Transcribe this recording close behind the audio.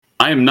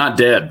I am not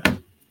dead.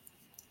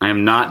 I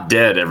am not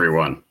dead,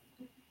 everyone.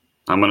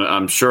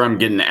 I'm sure I'm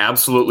getting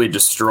absolutely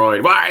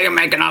destroyed. Why are you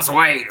making us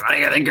wait? What do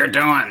you think you're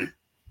doing?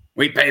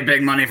 We pay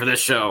big money for this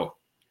show.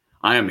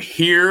 I am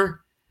here,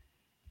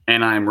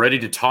 and I'm ready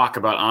to talk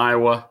about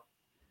Iowa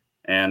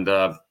and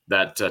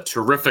that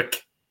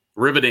terrific,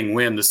 riveting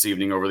win this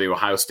evening over the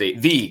Ohio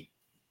State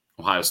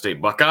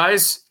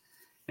Buckeyes.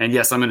 And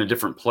yes, I'm in a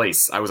different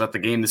place. I was at the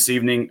game this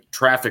evening.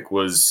 Traffic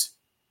was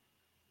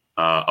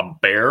a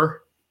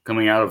bear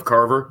coming out of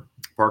Carver,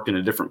 parked in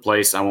a different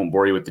place. I won't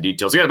bore you with the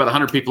details. We got about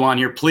 100 people on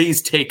here.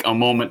 Please take a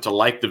moment to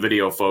like the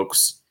video,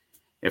 folks.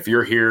 If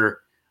you're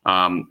here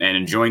and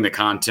enjoying the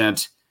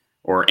content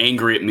or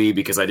angry at me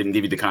because I didn't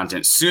give you the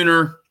content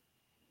sooner,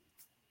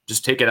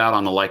 just take it out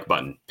on the like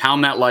button.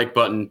 Pound that like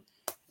button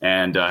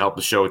and help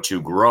the show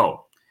to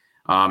grow.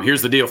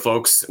 Here's the deal,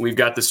 folks. We've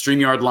got the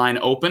StreamYard line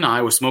open.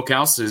 Iowa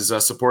Smokehouse is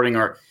supporting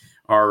our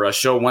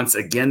show once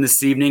again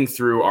this evening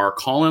through our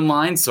call-in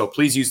line. So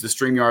please use the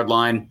StreamYard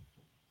line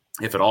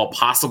if at all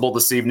possible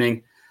this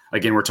evening.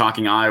 Again, we're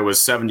talking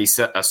Iowa's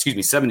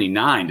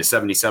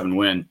 79-77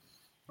 win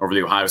over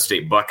the Ohio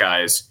State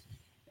Buckeyes.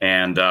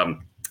 And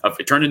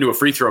it turned into a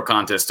free throw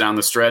contest down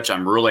the stretch.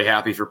 I'm really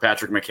happy for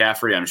Patrick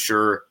McCaffrey. I'm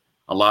sure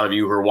a lot of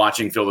you who are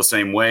watching feel the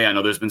same way. I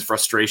know there's been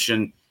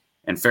frustration,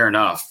 and fair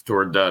enough,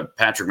 toward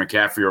Patrick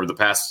McCaffrey over the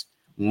past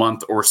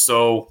month or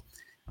so.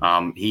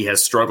 He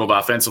has struggled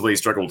offensively. He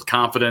struggled with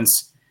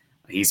confidence.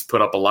 He's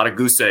put up a lot of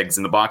goose eggs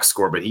in the box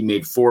score, but he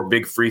made 4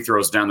 big free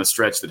throws down the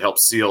stretch that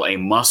helped seal a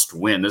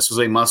must-win. This was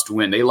a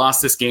must-win. They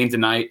lost this game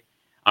tonight.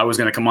 I was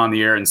going to come on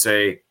the air and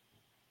say,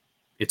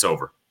 it's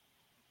over.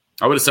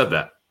 I would have said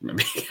that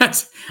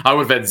because I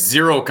would have had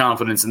zero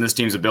confidence in this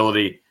team's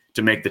ability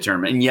to make the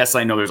tournament. And yes,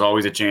 I know there's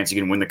always a chance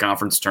you can win the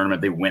conference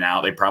tournament. They win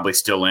out. They probably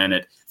still in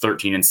at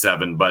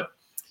 13-7, but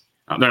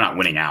they're not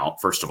winning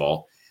out, first of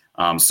all.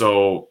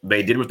 So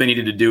they did what they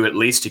needed to do, at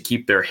least to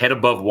keep their head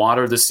above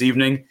water this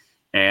evening.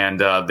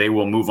 And they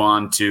will move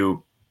on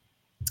to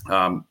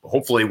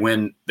hopefully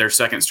win their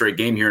second straight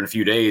game here in a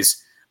few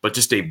days, but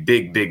just a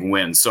big, big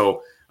win.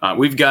 So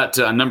we've got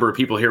a number of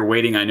people here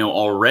waiting, I know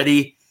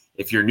already.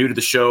 If you're new to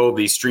the show,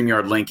 the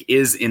StreamYard link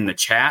is in the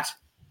chat.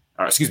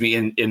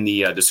 In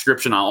the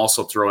description. I'll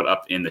also throw it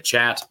up in the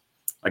chat.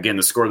 Again,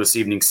 the score this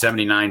evening,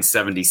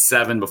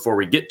 79-77. Before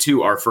we get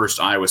to our first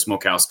Iowa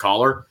Smokehouse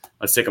caller,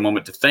 let's take a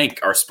moment to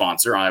thank our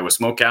sponsor, Iowa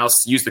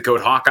Smokehouse. Use the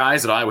code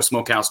Hawkeyes at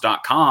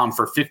iowasmokehouse.com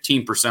for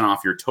 15%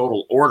 off your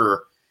total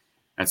order.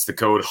 That's the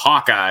code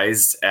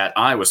Hawkeyes at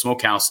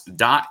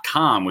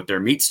iowasmokehouse.com. With their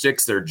meat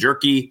sticks, their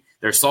jerky,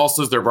 their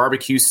salsas, their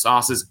barbecue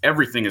sauces,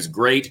 everything is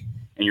great,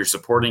 and you're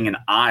supporting an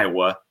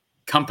Iowa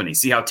company.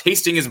 See how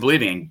tasting is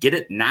believing, and get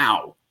it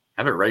now.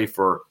 Have it ready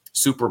for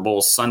Super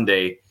Bowl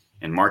Sunday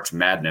and March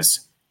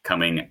Madness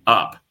coming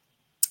up.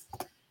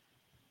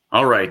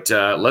 All right,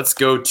 let's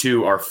go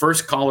to our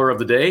first caller of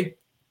the day.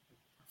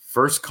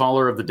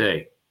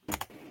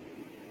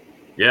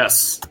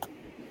 Yes,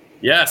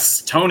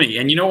 Tony.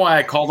 And you know why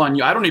I called on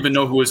you? I don't even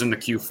know who was in the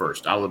queue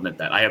first. I'll admit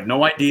that. I have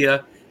no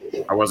idea.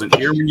 I wasn't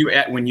here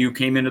when you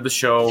came into the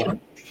show,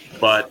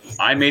 but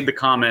I made the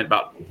comment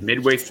about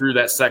midway through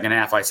that second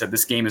half. I said,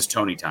 this game is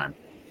Tony time.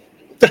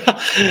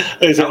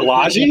 Is it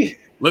Laji?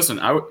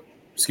 Listen,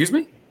 excuse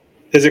me?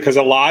 Is it because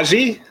of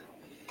Laji?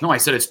 No, I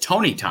said it's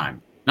Tony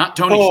time, not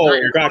Tony. Oh,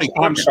 gotcha.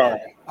 I'm sorry.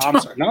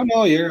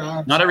 No, you're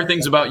not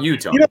everything's about you,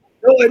 Tony.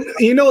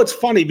 It's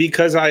funny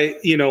because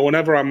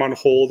whenever I'm on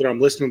hold or I'm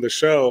listening to the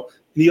show,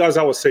 you guys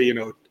always say,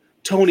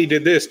 Tony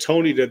did this,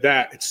 Tony did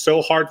that. It's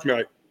so hard for me.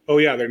 Like, oh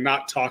yeah, they're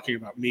not talking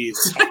about me.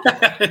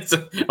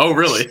 Oh,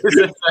 really? Is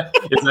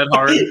that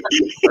hard?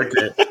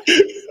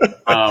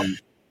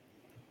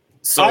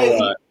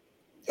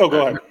 Okay.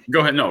 Go ahead. Go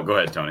ahead. No, go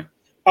ahead, Tony.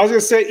 I was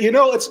going to say,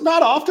 it's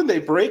not often they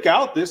break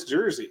out this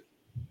jersey.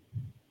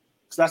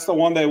 Because that's the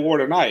one they wore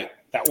tonight.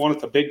 That one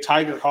with the big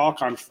tiger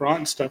hawk on front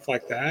and stuff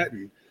like that.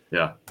 And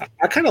yeah.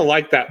 I kind of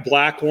like that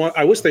black one.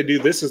 I wish they do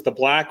this as the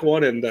black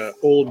one and the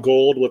old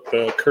gold with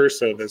the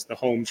cursive as the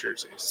home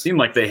jerseys. Seemed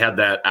like they had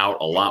that out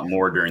a lot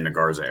more during the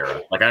Garza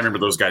era. Like I remember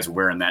those guys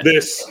wearing that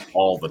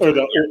all the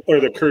time. Or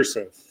the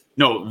cursive.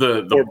 No,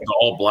 the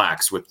all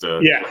blacks with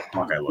the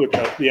Hawkeye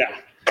logo. Yeah.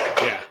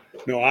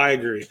 No, I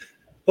agree.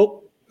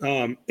 Oh,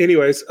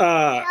 anyways,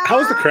 how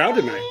was the crowd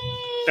tonight?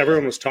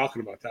 Everyone was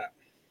talking about that.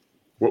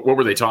 What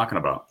were they talking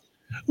about?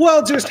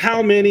 Well, just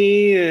how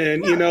many,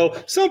 and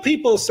some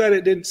people said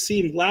it didn't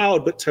seem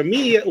loud, but to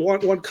me,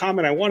 one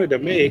comment I wanted to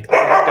make that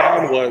I had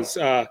down was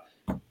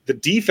the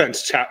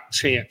defense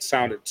chant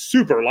sounded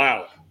super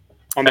loud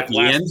on that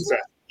last end. Set.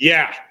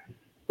 Yeah.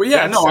 Well,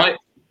 yeah,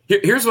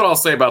 here's what I'll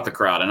say about the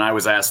crowd, and I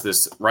was asked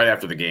this right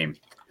after the game.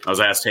 I was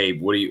asked, hey,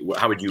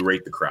 how would you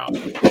rate the crowd?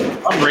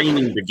 If I'm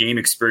rating the game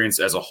experience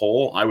as a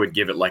whole, I would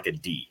give it like a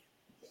D.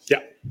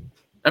 Yeah.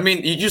 I mean,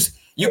 you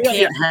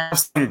can't have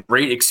some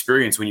great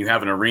experience when you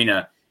have an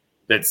arena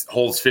that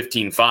holds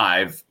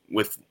 15,500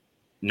 with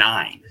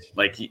 9,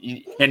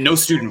 and no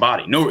student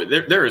body. No,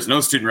 there is no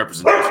student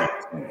representation.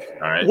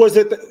 All right.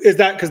 Is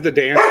that because the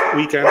dance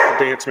weekend, the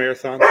dance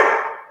marathon?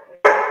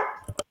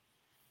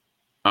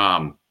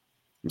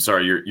 I'm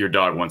sorry, your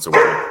dog wants a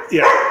word.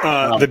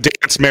 Yeah, the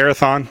dance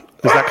marathon.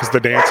 Is that because the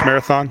dance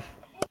marathon?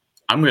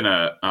 I'm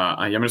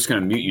just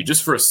gonna mute you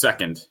just for a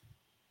second,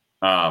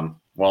 while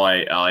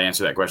I'll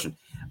answer that question.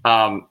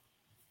 I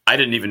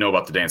didn't even know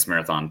about the dance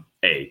marathon.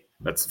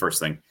 That's the first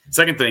thing.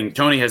 Second thing,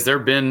 Tony, have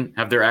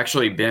there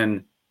actually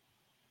been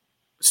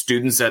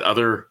students at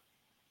other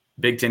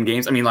Big Ten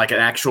games? I mean, like an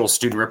actual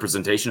student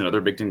representation at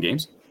other Big Ten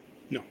games?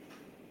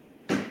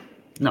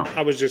 No.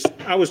 I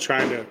was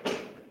trying to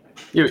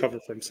cover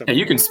from something. Yeah,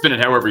 you can spin it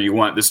however you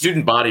want. The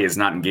student body is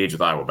not engaged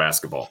with Iowa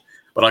basketball,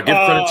 but I'll give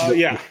credit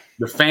to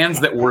the fans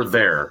that were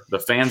there. The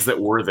fans that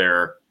were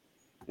there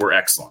were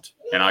excellent,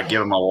 and I give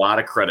them a lot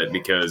of credit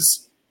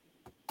because,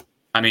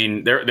 I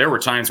mean, there were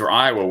times where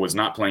Iowa was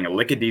not playing a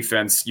lick of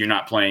defense. You're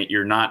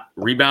not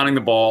rebounding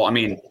the ball. I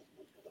mean,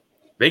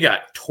 they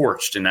got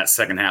torched in that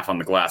second half on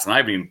the glass, and I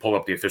haven't even pulled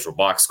up the official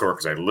box score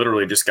because I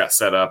literally just got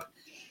set up.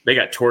 They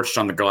got torched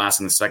on the glass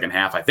in the second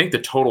half. I think the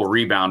total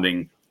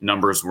rebounding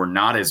numbers were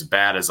not as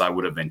bad as I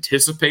would have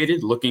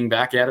anticipated looking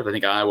back at it. I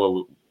think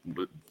Iowa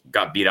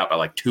got beat out by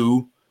like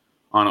 2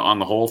 on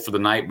the whole for the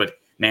night. But,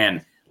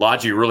 man,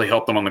 Lodgy really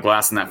helped them on the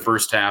glass in that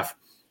first half.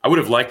 I would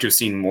have liked to have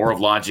seen more of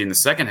Lodgy in the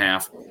second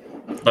half,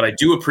 but I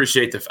do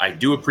appreciate the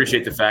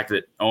fact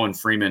that Owen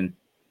Freeman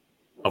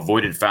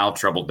avoided foul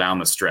trouble down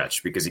the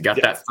stretch because he got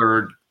that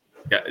third,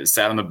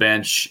 sat on the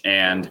bench,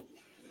 and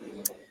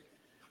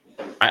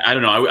I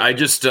don't know. I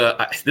just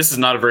this is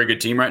not a very good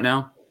team right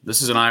now.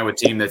 This is an Iowa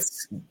team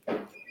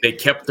they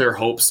kept their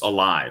hopes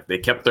alive. They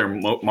kept their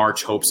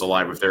March hopes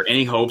alive. If there are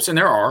any hopes, and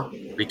there are,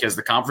 because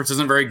the conference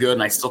isn't very good,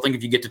 and I still think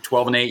if you get to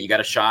 12-8, you got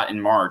a shot in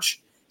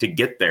March to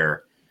get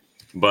there.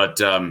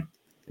 But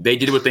they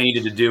did what they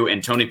needed to do,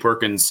 and Tony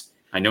Perkins,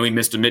 I know he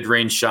missed a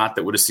mid-range shot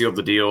that would have sealed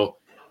the deal.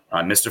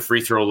 Missed a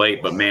free throw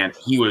late, but, man,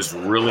 he was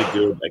really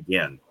good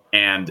again.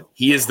 And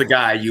he is the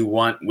guy you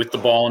want with the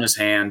ball in his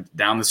hand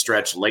down the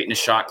stretch, late in the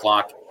shot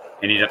clock,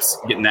 and he ended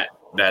up getting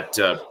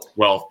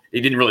well,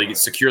 he didn't really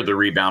secure the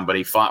rebound, but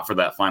he fought for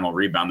that final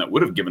rebound that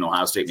would have given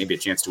Ohio State maybe a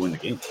chance to win the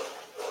game.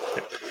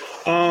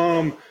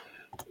 What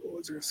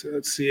was I gonna say?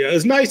 Let's see.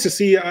 It's nice to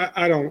see.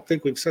 I don't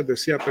think we've said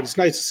this yet, but it's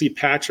nice to see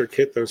Patrick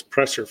hit those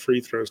pressure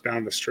free throws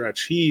down the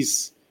stretch.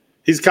 He's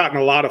gotten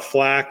a lot of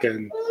flack,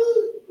 and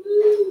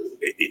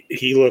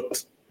he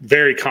looked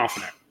very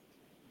confident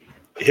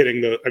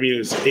hitting it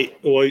was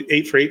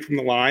 8 for 8 from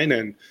the line,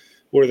 and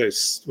was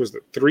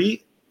it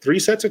three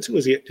sets or two?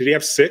 Did he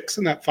have 6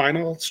 in that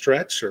final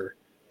stretch? Or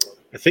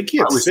I think he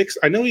had 6.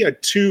 I know he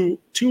had two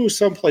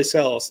someplace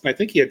else, and I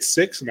think he had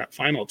 6 in that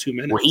final 2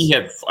 minutes. Well, he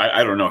had,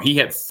 I don't know, he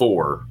had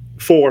 4.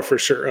 4 for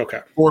sure. Okay.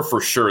 4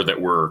 for sure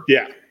that were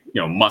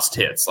must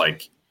hits.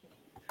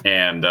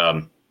 And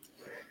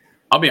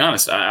I'll be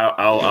honest,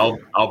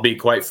 I'll be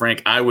quite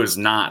frank. I was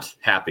not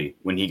happy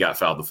when he got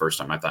fouled the first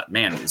time. I thought,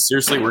 man,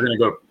 seriously, we're going to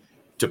go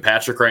to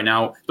Patrick right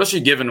now, especially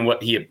given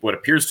what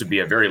appears to be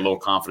a very low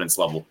confidence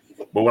level.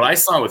 But what I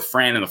saw with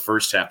Fran in the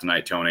first half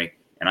tonight, Tony,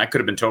 and I could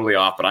have been totally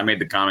off, but I made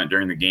the comment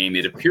during the game,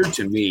 it appeared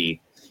to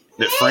me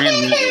that Fran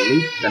made at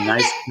least a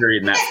nice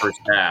period in that first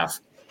half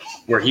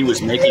where he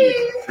was making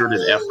a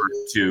concerted effort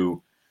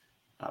to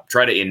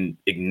try to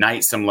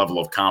ignite some level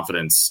of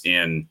confidence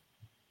in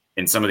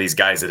some of these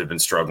guys that have been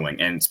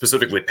struggling, and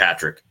specifically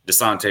Patrick,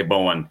 Desante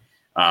Bowen.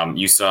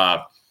 You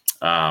saw,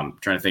 trying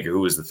to think of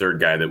who was the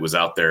third guy that was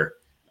out there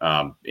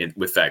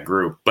with that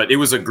group. But it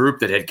was a group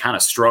that had kind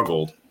of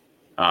struggled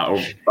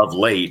of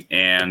late,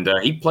 and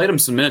he played him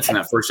some minutes in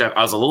that first half.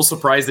 I was a little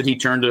surprised that he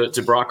turned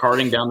to Brock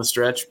Harding down the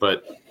stretch,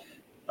 but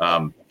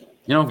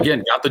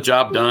again, got the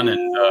job done, and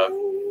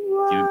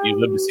you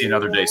live to see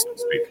another day, so to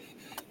speak.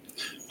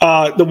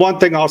 The one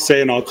thing I'll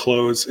say, and I'll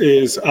close,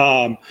 is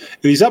in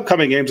these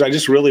upcoming games, I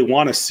just really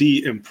want to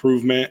see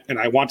improvement, and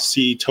I want to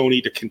see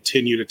Tony to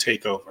continue to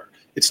take over.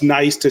 It's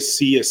nice to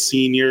see a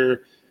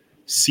senior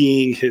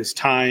seeing his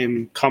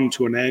time come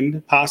to an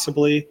end,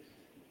 possibly,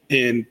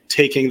 in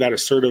taking that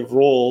assertive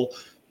role,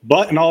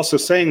 and also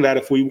saying that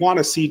if we want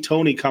to see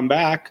Tony come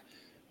back,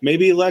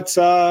 maybe let's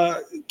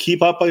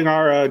keep up in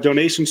our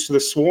donations to the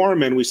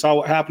Swarm. And we saw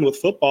what happened with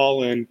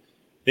football, and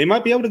they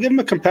might be able to give him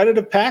a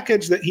competitive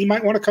package that he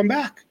might want to come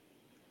back.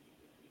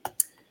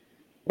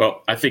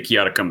 Well, I think he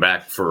ought to come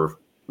back for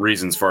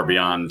reasons far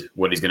beyond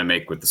what he's going to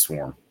make with the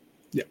Swarm.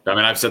 Yeah. I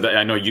mean, I've said that.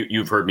 I know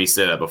you've heard me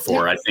say that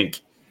before. Yeah. I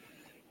think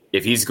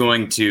if he's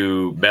going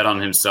to bet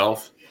on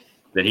himself,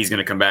 then he's going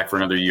to come back for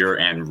another year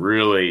and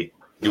really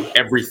do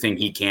everything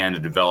he can to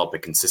develop a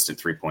consistent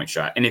three-point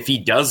shot. And if he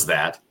does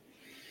that,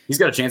 he's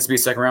got a chance to be a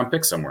second-round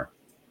pick somewhere.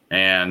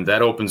 And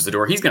that opens the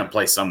door. He's going to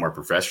play somewhere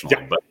professionally.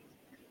 Yeah. But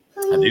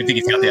I do think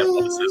he's got the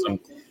athleticism.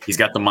 He's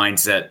got the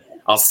mindset.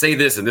 I'll say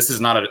this, and this is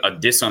not a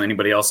diss on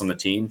anybody else on the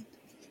team,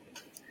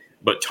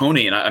 but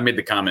Tony, and I made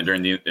the comment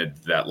during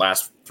that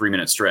last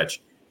 3-minute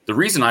stretch, the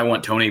reason I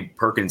want Tony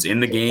Perkins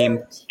in the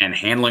game and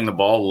handling the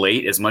ball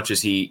late as much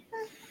as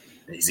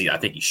I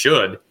think he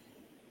should,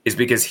 is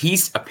because he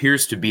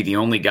appears to be the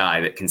only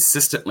guy that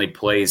consistently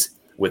plays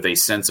with a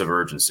sense of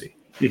urgency.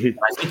 Mm-hmm.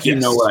 I think you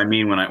know what I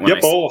mean when I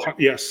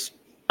yes.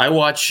 I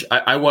watch.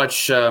 I don't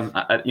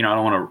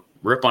want to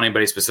rip on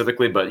anybody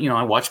specifically, but,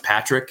 I watched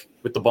Patrick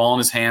with the ball in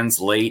his hands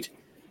late,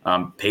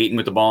 Peyton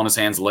with the ball in his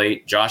hands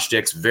late, Josh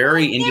Dix,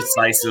 very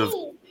indecisive.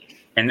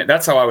 And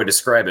that's how I would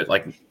describe it,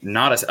 like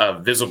not a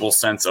visible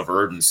sense of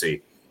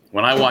urgency.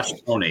 When I watch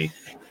Tony,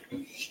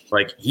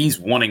 like he's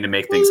wanting to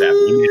make things happen.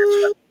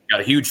 He got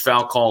a huge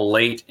foul call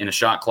late in a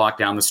shot clock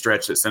down the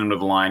stretch that sent him to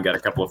the line, got a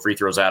couple of free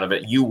throws out of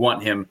it. You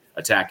want him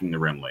attacking the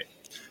rim late.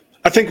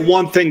 I think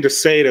one thing to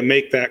say to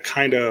make that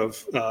kind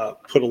of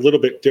put a little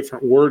bit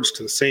different words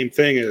to the same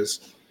thing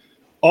is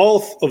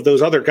all of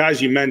those other guys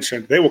you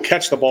mentioned, they will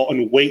catch the ball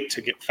and wait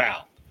to get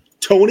fouled.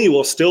 Tony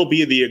will still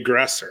be the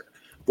aggressor.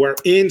 Where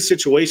in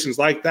situations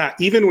like that,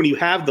 even when you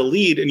have the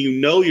lead and you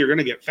know you're going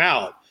to get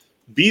fouled,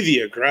 be the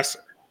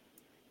aggressor.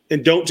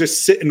 And don't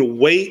just sit and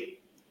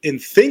wait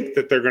and think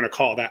that they're going to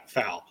call that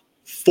foul.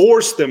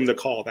 Force them to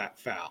call that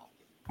foul.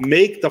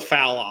 Make the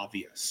foul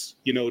obvious.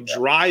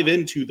 Drive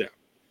into them.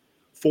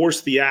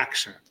 Force the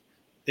action.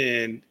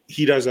 And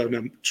he does a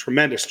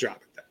tremendous job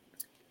at that.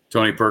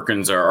 Tony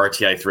Perkins, our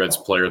RTI Threads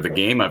player of the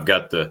game. I've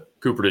got the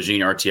Cooper DeJean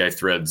RTI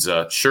Threads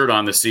shirt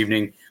on this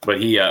evening. But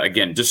he,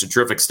 again, just a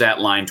terrific stat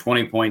line,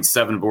 20 points,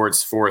 7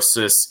 boards, 4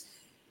 assists.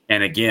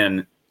 And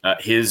again,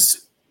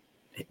 just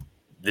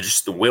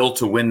the will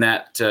to win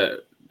that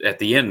at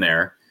the end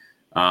there,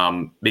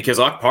 because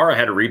Okpara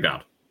had a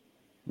rebound.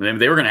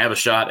 They were going to have a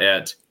shot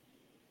at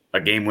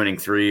a game-winning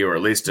 3 or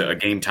at least a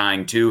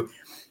game-tying 2.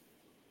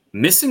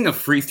 Missing a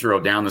free throw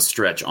down the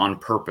stretch on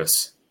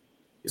purpose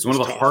is one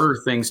of the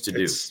harder things to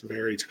do. It's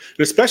very tough.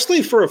 And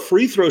especially for a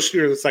free throw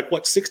shooter that's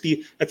like,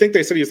 60? I think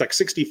they said he was like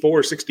 64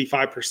 or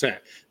 65%.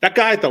 That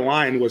guy at the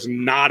line was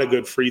not a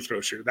good free throw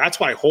shooter. That's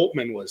why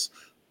Holtman was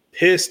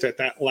pissed at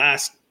that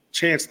last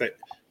chance, that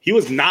he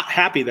was not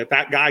happy that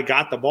guy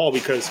got the ball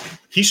because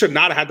he should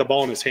not have had the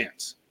ball in his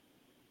hands.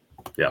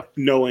 Yeah.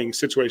 Knowing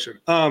situation.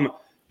 And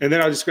then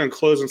I was just going to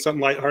close on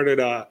something lighthearted.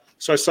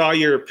 So I saw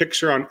your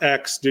picture on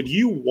X. Did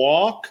you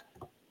walk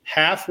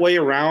halfway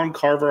around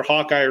Carver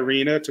Hawkeye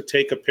Arena to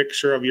take a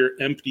picture of your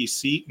empty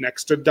seat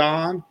next to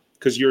Don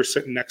because you're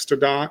sitting next to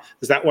Don?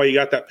 Is that why you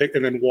got that pic,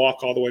 and then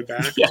walk all the way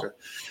back? Yeah.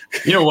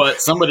 You know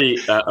what? Somebody,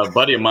 a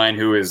buddy of mine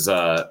who is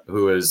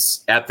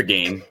at the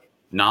game,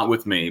 not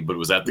with me, but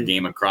was at the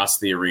game across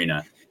the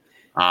arena.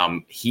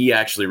 He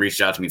actually reached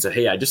out to me and said,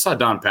 "Hey, I just saw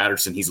Don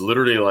Patterson. He's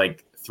literally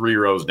like 3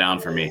 rows down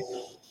from me."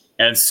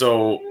 And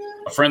so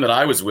a friend that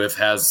I was with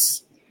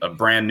has a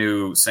brand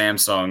new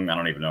Samsung, I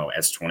don't even know,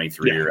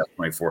 S23 or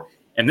S24.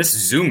 And this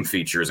Zoom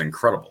feature is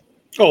incredible.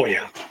 Oh,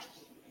 yeah.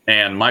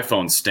 And my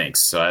phone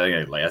stinks. So I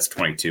think like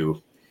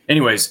S22.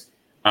 Anyways,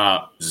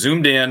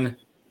 zoomed in,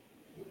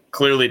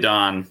 clearly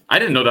Don. I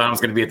didn't know Don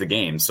was going to be at the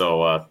game.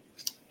 So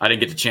I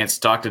didn't get a chance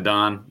to talk to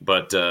Don.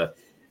 But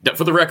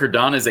for the record,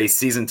 Don is a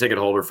season ticket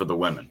holder for the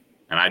women.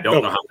 And I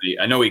don't know how many.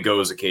 I know he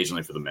goes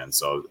occasionally for the men.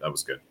 So that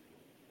was good.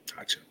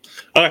 Gotcha.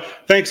 All right.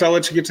 Thanks. I'll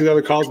let you get to the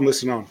other calls and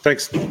listen on.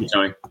 Thanks. Thank you,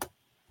 Tony.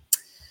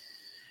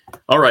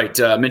 All right.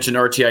 Mentioned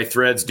RTI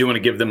Threads. Do want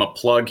to give them a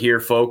plug here,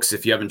 folks.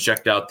 If you haven't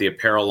checked out the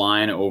apparel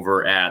line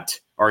over at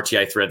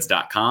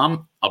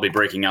rtithreads.com, I'll be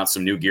breaking out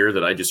some new gear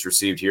that I just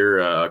received here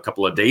a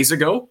couple of days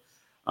ago.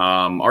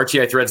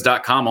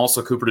 rtithreads.com,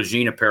 also Cooper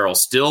DeJean apparel,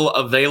 still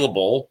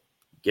available.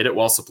 Get it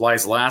while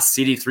supplies last.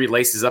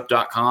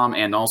 cd3lacesup.com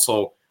and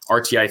also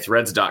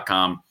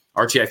rtithreads.com.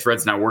 RTI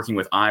Threads now working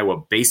with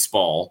Iowa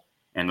baseball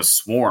and the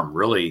Swarm.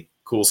 Really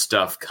cool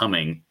stuff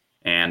coming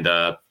and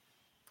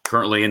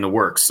currently in the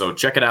works. So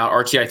check it out,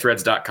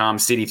 rtithreads.com,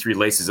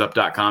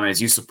 cd3lacesup.com.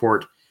 As you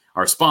support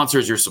our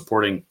sponsors, you're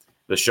supporting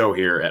the show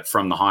here at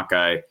From the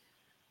Hawkeye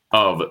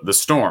of the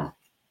Storm. All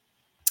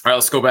right,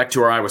 let's go back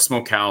to our Iowa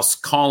Smokehouse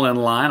call-in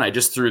line. I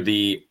just threw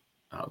the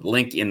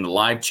link in the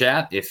live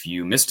chat if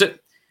you missed it.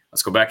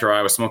 Let's go back to our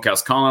Iowa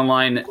Smokehouse call-in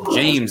line.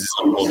 James is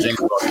on hold. James,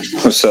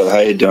 what's up? How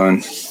you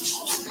doing?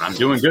 I'm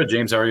doing good.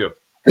 James, how are you?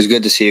 It's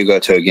good to see you go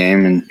to a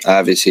game, and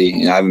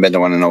obviously, I haven't been to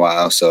one in a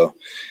while,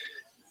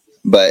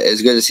 but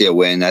it's good to see a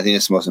win. I think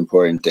it's the most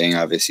important thing,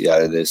 obviously,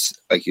 out of this.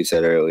 Like you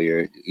said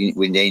earlier,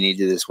 they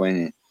needed this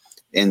win,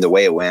 and the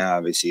way it went,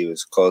 obviously, it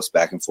was close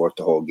back and forth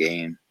the whole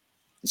game.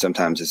 And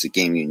sometimes it's a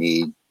game you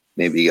need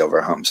maybe to get over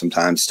a hump.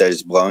 Sometimes instead of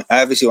just blowing,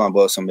 I obviously want to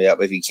blow somebody up,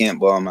 but if you can't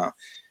blow them out,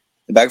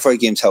 the back and forth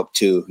games help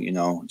too,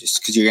 just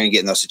because you're going to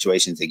get in those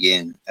situations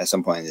again at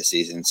some point in the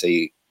season. So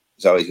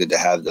it's always good to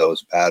have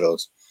those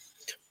battles.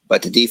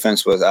 But the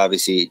defense was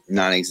obviously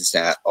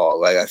non-existent at all.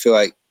 Like, I feel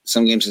like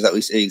some games is at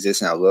least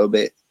existing a little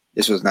bit.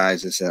 This was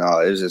non-existent at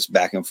all. It was just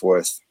back and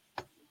forth,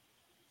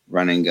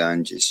 running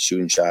gun, just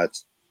shooting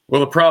shots.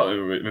 Well,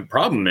 the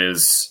problem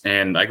is,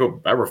 and I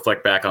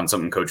reflect back on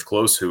something Coach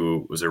Close,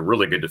 who was a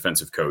really good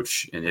defensive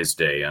coach in his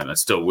day, and it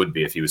still would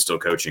be if he was still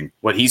coaching.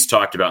 What he's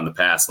talked about in the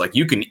past, like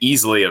you can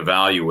easily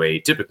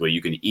evaluate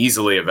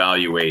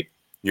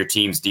your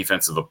team's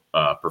defensive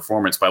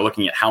performance by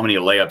looking at how many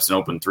layups and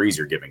open threes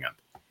you're giving up.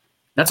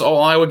 That's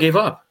all Iowa gave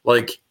up.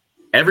 Like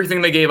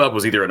everything they gave up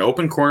was either an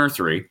open corner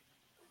three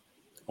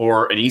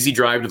or an easy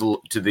drive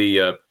to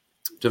the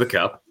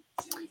cup,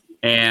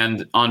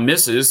 and on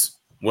misses.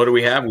 What do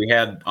we have? We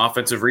had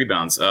offensive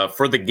rebounds.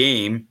 For the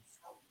game,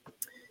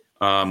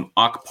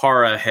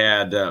 Akpara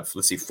had,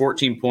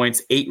 14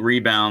 points, 8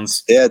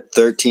 rebounds. They had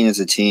 13 as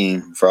a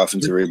team for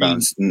offensive 13.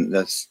 rebounds.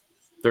 That's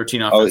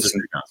 13 offensive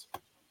rebounds.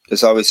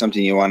 That's always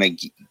something you want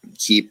to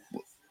keep.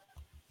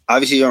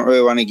 Obviously, you don't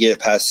really want to get it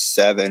past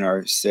 7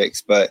 or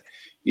 6, but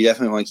you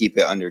definitely want to keep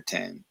it under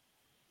 10.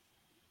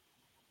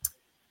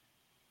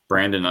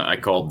 Brandon, I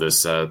called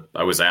this.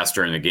 I was asked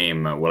during the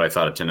game what I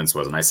thought attendance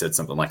was, and I said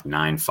something like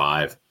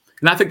 9.5.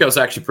 And I think that was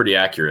actually pretty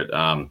accurate.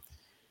 I'm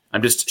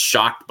just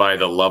shocked by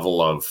the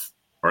level of,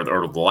 or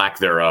the lack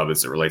thereof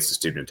as it relates to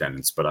student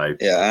attendance. But I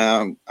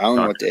don't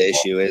know what the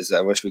issue is.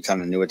 I wish we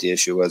kind of knew what the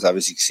issue was.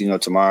 Obviously, Casino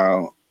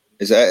tomorrow.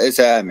 It's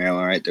at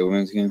Maryland, right? The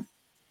women's game?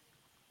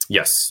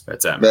 Yes,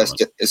 it's at Maryland.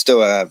 But it's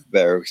still a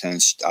better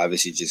percentage,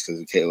 obviously, just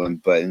because of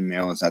Caitlin. But in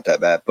Maryland's not that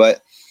bad.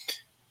 But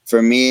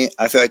for me,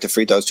 I feel like the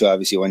free throws too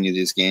obviously won you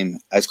this game.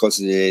 As close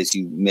as it is,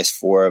 you missed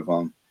 4 of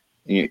them,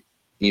 and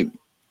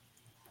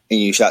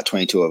you shot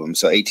 22 of them.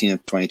 So 18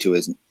 of 22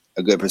 is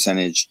a good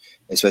percentage,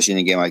 especially in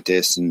a game like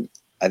this. And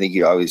I think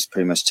you always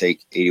pretty much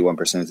take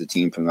 81% of the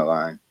team from the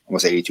line,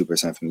 almost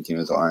 82% from the team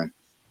as the line.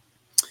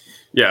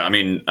 Yeah, I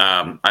mean,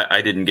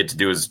 I didn't get to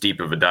do as deep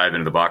of a dive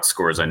into the box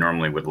score as I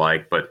normally would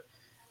like, but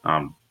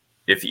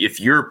if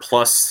you're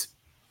plus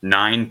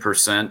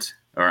 9%,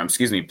 or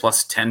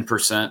plus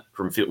 10%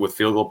 with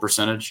field goal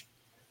percentage,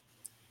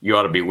 you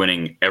ought to be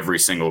winning every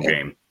single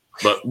game.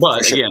 But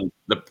again,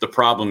 the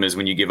problem is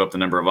when you give up the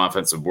number of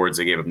offensive boards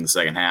they gave up in the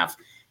second half,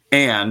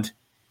 and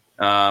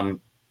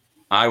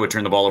I would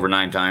turn the ball over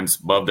 9 times,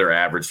 above their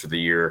average for the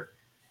year.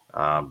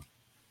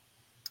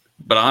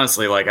 But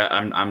honestly, like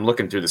I'm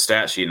looking through the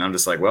stat sheet, and I'm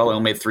just like, well, they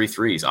only made 3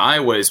 threes.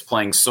 Iowa is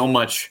playing so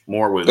much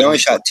more with. They only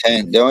shot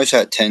 10. They only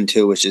shot 10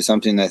 too, which is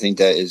something I think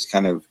that is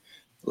kind of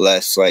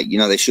less. Like,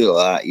 they shoot a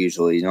lot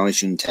usually. Only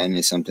shooting 10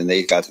 is something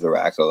they got to the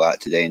rack a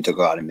lot today and took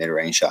a lot of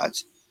mid-range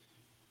shots.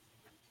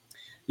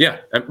 Yeah,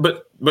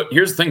 but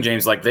here's the thing,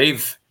 James. Like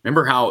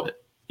remember how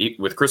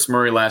with Chris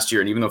Murray last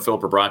year, and even though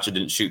Philip Brada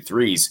didn't shoot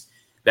threes,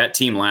 that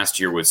team last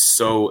year was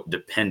so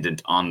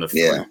dependent on the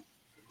three. Yeah,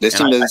 this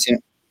team doesn't seem.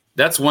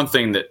 That's one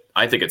thing that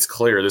I think it's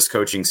clear this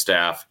coaching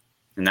staff,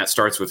 and that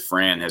starts with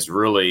Fran, has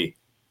really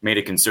made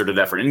a concerted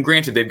effort. And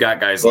granted, they've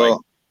got guys like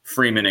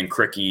Freeman and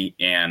Cricky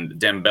and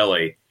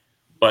Dembele,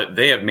 but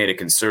they have made a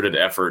concerted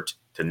effort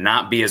to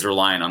not be as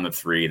reliant on the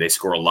 3. They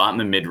score a lot in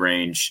the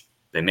mid-range.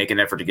 They make an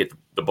effort to get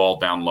the ball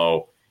down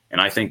low. And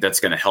I think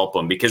that's going to help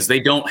them because they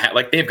don't have,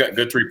 they've got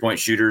good 3-point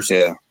shooters.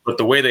 Yeah. But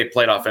the way they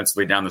played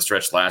offensively down the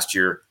stretch last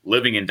year,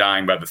 living and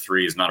dying by the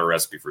 3 is not a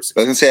recipe for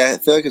success. I was going to say, I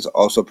feel like it's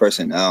also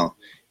personnel.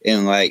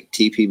 And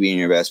TP being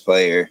your best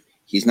player,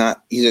 he's like,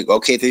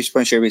 okay,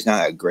 3-point shooter, but he's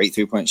not a great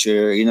 3-point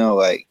shooter.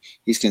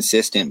 He's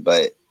consistent,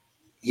 but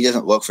he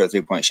doesn't look for a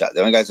 3-point shot. The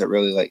only guys that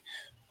really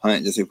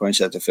hunt the 3-point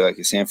shot, I feel like,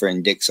 is Sanford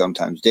and Dick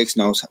sometimes. Dick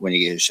knows when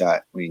he gets a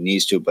shot, when he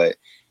needs to, but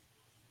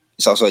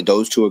it's also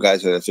those 2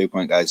 guys are the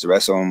 3-point guys. The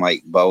rest of them,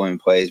 Bowen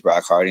plays,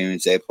 Brock Harding,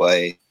 they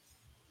play.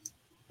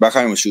 Brock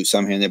Harding will shoot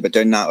some here and there, but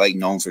they're not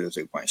known for the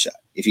 3-point shot,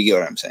 if you get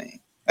what I'm saying.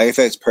 I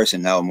feel like it's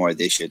personnel more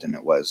this year than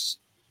it was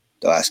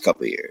the last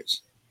couple of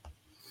years.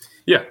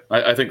 Yeah,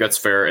 I think that's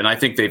fair. And I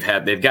think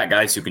they've got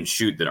guys who can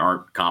shoot that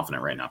aren't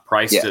confident right now.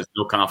 Price has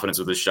no confidence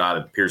with his shot,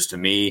 it appears to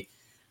me.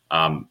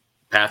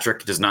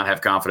 Patrick does not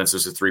have confidence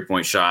as a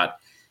 3-point shot.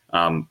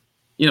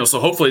 So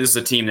hopefully this is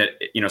a team that,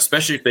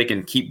 especially if they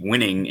can keep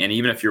winning, and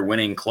even if you're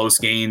winning close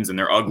games and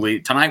they're ugly.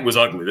 Tonight was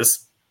ugly.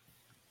 This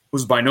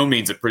was by no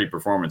means a pretty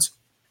performance.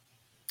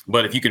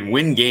 But if you can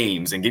win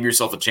games and give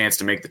yourself a chance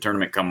to make the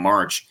tournament come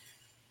March,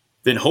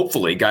 then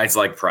hopefully guys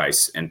like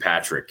Price and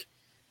Patrick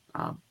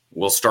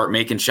will start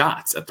making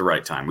shots at the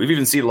right time. We've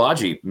even seen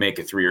Logi make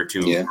a 3 or 2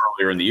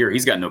 earlier in the year.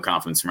 He's got no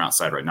confidence from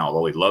outside right now,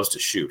 although he loves to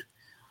shoot.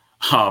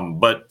 I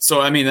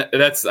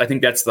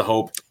think that's the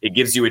hope. It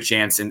gives you a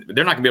chance, and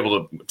they're not gonna be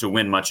able to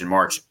win much in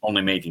March,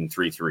 only making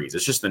 3 threes.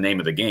 It's just the name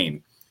of the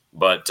game.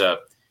 But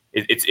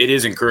it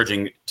is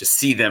encouraging to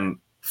see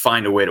them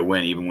find a way to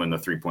win, even when the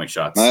 3-point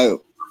shots.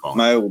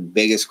 My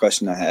biggest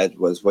question I had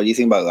was, what do you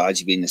think about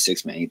Logi being the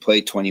 6th man? He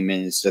played 20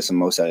 minutes, that's the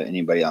most out of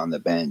anybody on the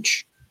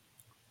bench.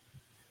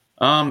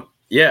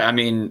 Logi,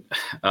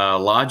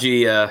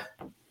 I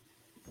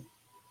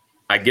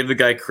give the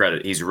guy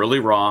credit. He's really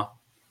raw,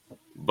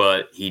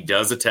 but he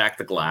does attack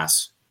the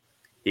glass.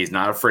 He's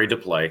not afraid to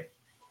play.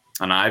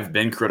 And I've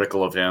been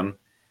critical of him.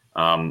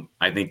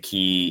 I think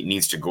he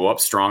needs to go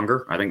up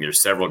stronger. I think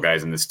there's several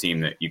guys in this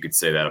team that you could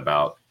say that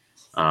about.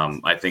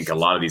 I think a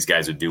lot of these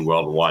guys would do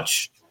well to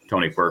watch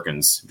Tony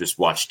Perkins, just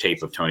watch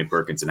tape of Tony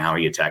Perkins and how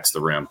he attacks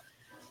the rim.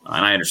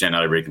 And I understand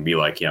not everybody can be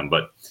like him,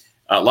 but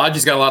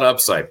Logi's got a lot of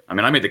upside. I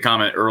mean, I made the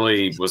comment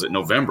early, was it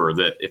November,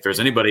 that if there's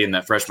anybody in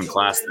that freshman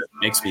class that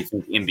makes me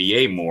think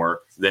NBA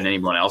more than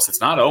anyone else, it's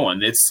not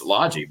Owen, it's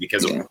Logi,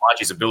 because of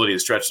Logi's ability to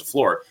stretch the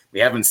floor. We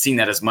haven't seen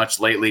that as much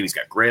lately. He's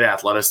got great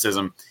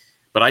athleticism,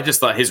 but I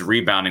just thought his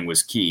rebounding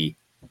was key.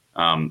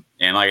 And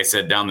like I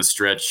said, down the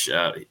stretch,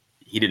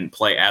 he didn't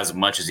play as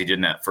much as he did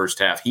in that first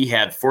half. He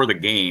had, for the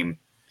game,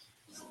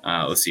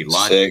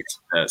 Logi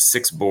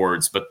 6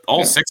 boards, but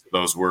all 6 of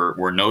those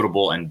were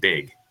notable and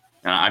big.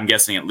 I'm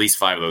guessing at least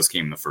 5 of those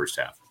came in the first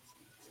half.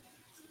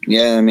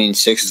 Yeah, I mean,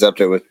 6 is up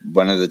there with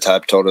one of the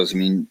top totals. I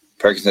mean,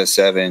 Perkins has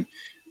 7,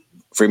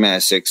 Freeman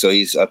has 6, so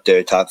he's up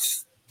there top,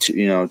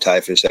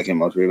 tied for second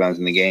most rebounds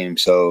in the game.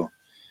 So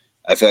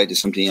I feel like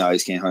there's something you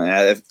always can't hunt.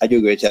 And I do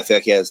agree with you. I feel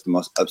like he has the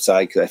most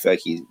upside because I feel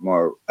like he's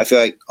more. I feel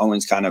like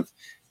Owen's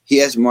he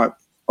has more.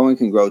 Owen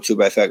can grow too,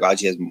 but I feel like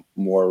Logi has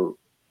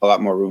a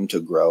lot more room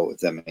to grow, if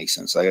that makes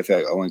sense. Like I feel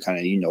like Owen kind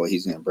of, what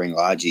he's going to bring.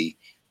 Logi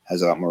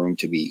has a lot more room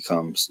to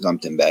become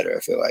something better.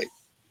 I feel like.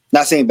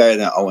 Not saying better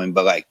than Owen,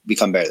 but like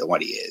become better than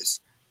what he is.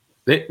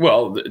 They've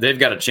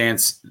got a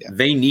chance. Yeah.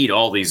 They need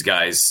all these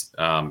guys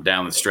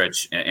down the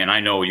stretch, and I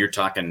know you're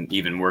talking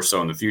even more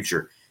so in the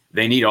future.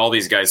 They need all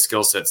these guys'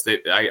 skill sets.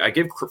 I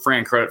give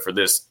Fran credit for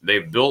this.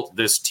 They've built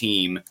this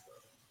team.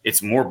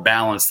 It's more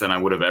balanced than I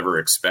would have ever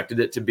expected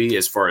it to be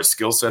as far as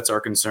skill sets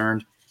are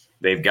concerned.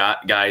 They've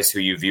got guys who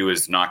you view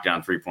as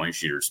knockdown three-point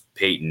shooters,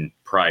 Peyton,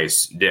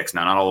 Price, Dix.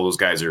 Now, not all of those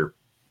guys are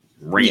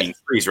raining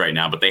threes right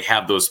now, but they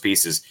have those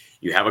pieces.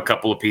 You have a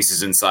couple of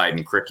pieces inside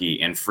in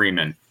Cricky and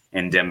Freeman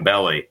and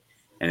Dembele.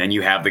 And then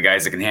you have the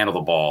guys that can handle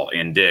the ball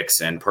in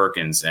Dix and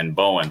Perkins and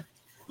Bowen.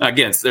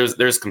 Again,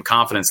 there's some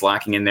confidence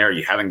lacking in there.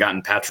 You haven't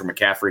gotten Patrick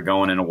McCaffrey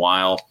going in a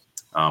while.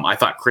 I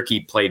thought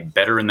Cricky played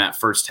better in that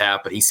first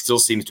half, but he still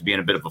seems to be in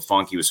a bit of a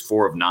funk. He was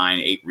 4 of 9,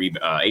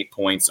 8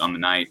 points on the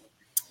night.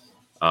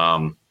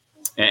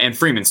 And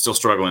Freeman's still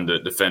struggling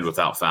to defend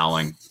without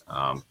fouling.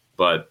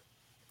 But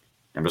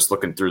I'm just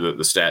looking through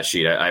the stat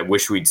sheet. I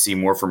wish we'd see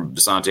more from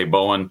Desante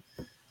Bowen.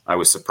 I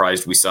was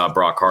surprised we saw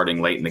Brock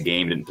Harding late in the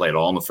game. Didn't play at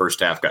all in the first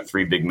half. Got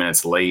 3 big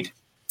minutes late.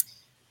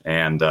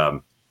 And,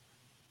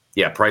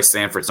 Price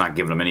Sanford's not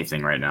giving him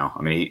anything right now.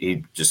 I mean,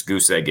 he just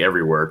goose egg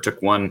everywhere.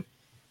 Took one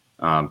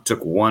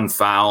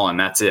foul, and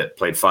that's it.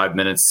 Played 5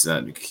 minutes,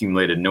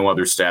 accumulated no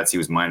other stats. He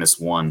was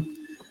 -1.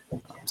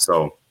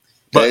 So,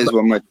 there's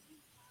one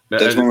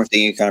more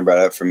thing you kind of brought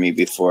up for me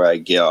before I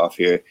get off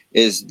here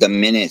is the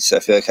minutes. I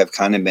feel like have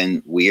kind of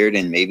been weird,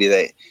 and maybe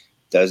that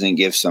doesn't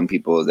give some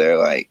people their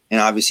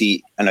and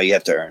obviously I know you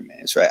have to earn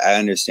minutes, right? I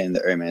understand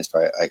the earn minutes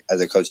part.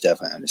 As a coach,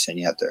 definitely understand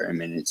you have to earn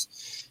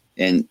minutes,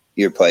 and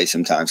your play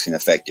sometimes can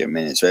affect your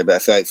minutes, right? But I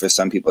feel like for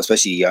some people,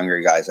 especially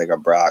younger guys like a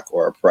Brock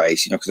or a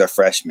Price, because they're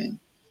freshmen,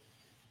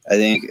 I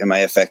think it might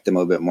affect them a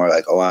little bit more.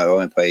 Like, I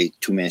only play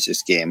 2 minutes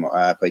this game, or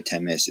I play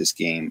 10 minutes this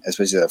game,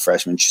 especially the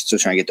freshmen still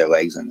trying to get their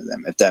legs under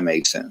them, if that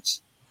makes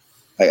sense.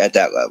 Like at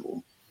that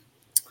level.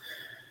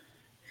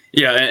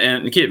 Yeah,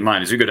 and keep in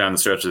mind, as we go down the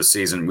stretch of the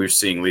season, we're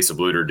seeing Lisa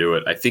Bluter do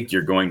it. I think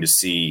you're going to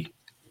see,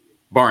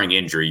 barring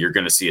injury, you're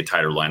going to see a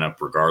tighter lineup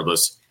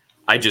regardless.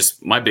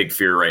 My big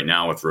fear right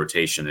now with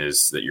rotation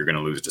is that you're going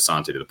to lose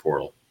Desante to the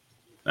portal.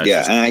 And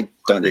I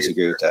don't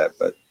disagree with that,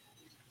 but.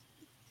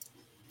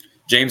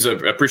 James, I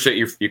appreciate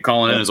you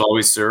calling in as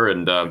always, sir.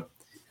 And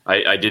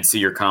I did see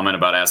your comment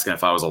about asking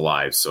if I was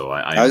alive. So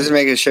I was just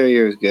making sure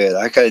you were good.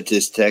 I could have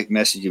just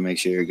message you, make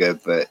sure you're good,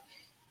 but.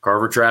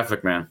 Carver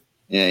traffic, man.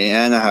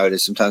 Yeah, I know how it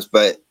is sometimes,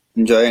 but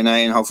enjoy your night,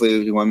 and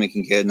hopefully we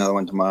can get another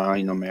one tomorrow.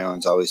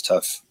 Maryland's always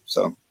tough,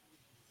 so.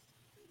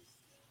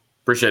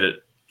 Appreciate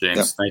it,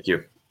 James. Thank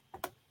you.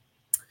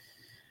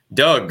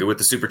 Doug with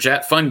the super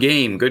chat. Fun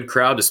game. Good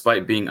crowd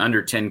despite being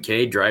under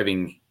 10K.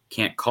 Driving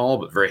can't call,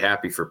 but very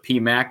happy for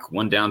PMAC.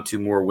 1 down, 2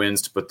 more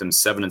wins to put them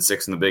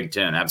 7-6 in the Big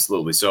Ten.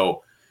 Absolutely.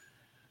 So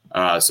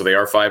they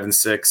are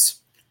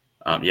 5-6.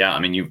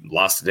 You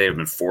lost today. Have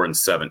been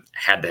 4-7.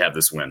 Had to have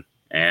this win.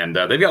 And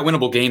they've got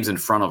winnable games in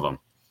front of them.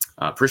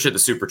 Appreciate the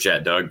super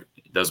chat, Doug.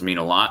 It does mean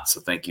a lot, so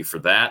thank you for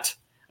that.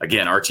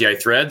 Again,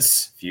 RTI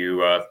Threads, if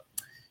you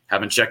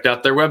haven't checked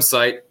out their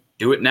website,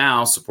 do it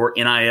now. Support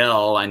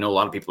NIL. I know a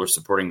lot of people are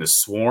supporting the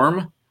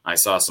Swarm. I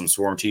saw some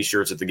Swarm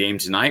T-shirts at the game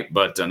tonight,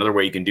 but another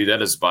way you can do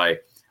that is by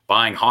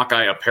buying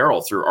Hawkeye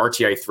apparel through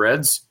RTI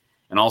Threads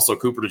and also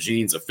Cooper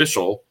DeJean's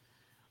official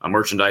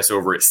merchandise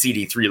over at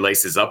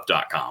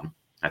cd3lacesup.com.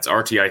 That's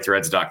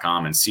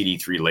rtithreads.com and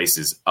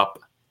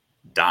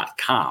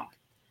cd3lacesup.com.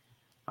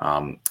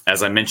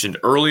 As I mentioned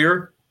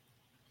earlier,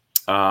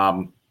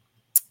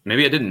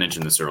 maybe I didn't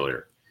mention this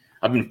earlier.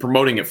 I've been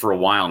promoting it for a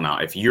while now.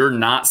 If you're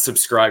not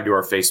subscribed to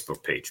our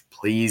Facebook page,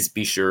 please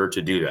be sure to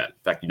do that. In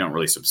fact, you don't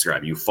really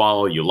subscribe. You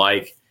follow, you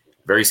like.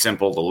 Very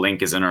simple. The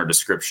link is in our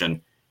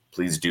description.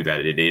 Please do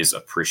that. It is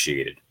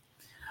appreciated.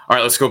 All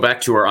right, let's go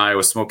back to our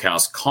Iowa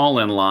Smokehouse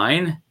call-in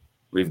line.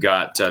 We've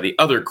got the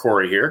other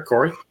Cory here.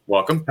 Cory,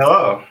 welcome.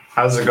 Hello.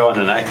 How's it going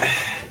tonight?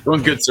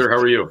 Going good, sir. How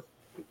are you?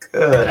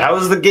 Good. How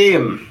was the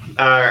game?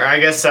 I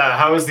guess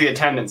how was the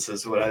attendance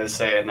is what I was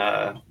saying.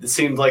 It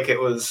seemed like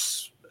it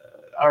was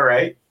all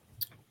right.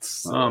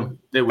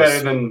 It was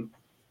better than.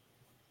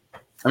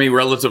 I mean,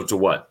 relative to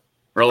what?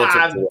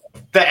 Relative to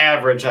what? The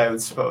average, I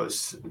would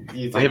suppose.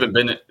 I haven't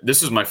been.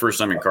 This is my first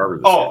time in Carver.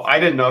 This year. I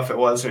didn't know if it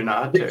was or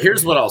not.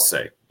 Here's what I'll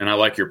say, and I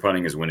like your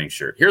punting as winning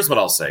shirt. Here's what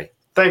I'll say.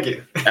 Thank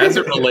you. as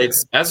it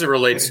relates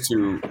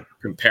to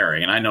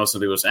comparing, and I know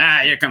some people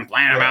say, you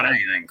complain about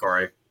anything,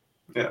 Cory.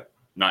 Yeah.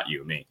 Not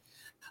you, me.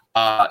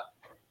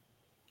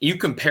 You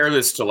compare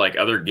this to like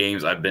other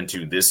games I've been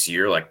to this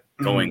year, like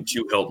going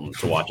to Hilton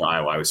to watch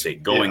Iowa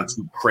State, going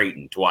to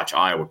Creighton to watch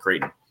Iowa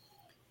Creighton.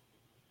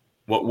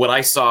 what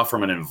I saw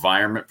from an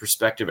environment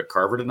perspective at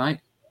Carver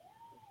tonight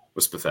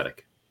was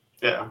pathetic.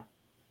 Yeah.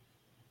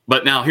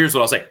 But now here's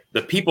what I'll say.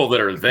 The people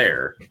that are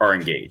there are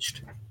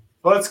engaged.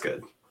 Well, that's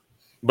good.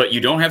 But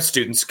you don't have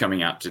students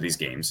coming out to these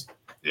games.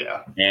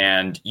 Yeah.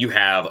 And you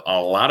have a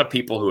lot of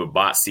people who have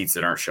bought seats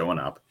that aren't showing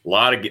up. A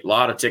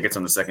lot of tickets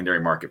on the secondary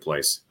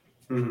marketplace.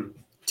 Mm-hmm.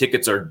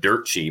 Tickets are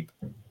dirt cheap.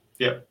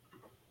 Yep.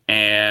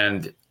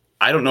 And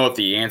I don't know what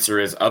the answer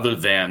is other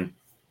than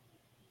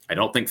I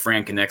don't think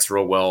Fran connects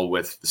real well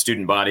with the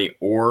student body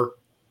or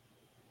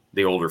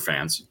the older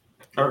fans.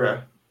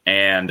 Okay.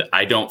 And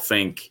I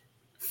think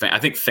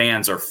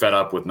fans are fed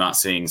up with not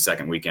seeing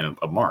second weekend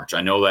of March.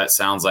 I know that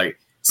sounds like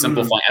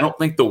simplifying. I don't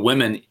think the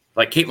women,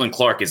 like Caitlin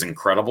Clark is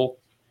incredible.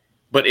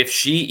 But if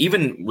she,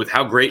 even with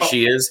how great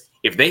she is,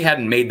 if they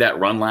hadn't made that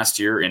run last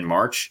year in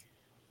March,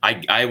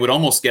 I would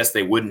almost guess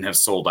they wouldn't have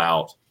sold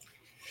out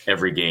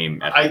every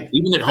game.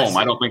 Even at home,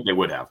 I don't think they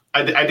would have.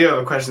 I do have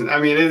a question. I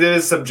mean, it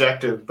is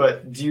subjective,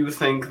 but do you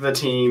think the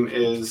team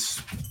is,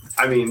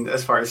 I mean,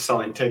 as far as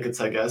selling tickets,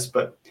 I guess,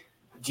 but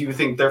do you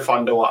think they're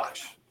fun to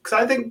watch?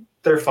 Because I think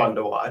they're fun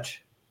to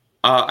watch.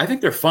 I think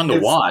they're fun to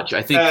watch.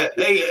 I think.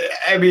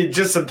 I mean,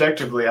 just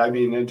subjectively, I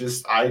mean,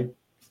 I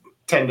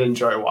tend to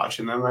enjoy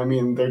watching them. I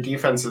mean, their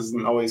defense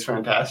isn't always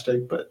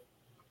fantastic, but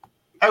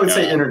I would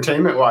say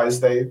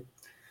entertainment-wise, they're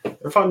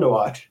fun to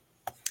watch.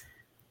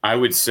 I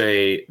would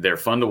say they're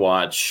fun to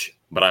watch,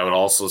 but I would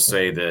also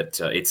say that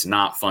it's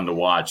not fun to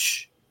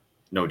watch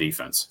no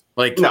defense.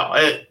 And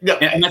I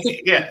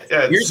think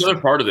here's the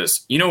other part of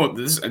this. You know,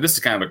 this is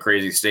kind of a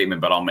crazy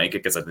statement, but I'll make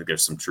it because I think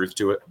there's some truth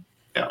to it.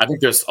 Yeah. I think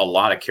there's a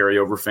lot of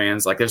carryover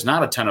fans. Like, there's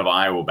not a ton of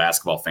Iowa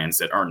basketball fans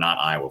that are not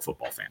Iowa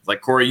football fans.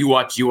 Like, Cory, you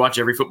watch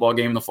every football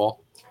game in the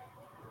fall?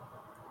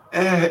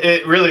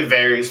 It really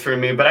varies for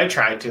me, but I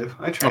try to.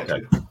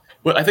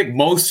 Well, I think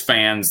most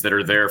fans that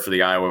are there for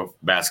the Iowa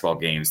basketball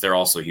games, they're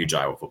also huge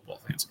Iowa football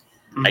fans.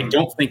 Mm-hmm. I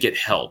don't think it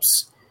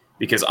helps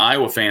because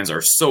Iowa fans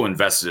are so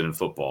invested in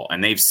football,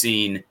 and they've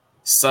seen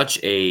such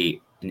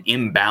an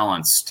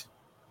imbalanced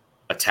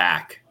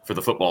attack for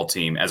the football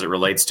team as it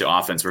relates to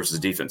offense versus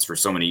defense for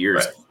so many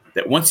years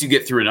that once you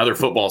get through another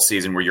football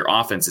season where your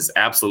offense is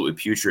absolutely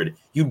putrid,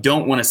 you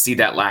don't want to see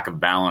that lack of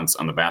balance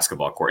on the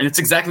basketball court. And it's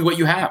exactly what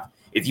you have.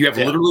 If you have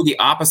literally the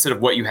opposite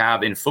of what you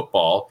have in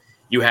football,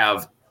 you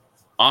have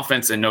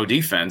offense and no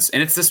defense.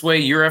 And it's this way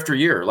year after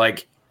year.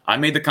 Like, I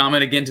made the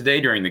comment again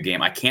today during the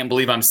game. I can't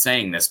believe I'm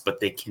saying this, but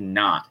they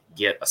cannot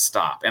get a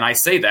stop. And I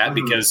say that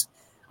because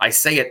I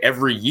say it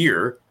every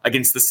year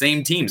against the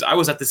same teams. I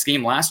was at this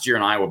game last year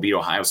and Iowa beat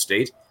Ohio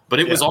State, but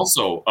it was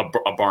also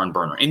a barn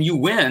burner. And you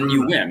win,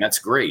 you win. That's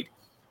great.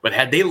 But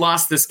had they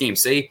lost this game,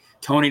 say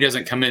Tony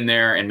doesn't come in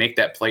there and make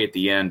that play at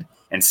the end,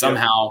 and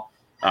somehow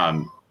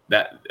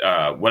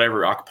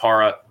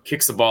Akpara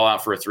kicks the ball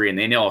out for a three and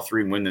they nail a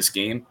three and win this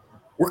game,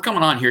 we're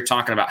coming on here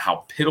talking about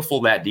how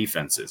pitiful that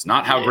defense is,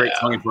 not how great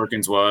Tony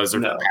Perkins was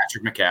or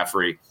Patrick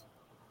McCaffrey.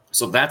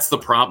 So that's the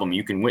problem.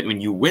 You can win when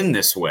you win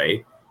this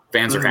way.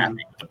 Fans are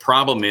happy. The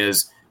problem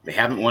is they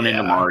haven't won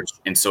into March,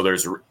 and so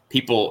there's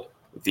people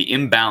with the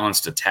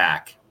imbalanced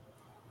attack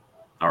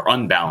or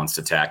unbalanced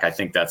attack. I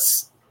think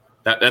that's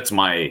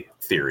my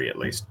theory, at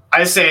least.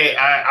 I say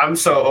I'm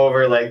so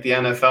over like the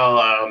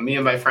NFL. Me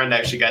and my friend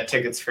actually got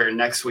tickets for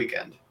next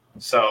weekend,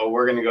 so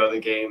we're gonna go to the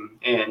game.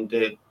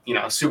 And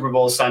Super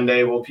Bowl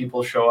Sunday, will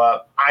people show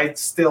up? I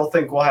still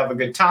think we'll have a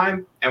good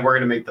time, and we're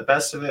gonna make the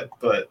best of it.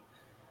 But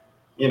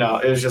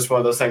it was just one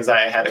of those things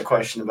I had a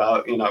question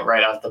about,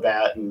 right off the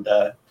bat. And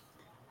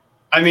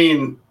I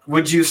mean,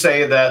 would you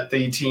say that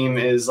the team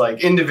is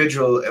like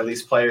individual, at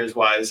least players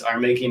wise, are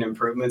making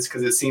improvements?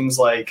 Because it seems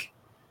like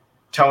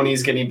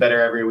Tony's getting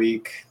better every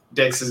week.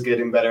 Dix is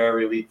getting better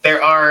every week.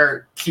 There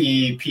are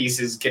key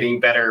pieces getting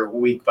better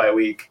week by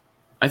week.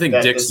 I think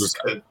Dix was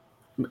good.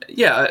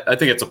 Yeah, I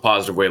think it's a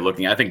positive way of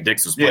looking. I think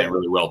Dix was playing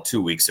really well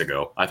 2 weeks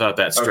ago. I thought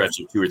that stretch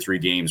of 2 or 3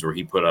 games where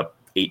he put up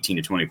 18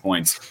 to 20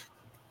 points,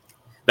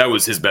 that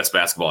was his best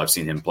basketball I've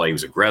seen him play. He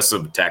was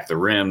aggressive, attacked the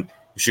rim,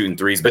 shooting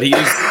threes, but he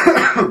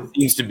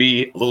seems to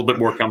be a little bit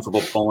more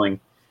comfortable pulling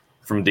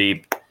from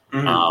deep.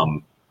 Mm-hmm.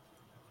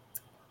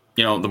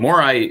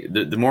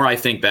 The more I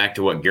think back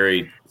to what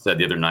Gary said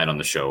the other night on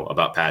the show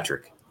about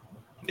Patrick,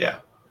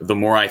 the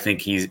more I think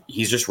he's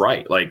just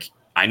right. Like,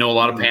 I know a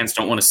lot of fans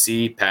don't want to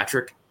see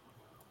Patrick,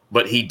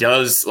 but he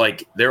does.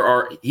 Like,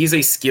 he's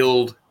a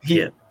skilled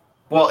kid.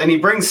 Well, and he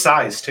brings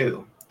size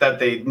too that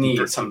they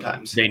need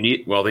sometimes. They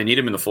need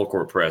him in the full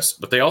court press,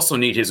 but they also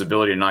need his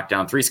ability to knock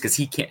down threes because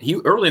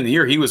early in the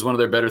year he was one of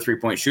their better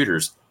 3-point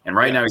shooters, and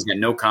right now he's got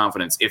no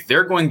confidence. If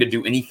they're going to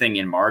do anything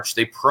in March,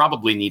 they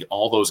probably need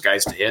all those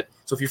guys to hit.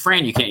 So if you're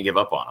Fran, you can't give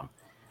up on him.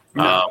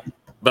 No.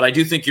 But I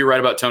do think you're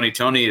right about Tony.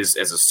 Tony is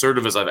as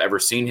assertive as I've ever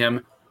seen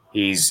him.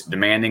 He's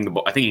demanding the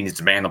ball. I think he needs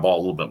to demand the ball a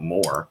little bit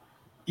more.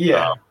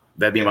 Yeah.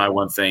 That'd be my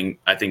one thing.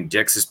 I think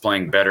Dix is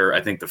playing better.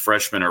 I think the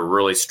freshmen are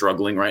really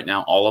struggling right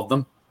now, all of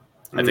them.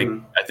 I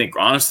think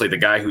honestly, the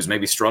guy who's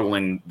maybe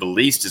struggling the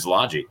least is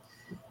Lodgy,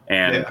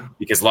 and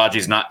because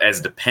Lodgy's not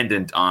as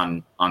dependent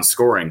on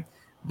scoring.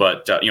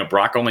 But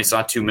Brock only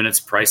saw 2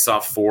 minutes. Price saw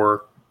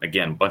 4.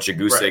 again, a bunch of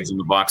goose eggs in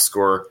the box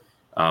score.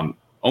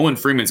 Owen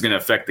Freeman's going to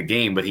affect the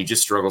game, but he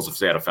just struggles to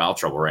stay out of foul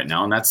trouble right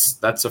now, and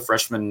that's a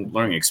freshman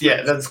learning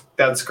experience. Yeah,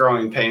 that's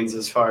growing pains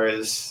as far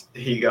as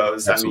he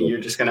goes. Absolutely. I mean,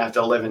 you're just going to have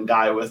to live and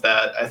die with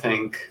that, I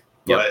think.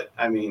 But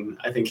I mean,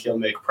 I think he'll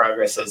make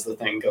progress as the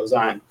thing goes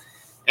on.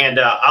 And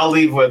I'll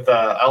leave with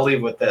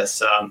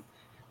this.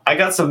 I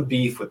got some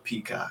beef with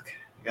Peacock.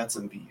 I got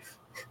some beef.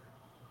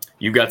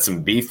 You got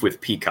some beef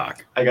with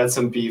Peacock. I got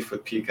some beef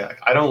with Peacock.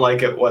 I don't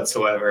like it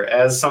whatsoever.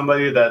 As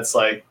somebody that's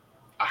like,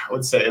 I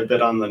would say a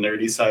bit on the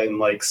nerdy side and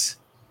likes,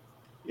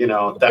 that kind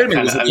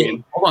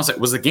of. Hold on a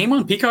second. Was the game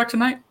on Peacock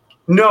tonight?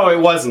 No, it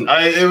wasn't.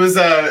 I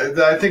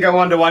think I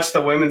wanted to watch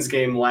the women's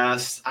game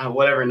last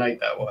whatever night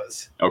that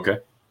was. Okay.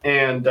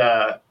 And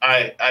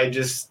I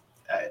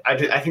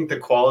think the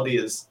quality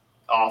is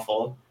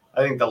awful.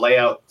 I think the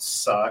layout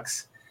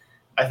sucks.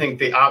 I think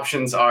the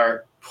options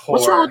are poor.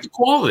 What's wrong with the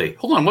quality?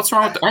 Hold on. What's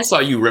wrong with I saw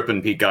you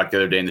ripping Peacock the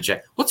other day in the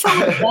chat. What's wrong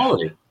with the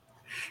quality?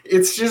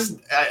 It's just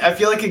I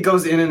feel like it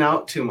goes in and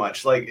out too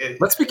much.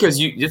 That's because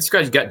you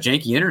got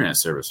janky internet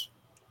service.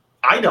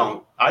 I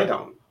don't.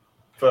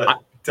 But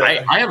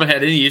I haven't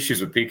had any issues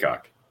with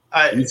Peacock.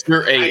 You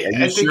sure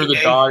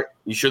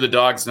the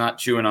dog's not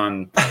chewing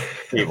on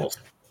cables?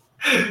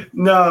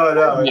 No.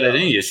 I haven't had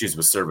any issues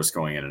with service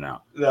going in and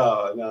out.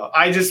 No.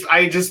 I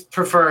just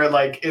prefer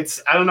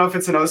it's I don't know if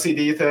it's an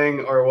OCD thing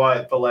or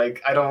what, but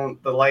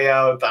the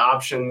layout, the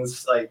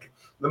options, the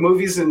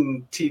movies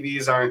and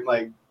TVs aren't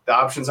the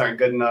options aren't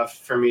good enough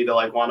for me to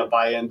want to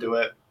buy into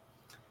it.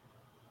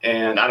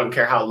 And I don't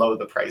care how low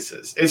the price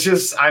is. It's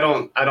just I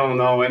don't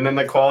know. And then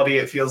the quality,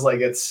 it feels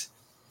like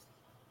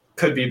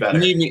could be better.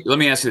 Let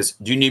me ask you this: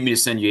 do you need me to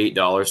send you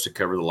 $8 to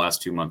cover the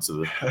last 2 months of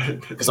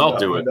the? Because I'll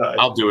do it.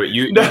 I'll do it.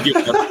 You give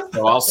it,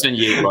 so I'll send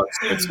you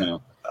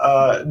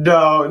 $8.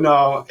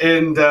 No,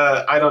 and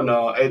I don't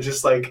know. I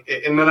just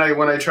and then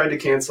when I tried to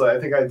cancel it, I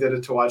think I did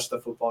it to watch the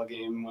football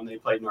game when they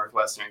played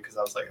Northwestern because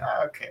I was like,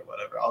 okay,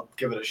 whatever, I'll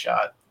give it a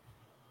shot.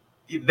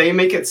 They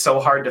make it so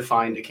hard to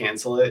find to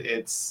cancel it.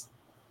 It's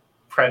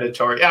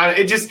predatory.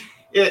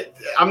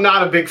 I'm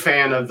not a big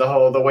fan of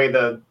the way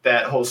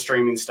that whole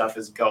streaming stuff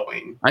is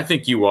going. I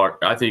think you are.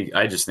 I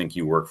just think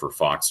you work for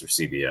Fox or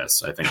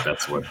CBS. I think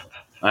that's what.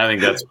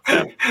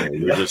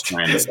 You're just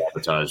trying to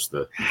sabotage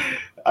the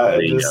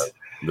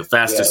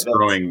fastest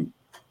growing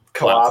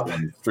co-op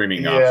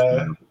streaming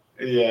option.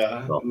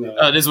 Yeah. So,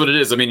 it is what it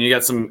is. I mean, you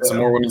got some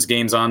more women's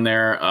games on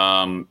there,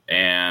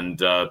 and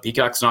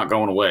Peacock's not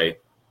going away.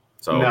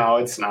 So no,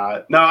 it's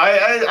not. No,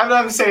 I'm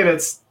not saying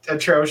it's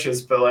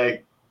atrocious,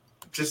 but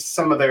just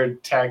some of their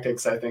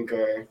tactics, I think,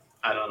 are,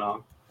 I don't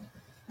know.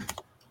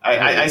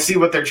 I see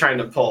what they're trying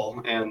to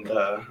pull, and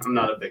I'm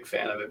not a big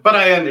fan of it. But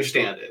I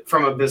understand it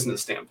from a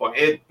business standpoint.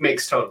 It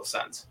makes total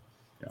sense.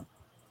 Yeah.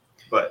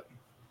 But.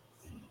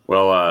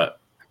 Well,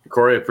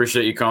 Cory, I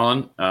appreciate you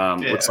calling.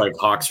 Looks like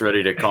Hawk's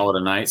ready to call it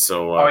a night.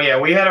 So.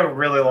 We had a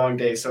really long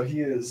day, so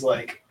he is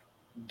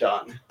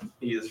done.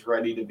 He is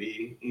ready to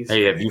be.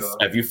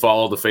 Have you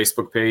followed the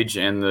Facebook page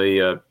and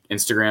the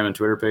Instagram and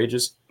Twitter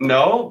pages?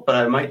 No, but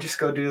I might just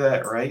go do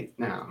that right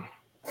now.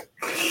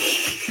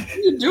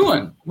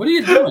 What are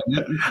you doing?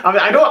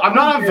 I'm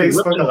not on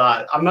Facebook a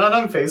lot.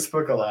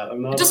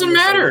 It doesn't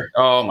matter.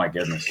 Oh my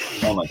goodness.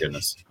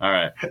 All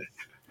right.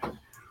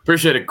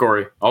 Appreciate it,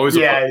 Cory. Always.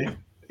 Yeah.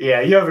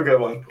 You have a good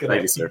one. Good night.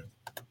 Thank you, sir.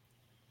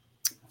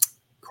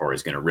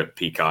 Cory's going to rip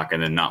Peacock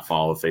and then not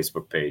follow the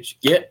Facebook page.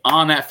 Get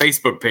on that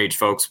Facebook page,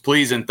 folks,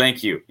 please, and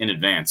thank you in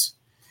advance.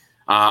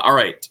 All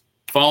right.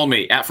 Follow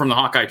me at From the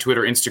Hawkeye,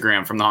 Twitter,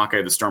 Instagram, From the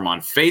Hawkeye, the Storm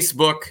on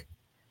Facebook.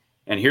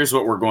 And here's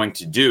what we're going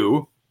to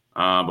do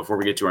before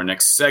we get to our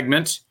next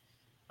segment.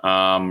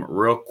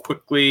 Real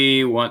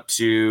quickly, want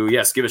to,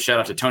 give a shout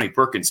out to Tony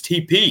Perkins,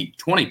 TP,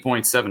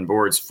 20.7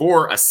 boards,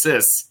 4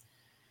 assists.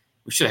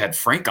 We should have had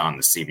Frank on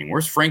this evening.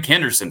 Where's Frank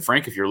Henderson?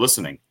 Frank, if you're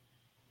listening,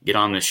 get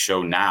on this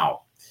show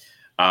now.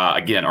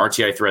 Again,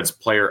 RTI Threads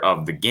Player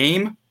of the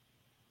Game.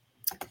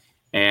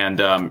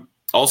 And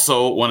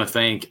also want to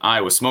thank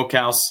Iowa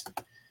Smokehouse.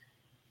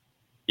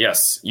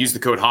 Yes, use the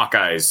code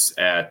Hawkeyes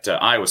at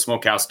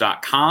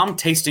iowasmokehouse.com.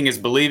 Tasting is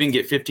believing.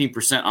 Get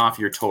 15% off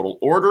your total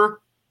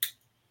order.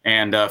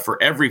 And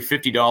for every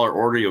 $50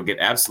 order, you'll get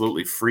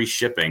absolutely free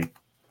shipping.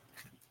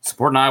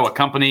 Support an Iowa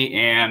company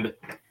and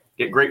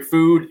get great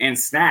food and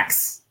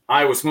snacks.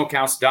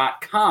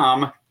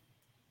 iowasmokehouse.com.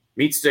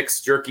 Meat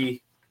sticks,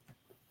 jerky,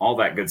 all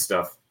that good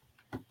stuff.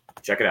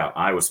 Check it out,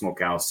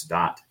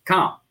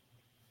 iowasmokehouse.com.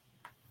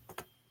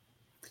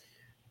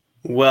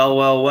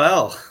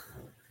 Well.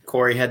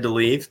 Cory had to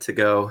leave to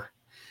go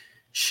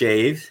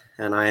shave,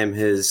 and I am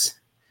his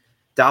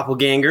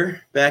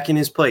doppelganger back in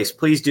his place.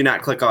 Please do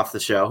not click off the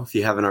show if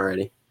you haven't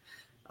already.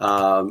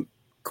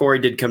 Cory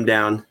did come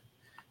down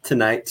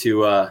tonight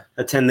to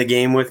attend the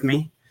game with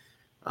me,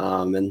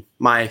 and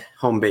my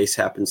home base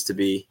happens to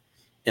be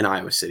in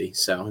Iowa City.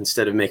 So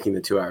instead of making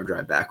the 2-hour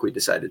drive back, we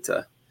decided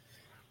to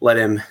let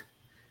him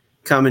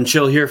come and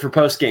chill here for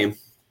postgame.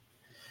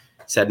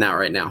 He's heading out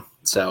right now.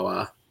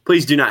 So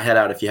please do not head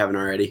out if you haven't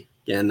already.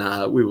 Again,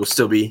 we will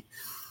still be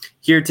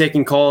here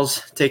taking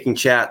calls, taking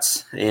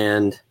chats,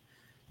 and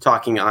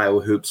talking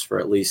Iowa hoops for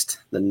at least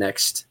the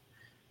next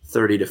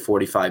 30 to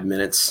 45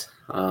 minutes.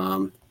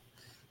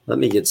 Let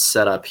me get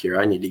set up here.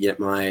 I need to get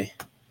my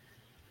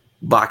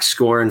box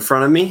score in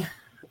front of me.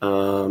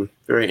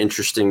 Very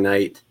interesting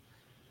night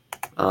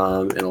in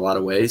a lot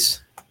of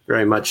ways.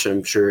 Very much,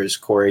 I'm sure, as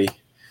Cory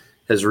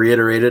has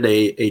reiterated,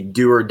 a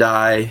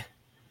do-or-die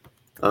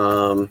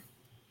game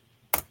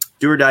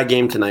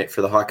tonight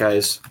for the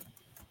Hawkeyes,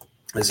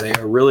 as they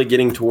are really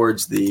getting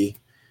towards the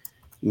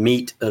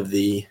meat of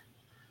the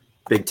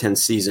Big Ten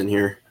season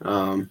here.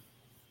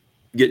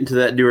 Getting to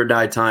that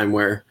do-or-die time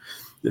where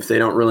if they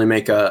don't really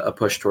make a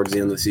push towards the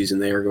end of the season,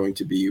 they are going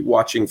to be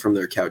watching from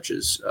their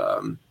couches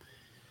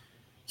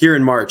here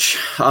in March.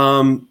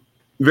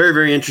 Very,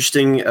 very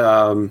interesting,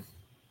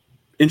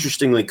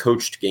 interestingly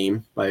coached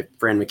game by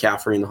Fran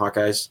McCaffrey and the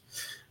Hawkeyes.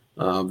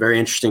 Very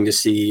interesting to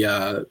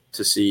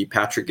see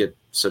Patrick get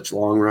such a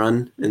long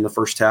run in the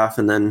first half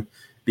and then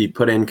be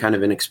put in kind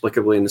of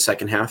inexplicably in the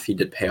second half. He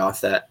did pay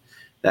off that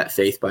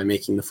faith by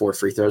making the 4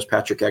 free throws.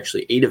 Patrick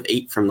actually 8 of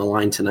 8 from the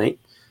line tonight.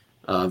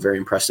 Very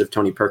impressive.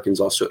 Tony Perkins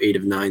also 8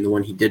 of 9. The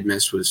one he did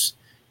miss was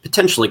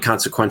potentially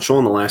consequential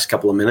in the last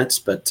couple of minutes,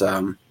 but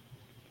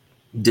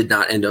did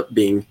not end up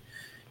being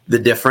the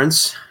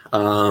difference.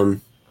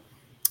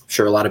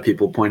 Sure, a lot of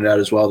people pointed out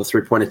as well the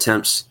 3-point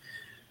attempts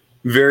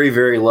very,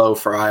 very low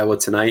for Iowa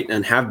tonight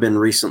and have been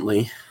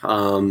recently,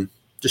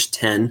 just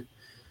 10.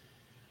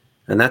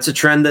 And that's a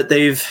trend that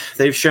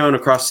they've shown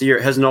across the year.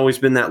 It hasn't always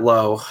been that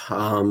low,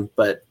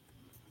 but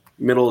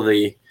middle of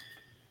the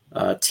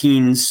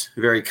teens,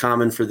 very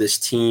common for this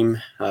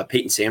team.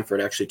 Peyton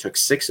Sanford actually took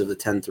 6 of the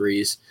 10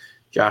 threes.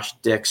 Josh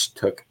Dix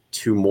took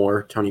 2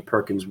 more. Tony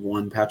Perkins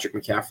 1. Patrick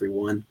McCaffrey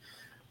 1.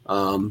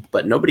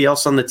 But nobody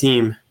else on the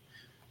team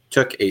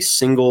took a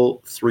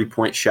single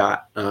 3-point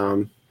shot.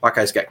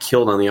 Hawkeyes got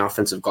killed on the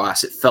offensive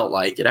glass. It felt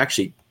like it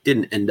actually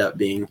didn't end up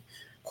being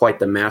quite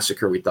the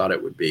massacre we thought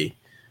it would be.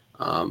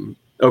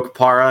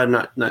 Okpara, I'm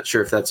not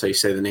sure if that's how you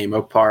say the name.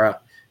 Okpara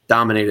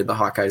dominated the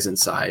Hawkeyes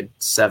inside,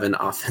 7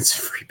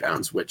 offensive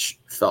rebounds, which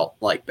felt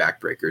like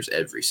backbreakers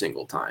every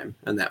single time.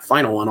 And that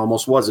final one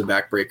almost was a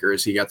backbreaker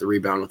as he got the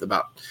rebound with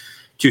about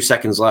 2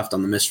 seconds left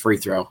on the missed free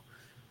throw.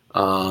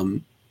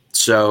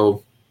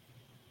 So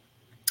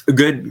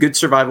good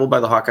survival by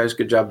the Hawkeyes.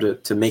 Good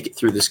job to make it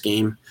through this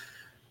game.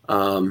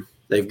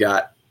 They've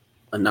got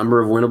a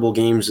number of winnable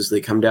games as they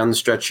come down the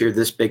stretch here.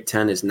 This Big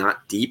Ten is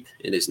not deep.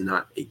 It is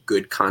not a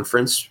good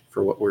conference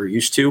for what we're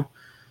used to.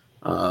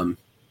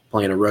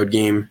 Playing a road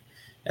game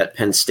at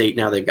Penn State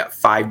now. They've got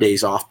 5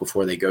 days off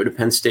before they go to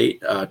Penn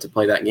State to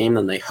play that game.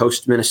 Then they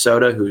host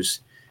Minnesota,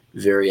 who's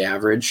very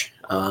average.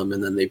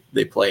 And then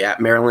they play at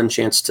Maryland,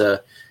 chance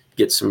to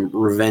get some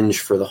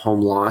revenge for the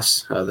home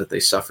loss that they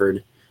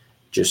suffered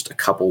just a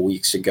couple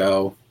weeks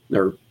ago,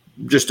 or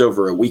just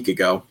over a week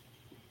ago,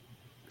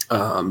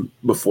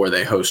 before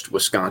they host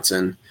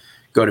Wisconsin,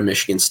 go to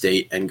Michigan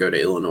State, and go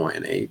to Illinois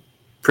in a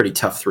pretty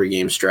tough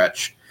 3-game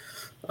stretch.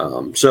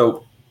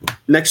 So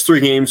next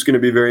 3 games going to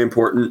be very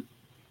important.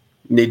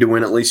 Need to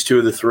win at least 2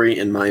 of the 3,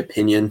 in my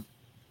opinion,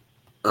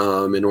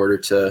 in order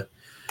to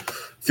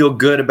feel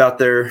good about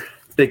their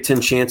Big Ten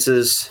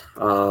chances.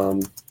 But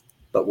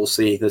we'll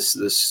see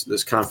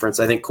this conference.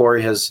 I think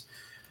Cory has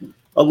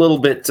a little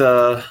bit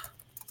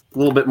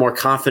more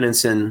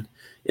confidence in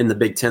the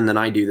Big Ten than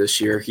I do this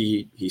year.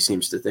 He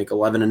seems to think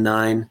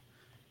 11-9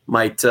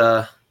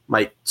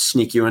 might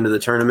sneak you into the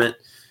tournament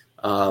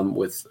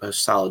with a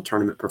solid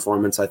tournament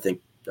performance. I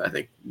think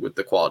with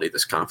the quality of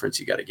this conference,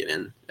 you got to get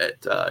in at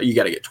you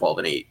got to get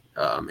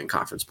 12-8 in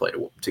conference play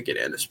to get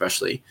in,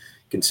 especially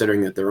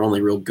considering that their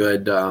only real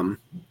good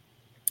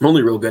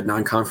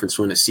non-conference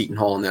win is Seton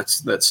Hall, and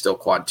that's still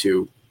quad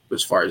 2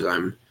 as far as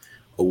I'm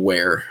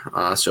aware.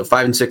 So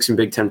 5-6 in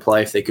Big Ten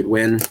play. If they could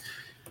win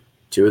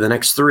 2 of the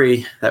next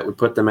 3, that would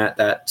put them at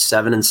that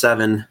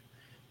 7-7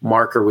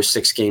 marker with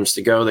 6 games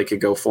to go. They could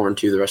go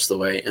 4-2 the rest of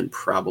the way and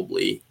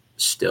probably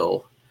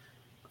still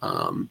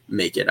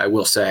make it. I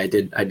will say I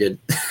did I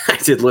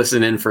did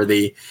listen in for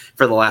the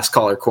last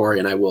caller, Cory,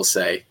 and I will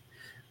say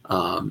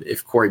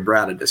if Cory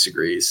Brada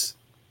disagrees,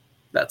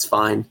 that's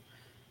fine.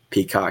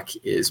 Peacock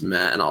is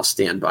meh, and I'll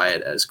stand by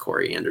it, as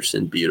Corey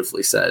Anderson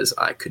beautifully says.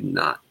 I could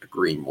not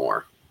agree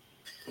more.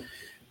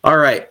 All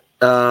right,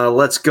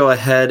 let's go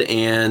ahead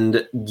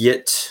and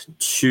get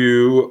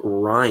to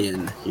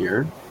Ryan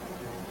here.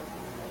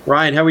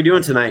 Ryan, how are we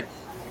doing tonight?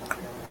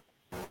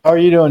 How are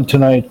you doing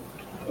tonight?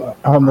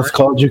 I almost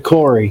called you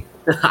Cory.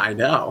 I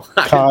know.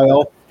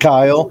 Kyle.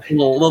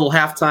 Little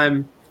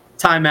halftime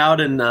timeout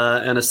and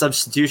a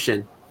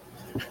substitution.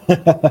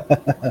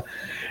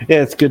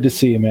 Yeah, it's good to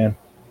see you, man.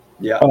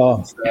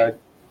 Yeah.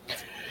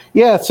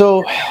 Yeah,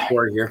 so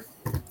Cory here.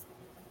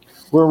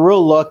 we're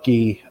real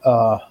lucky.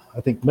 I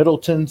think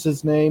Middleton's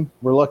his name.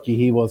 We're lucky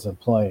he wasn't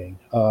playing.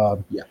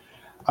 Yeah.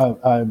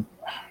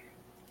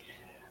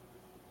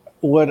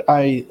 What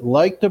I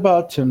liked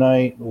about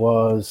tonight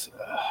was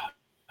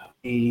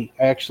he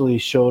actually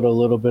showed a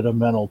little bit of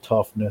mental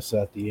toughness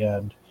at the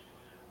end.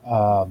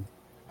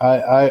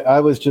 I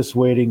was just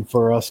waiting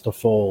for us to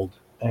fold,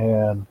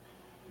 And,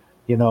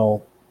 you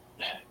know,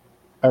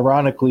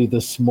 ironically,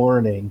 this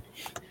morning,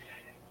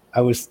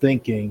 I was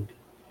thinking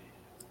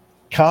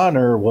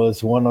Connor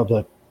was one of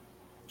the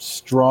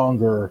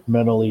stronger,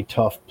 mentally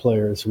tough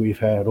players we've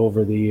had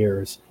over the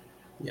years.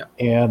 Yeah.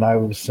 And I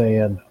was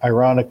saying,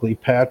 ironically,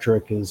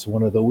 Patrick is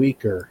one of the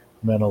weaker,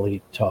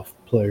 mentally tough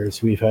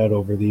players we've had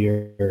over the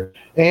years.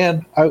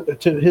 And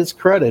to his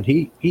credit,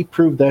 he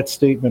proved that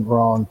statement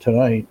wrong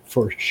tonight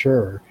for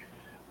sure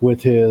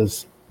with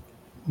his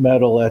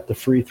medal at the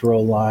free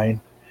throw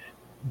line,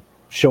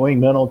 showing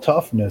mental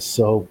toughness.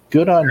 So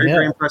good on him.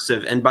 Very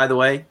impressive. And by the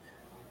way,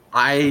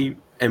 I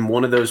am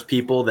one of those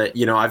people that,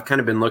 you know, I've kind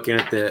of been looking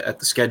at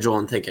the schedule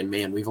and thinking,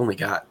 man, we've only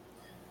got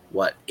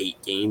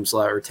 8 games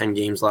left or 10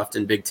 games left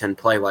in Big Ten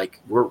play.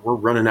 Like we're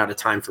running out of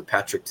time for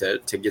Patrick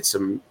to get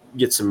some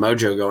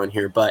mojo going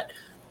here. But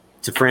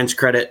to Fran's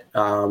credit,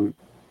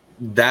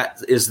 that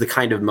is the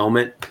kind of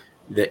moment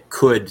that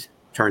could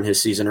turn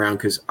his season around.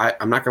 Because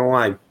I'm not going to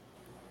lie,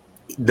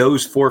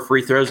 those 4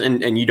 free throws,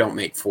 and you don't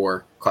make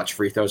 4 clutch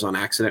free throws on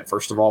accident,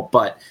 first of all,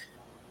 but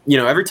you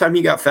know, every time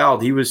he got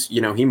fouled, he was, you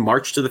know, he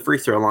marched to the free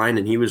throw line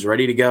and he was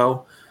ready to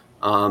go.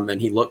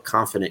 And he looked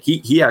confident.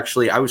 He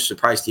actually, I was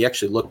surprised. He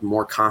actually looked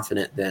more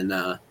confident than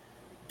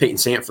Peyton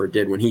Sandford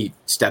did when he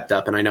stepped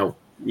up. And I know,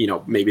 you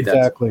know, maybe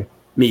that's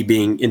me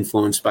being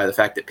influenced by the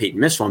fact that Peyton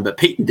missed one, but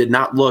Peyton did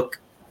not look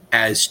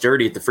as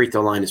sturdy at the free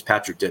throw line as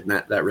Patrick did. And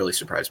that really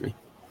surprised me.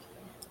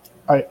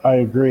 I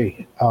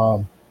agree.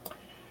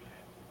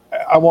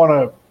 I want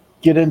to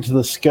get into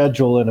the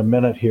schedule in a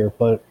minute here,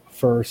 but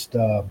first,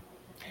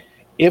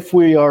 if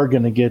we are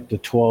going to get to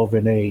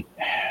 12-8,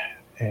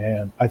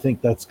 and I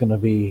think that's going to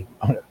be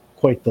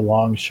quite the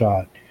long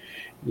shot.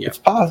 Yeah.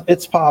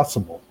 It's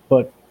possible,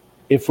 but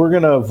if we're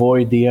going to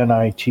avoid the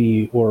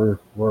NIT or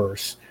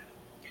worse,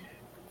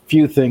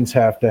 few things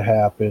have to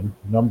happen.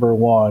 Number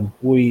one,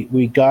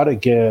 we got to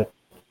get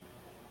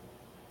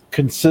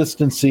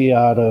consistency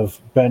out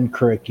of Ben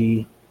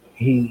Krikke.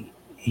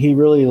 He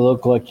really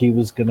looked like he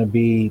was going to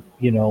be,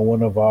 you know,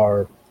 one of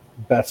our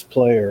best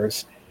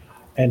players,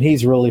 and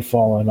he's really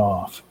fallen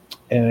off.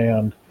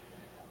 And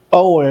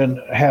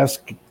Owen has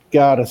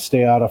got to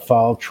stay out of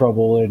foul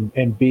trouble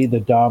and be the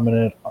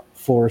dominant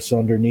force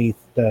underneath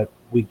that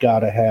we got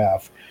to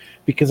have.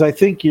 Because I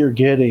think you're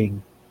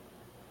getting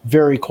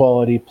very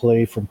quality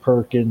play from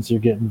Perkins.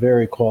 You're getting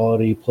very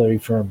quality play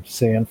from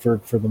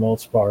Sandford for the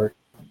most part,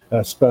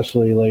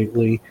 especially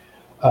lately.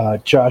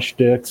 Josh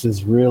Dix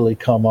has really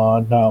come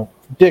on. Now,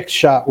 Dix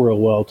shot real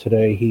well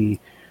today. He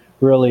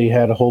really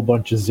had a whole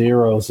bunch of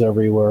zeros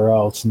everywhere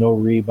else, no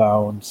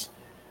rebounds.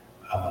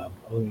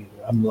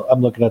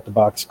 I'm looking at the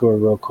box score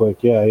real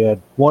quick. Yeah, he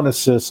had 1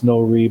 assist,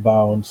 no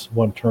rebounds,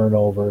 1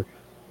 turnover.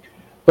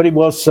 But he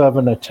was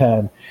 7 of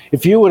 10.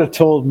 If you would have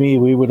told me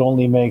we would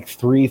only make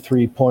 3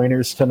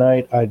 3-pointers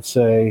tonight, I'd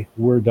say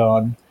we're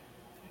done.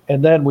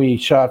 And then we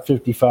shot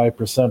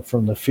 55%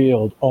 from the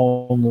field,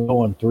 only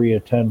going 3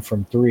 of 10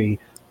 from 3.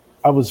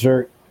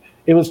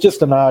 It was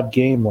just an odd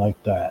game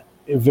like that,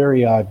 a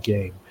very odd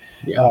game,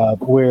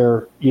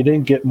 where you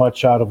didn't get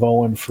much out of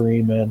Owen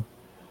Freeman.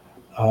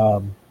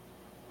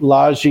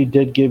 Laji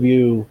did give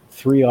you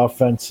 3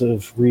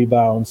 offensive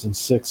rebounds and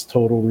 6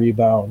 total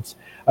rebounds.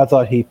 I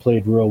thought he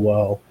played real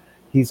well.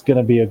 He's going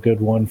to be a good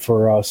one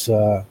for us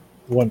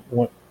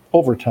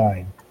over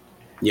time.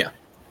 Yeah.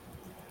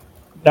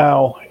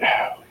 Now,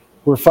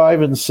 we're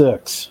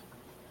 5-6.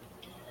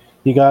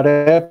 You got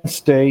App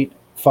State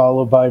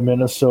followed by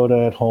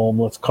Minnesota at home.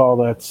 Let's call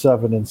that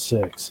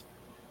 7-6.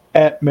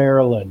 At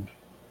Maryland.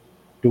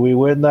 Do we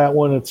win that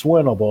one? It's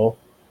winnable.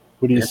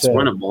 What do you say? It's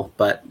winnable,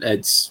 but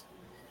it's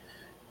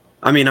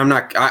 – I mean,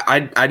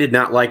 I did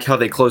not like how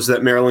they closed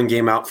that Maryland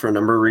game out for a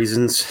number of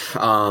reasons.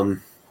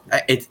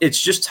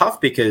 It's just tough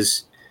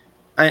because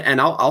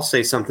I'll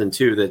say something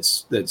too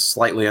that's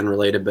slightly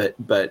unrelated,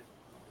 but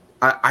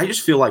I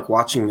just feel like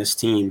watching this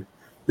team,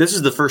 this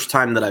is the first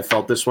time that I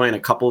felt this way in a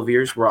couple of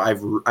years where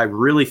I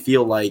really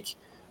feel like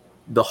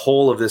the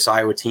whole of this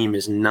Iowa team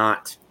is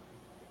not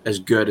as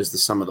good as the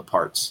sum of the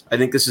parts. I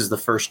think this is the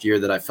first year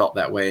that I felt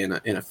that way in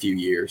a few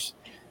years.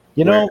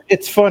 You know,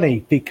 it's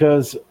funny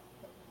because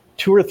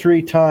 2 or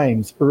 3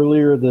 times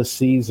earlier this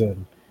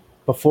season,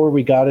 before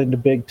we got into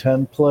Big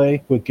Ten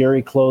play with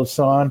Gary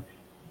Close-on,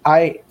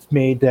 I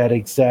made that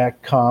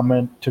exact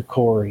comment to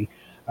Cory.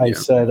 I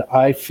said,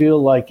 I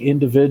feel like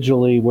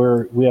individually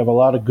we have a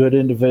lot of good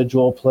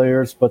individual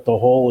players, but the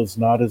whole is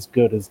not as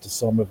good as the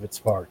sum of its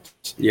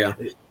parts. Yeah.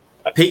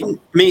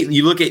 Peyton,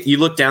 you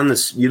look down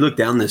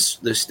this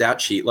stat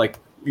sheet, like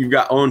you've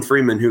got Owen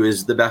Freeman, who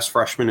is the best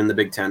freshman in the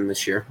Big Ten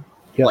this year,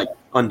 like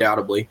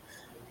undoubtedly.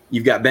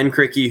 You've got Ben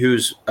Krikke,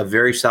 who's a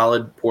very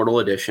solid portal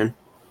addition.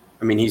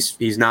 I mean,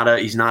 he's not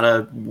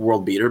a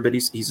world beater, but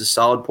he's a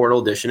solid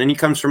portal addition, and he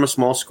comes from a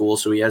small school,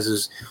 so he has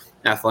his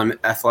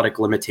athletic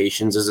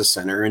limitations as a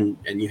center, and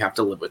you have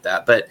to live with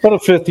that. But a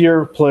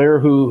fifth-year player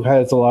who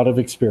has a lot of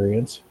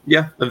experience.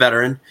 Yeah, a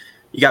veteran.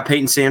 You got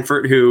Peyton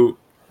Sandford, who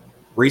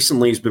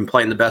recently has been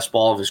playing the best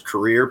ball of his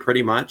career,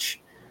 pretty much.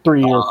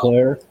 3-year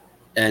player.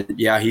 And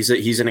yeah, he's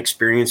an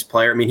experienced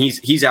player. I mean,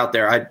 he's out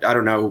there. I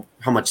don't know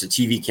how much the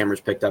TV cameras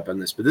picked up on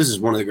this, but this is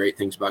one of the great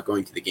things about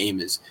going to the game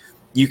is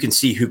you can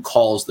see who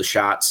calls the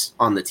shots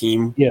on the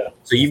team. Yeah.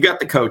 So you've got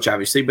the coach,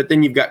 obviously, but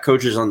then you've got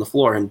coaches on the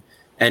floor,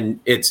 and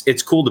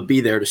it's cool to be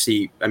there to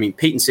see. I mean,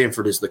 Peyton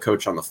Sanford is the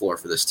coach on the floor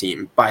for this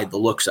team by the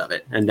looks of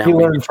it. And now he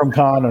learned from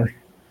Connor.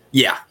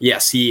 Yeah,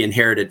 yes, he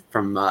inherited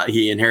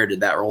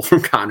that role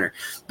from Connor.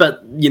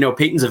 But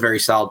Peyton's a very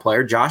solid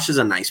player. Josh is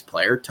a nice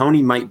player.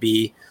 Tony might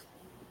be.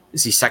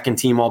 Is he second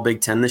team All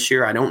Big Ten this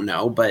year? I don't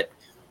know, but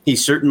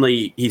he's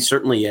certainly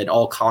an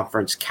all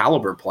conference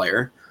caliber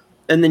player.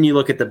 And then you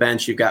look at the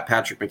bench, you've got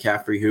Patrick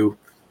McCaffrey, who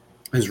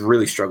has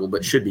really struggled,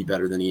 but should be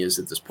better than he is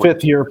at this point.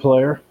 Fifth-year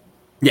player.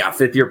 Yeah,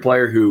 fifth-year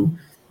player who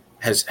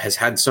has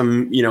had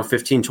some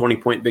 15,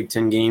 20-point Big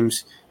Ten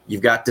games.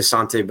 You've got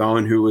DeSante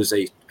Bowen, who was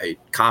a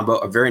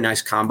very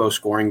nice combo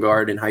scoring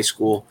guard in high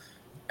school.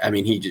 I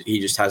mean, he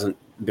just hasn't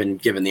been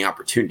given the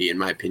opportunity, in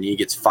my opinion. He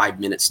gets 5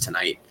 minutes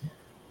tonight.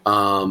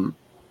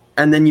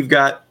 And then you've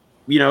got,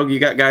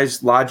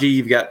 guys, Lodgy,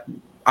 you've got,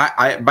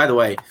 by the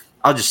way,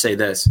 I'll just say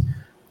this.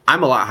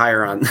 I'm a lot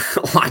higher on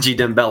Lodgy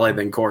Dembele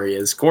than Cory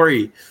is.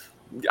 Cory,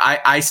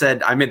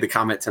 I made the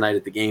comment tonight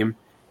at the game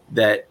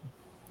that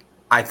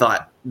I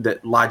thought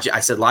that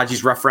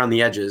Lodgy's rough around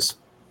the edges,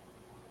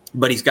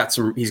 but he's got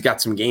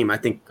some game. I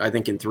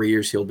think in 3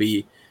 years he'll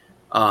be,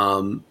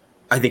 I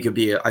think he'll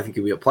be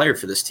a player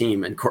for this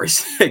team. And Cory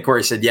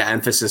said, yeah,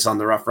 emphasis on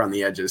the rough around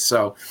the edges.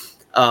 So,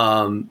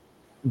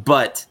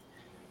 but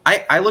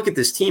I look at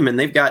this team and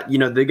they've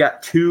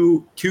got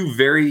two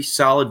very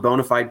solid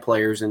bona fide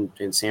players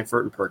in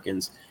Sanford and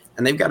Perkins,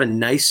 and they've got a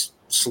nice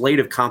slate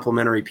of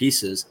complementary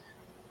pieces.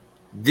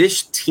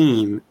 This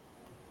team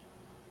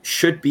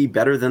should be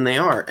better than they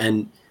are,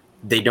 and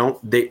they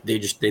don't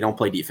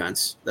play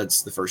defense.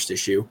 That's the first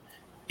issue.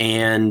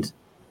 And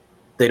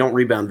they don't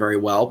rebound very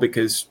well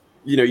because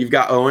you've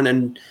got Owen,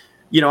 and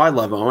I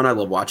love Owen. I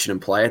love watching him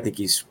play. I think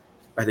he's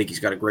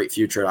got a great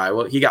future at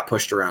Iowa. He got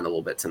pushed around a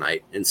little bit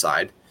tonight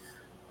inside.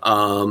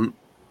 And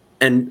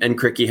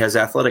Cricky has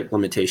athletic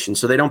limitations,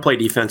 so they don't play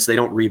defense. They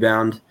don't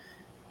rebound.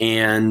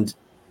 And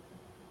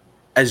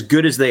as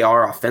good as they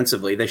are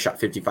offensively, they shot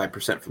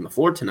 55% from the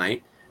floor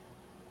tonight.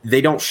 They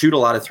don't shoot a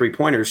lot of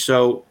 3-pointers.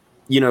 So,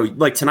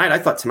 like tonight, I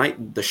thought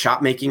the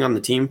shot making on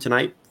the team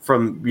tonight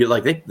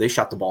they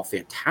shot the ball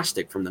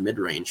fantastic from the mid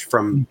range,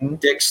 from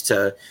Dix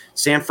to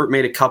Sanford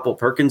made a couple,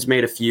 Perkins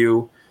made a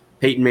few,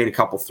 Peyton made a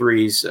couple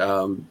threes.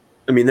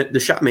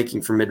 The shot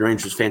making from mid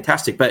range was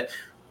fantastic, but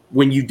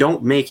when you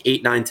don't make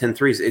 8, 9, 10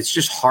 threes, it's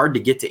just hard to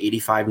get to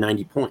 85,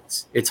 90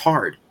 points. It's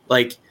hard.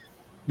 Like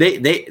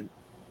the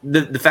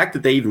fact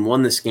that they even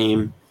won this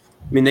game,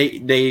 I mean,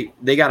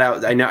 they got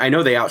out. I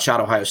know they outshot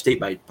Ohio State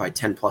by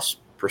 10+%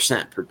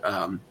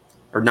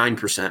 or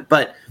 9%,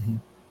 but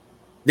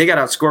they got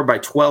outscored by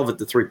 12 at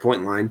the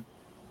 3-point line.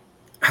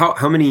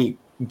 How many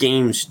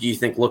games do you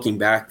think, looking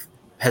back,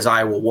 has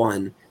Iowa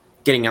won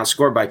getting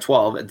outscored by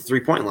 12 at the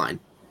 3-point line?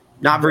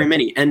 Not very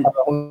many. And I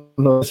don't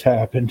know what's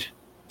happened.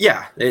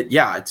 Yeah,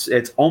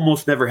 it's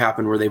almost never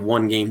happened where they've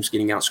won games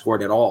getting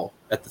outscored at all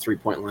at the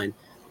 3-point line.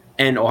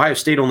 And Ohio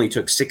State only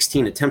took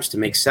 16 attempts to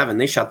make 7.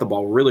 They shot the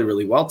ball really,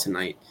 really well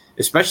tonight,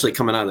 especially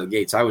coming out of the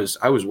gates. I was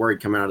worried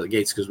coming out of the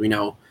gates because we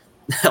know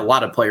a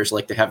lot of players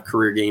like to have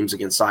career games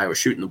against Iowa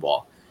shooting the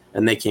ball,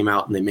 and they came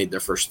out and they made their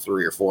first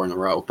 3 or 4 in a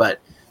row. But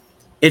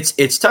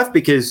it's tough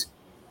because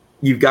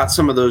you've got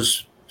some of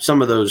those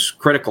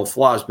critical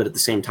flaws, but at the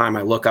same time,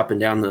 I look up and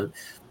down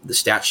the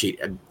stat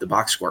sheet, the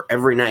box score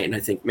every night, and I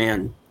think,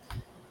 man,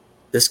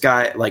 this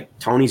guy, like,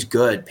 Tony's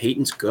good,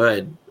 Peyton's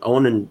good,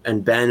 Owen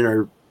and Ben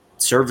are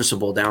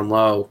serviceable down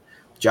low.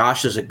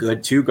 Josh is a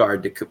good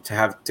 2-guard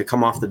to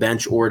come off the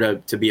bench or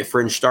to be a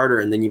fringe starter,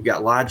 and then you've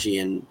got Lodgy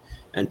and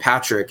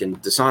Patrick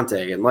and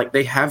DeSante, and like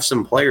they have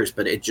some players,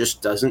 but it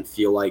just doesn't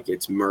feel like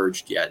it's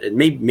merged yet. And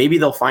maybe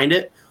they'll find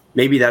it.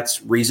 Maybe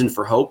that's reason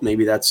for hope.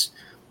 Maybe that's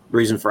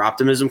reason for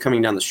optimism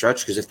coming down the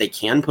stretch. Because if they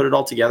can put it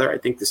all together, I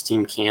think this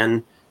team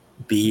can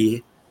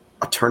be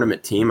a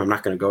tournament team. I'm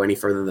not going to go any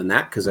further than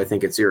that because I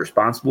think it's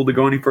irresponsible to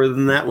go any further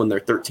than that when they're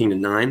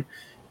 13-9.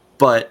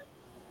 But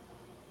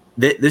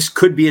this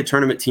could be a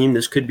tournament team.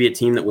 This could be a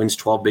team that wins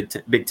 12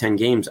 Big Ten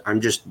games.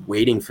 I'm just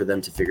waiting for them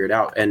to figure it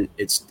out. And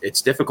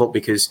it's difficult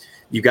because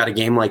you've got a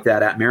game like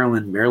that at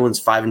Maryland.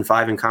 Maryland's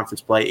 5-5 in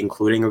conference play,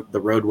 including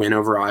the road win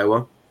over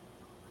Iowa.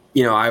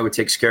 Iowa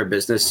takes care of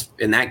business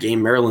in that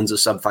game. Maryland's a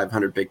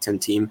sub-500 Big Ten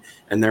team,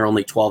 and they're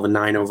only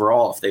 12-9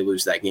 overall if they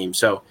lose that game.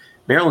 So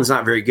Maryland's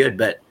not very good,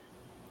 but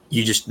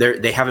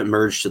they haven't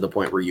merged to the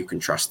point where you can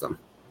trust them.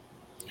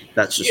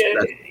 That's just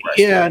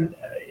yeah. And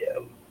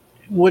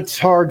what's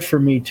hard for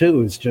me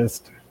too is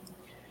just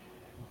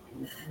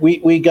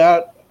we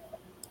got.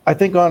 I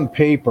think on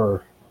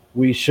paper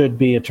we should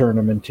be a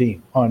tournament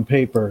team on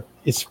paper,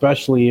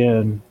 especially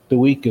in the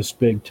weakest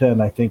Big Ten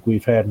I think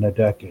we've had in a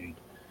decade.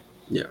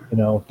 Yeah,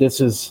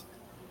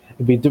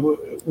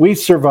 we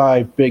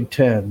survived Big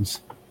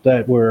Tens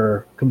that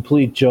were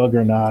complete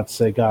juggernauts.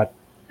 They got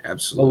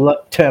absolutely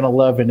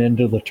 10-11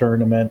 into the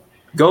tournament.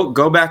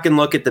 Go back and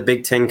look at the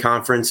Big Ten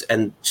Conference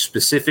and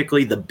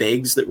specifically the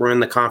bigs that were in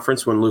the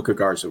conference when Luka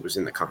Garza was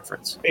in the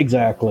conference.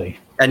 Exactly.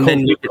 And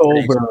then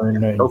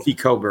Kofi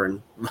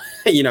Coburn,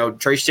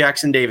 Trace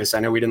Jackson Davis.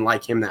 I know we didn't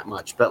like him that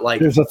much, but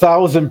like there's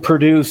 1,000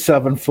 Purdue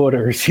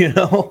 7-footers,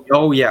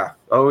 Oh yeah.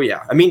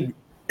 I mean,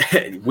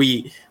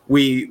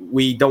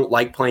 we don't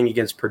like playing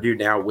against Purdue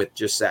now with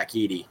just Zach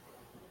Edey.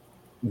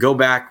 Go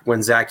back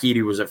when Zach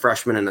Edey was a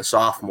freshman and a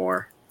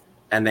sophomore,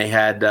 and they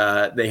had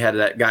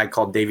that guy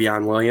called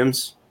Davion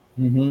Williams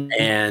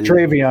and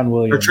Travion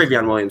Williams. Or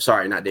Travion Williams,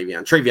 sorry, not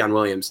Davion. Travion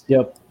Williams.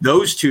 Yep.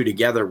 Those two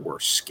together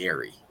were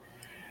scary.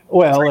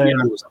 Well, Travion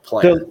and was a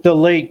player. the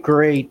late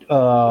great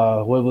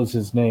what was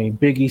his name?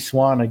 Biggie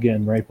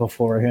Swanigan right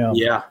before him.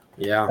 Yeah.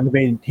 I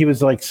mean, he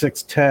was like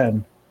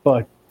 6'10",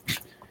 but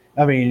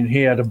I mean,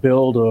 he had a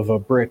build of a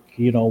brick,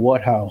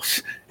 what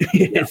house.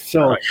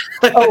 So,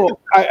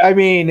 I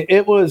mean,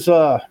 it was.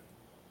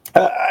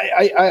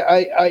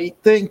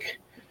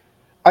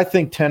 I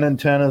think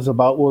 10-10 is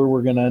about where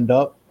we're going to end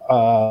up.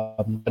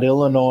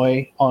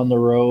 Illinois on the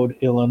road,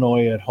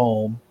 Illinois at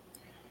home,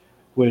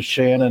 with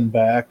Shannon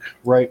back,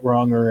 right,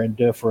 wrong, or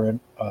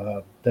indifferent.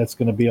 That's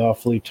going to be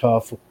awfully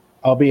tough.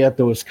 I'll be at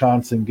the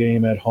Wisconsin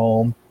game at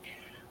home.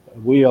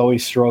 We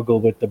always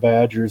struggle with the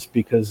Badgers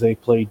because they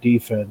play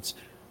defense.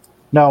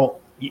 Now,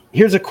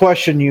 here's a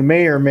question you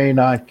may or may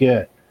not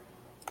get.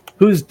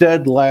 Who's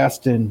dead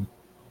last in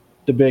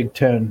the Big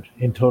Ten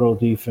in total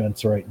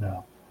defense right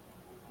now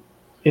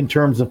in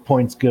terms of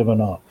points given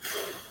up?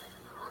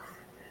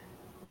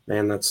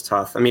 Man, that's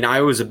tough. I mean,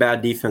 Iowa's a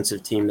bad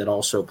defensive team that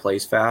also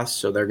plays fast,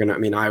 so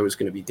Iowa's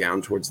going to be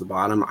down towards the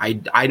bottom. I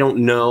don't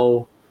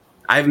know.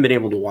 I haven't been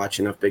able to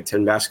watch enough Big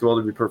Ten basketball,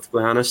 to be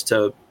perfectly honest,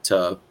 to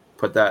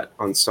put that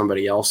on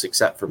somebody else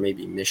except for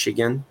maybe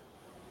Michigan.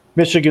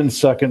 Michigan's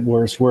second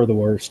worst. We're the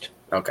worst.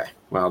 Okay.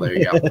 Well, there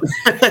you go.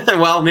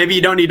 Well, maybe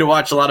you don't need to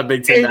watch a lot of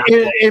Big Ten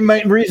basketball. And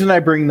my reason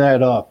I bring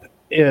that up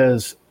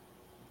is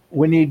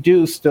when you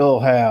do still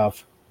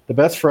have the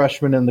best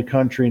freshman in the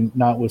country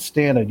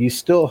notwithstanding, you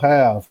still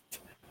have,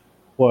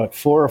 4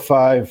 or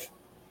 5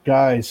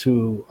 guys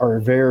who are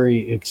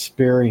very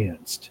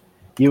experienced.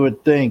 You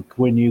would think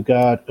when you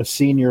got a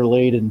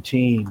senior-laden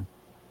team,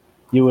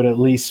 you would at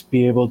least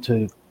be able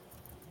to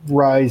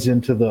rise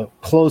into the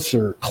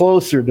closer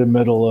to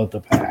middle of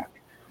the pack.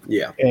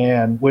 Yeah.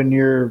 And when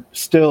you're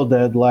still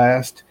dead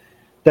last,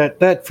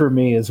 that for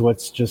me is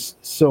what's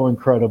just so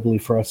incredibly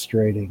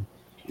frustrating.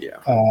 Yeah.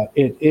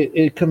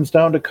 It comes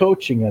down to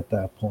coaching at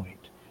that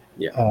point.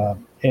 Yeah.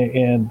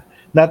 And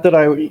not that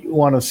I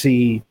want to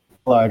see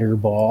lighter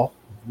ball.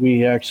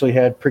 We actually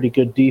had pretty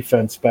good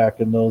defense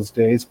back in those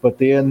days, but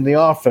the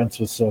offense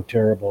was so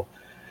terrible.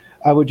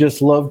 I would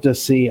just love to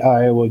see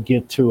Iowa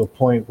get to a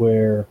point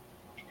where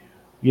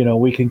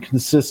we can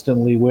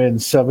consistently win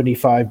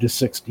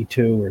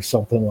 75-62 or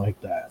something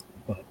like that.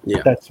 But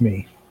that's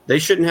me. They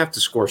shouldn't have to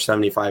score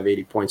 75,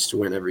 80 points to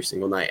win every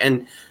single night.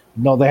 And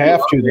no, they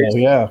have to, though.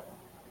 Yeah.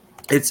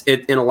 It's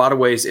in a lot of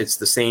ways, it's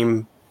the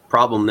same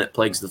problem that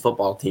plagues the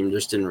football team,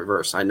 just in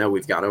reverse. I know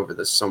we've gone over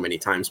this so many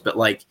times, but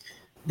like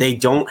they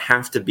don't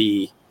have to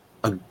be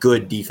a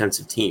good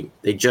defensive team.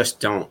 They just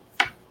don't.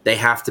 They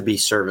have to be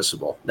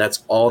serviceable.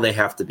 That's all they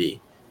have to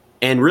be.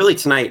 And really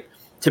tonight,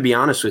 to be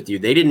honest with you,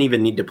 they didn't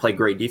even need to play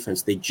great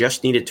defense. They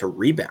just needed to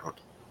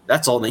rebound.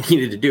 That's all they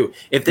needed to do.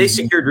 If they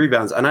secured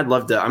rebounds, and I'm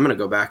going to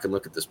go back and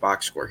look at this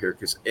box score here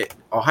because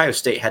Ohio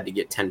State had to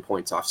get 10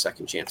 points off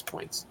second chance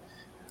points.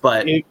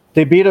 But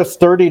they beat us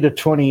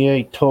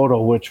 30-28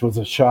 total, which was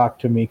a shock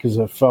to me because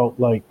it felt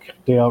like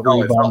they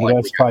out-rebounded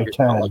us by 10.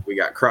 Felt like we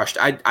got crushed.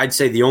 I'd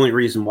say the only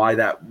reason why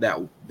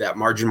that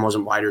margin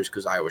wasn't wider is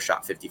because Iowa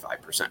shot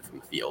 55% from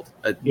the field.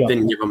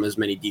 Didn't give them as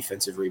many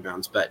defensive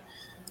rebounds, but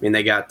I mean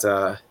they got.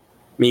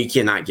 You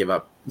cannot give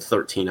up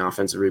 13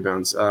 offensive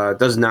rebounds.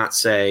 Does not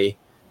say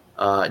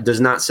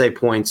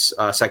points,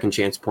 second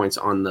chance points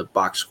on the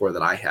box score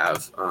that I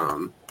have.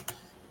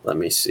 Let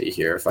me see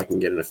here if I can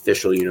get an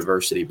official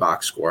university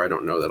box score. I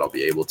don't know that I'll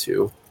be able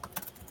to.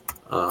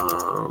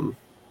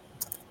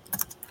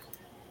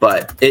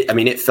 But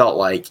it felt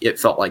like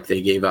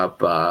they gave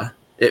up.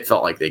 It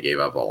felt like they gave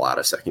up a lot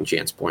of second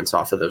chance points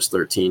off of those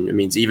 13. It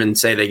means even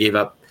say they gave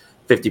up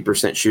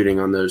 50% shooting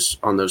on those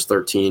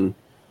 13.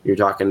 You're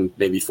talking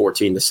maybe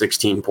 14 to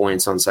 16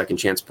 points on second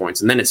chance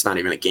points, and then it's not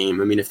even a game.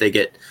 I mean, if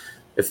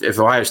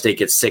Ohio State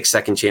gets 6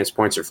 second chance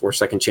points or 4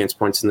 second chance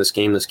points in this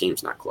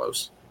game's not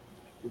close.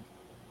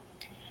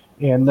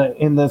 And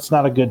that's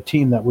not a good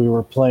team that we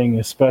were playing,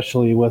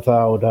 especially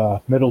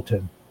without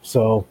Middleton.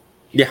 So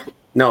yeah,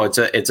 no, it's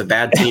a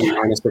bad team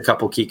minus a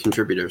couple key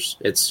contributors.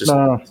 It's just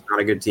it's not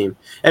a good team.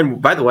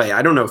 And by the way,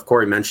 I don't know if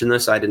Cory mentioned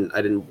this. I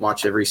didn't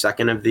watch every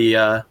second of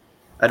the.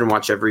 I didn't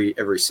watch every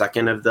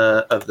second of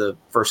the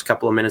first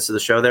couple of minutes of the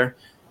show there.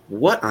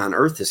 What on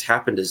earth has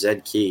happened to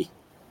Zed Key?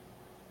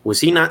 Was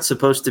he not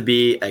supposed to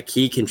be a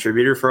key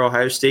contributor for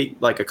Ohio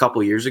State like a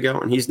couple years ago?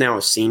 And he's now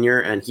a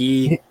senior, and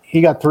he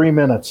got 3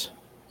 minutes.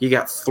 He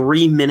got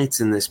 3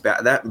 minutes in this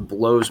that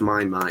blows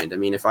my mind. I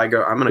mean, I'm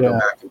going to go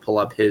back and pull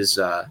up his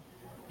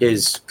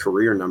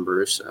career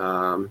numbers.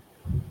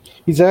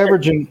 He's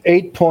averaging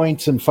 8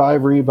 points and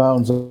 5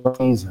 rebounds a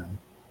season.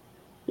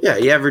 Yeah,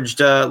 he averaged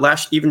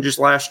last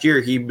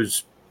year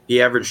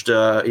he averaged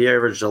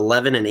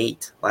 11 and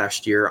 8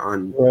 last year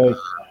on Right.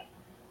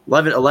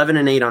 11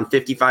 and 8 on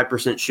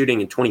 55%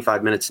 shooting and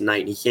 25 minutes a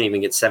night. And he can't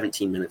even get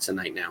 17 minutes a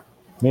night now.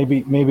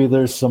 Maybe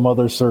there's some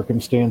other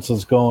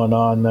circumstances going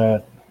on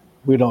that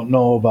we don't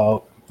know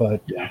about,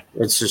 but yeah,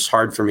 it's just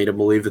hard for me to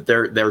believe that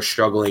they're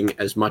struggling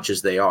as much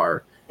as they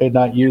are. And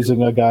not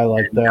using a guy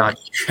like that.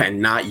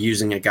 Not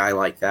using a guy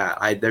like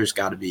that. There's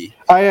got to be.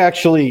 I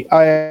actually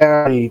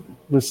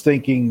was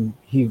thinking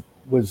he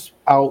was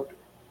out,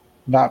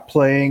 not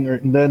playing,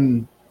 and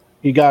then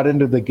he got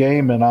into the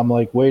game, and I'm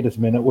like, wait a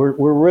minute,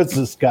 where is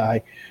this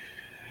guy?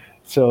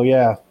 So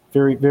yeah,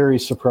 very, very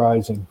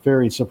surprising.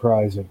 Very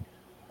surprising.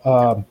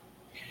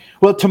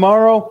 Well,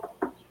 tomorrow,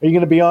 are you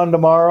going to be on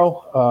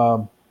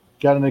tomorrow?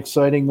 Got an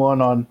exciting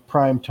one on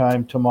prime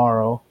time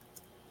tomorrow.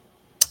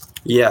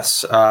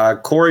 Yes,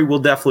 Cory will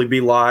definitely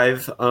be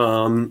live.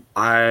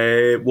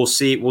 We'll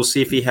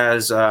see if he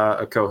has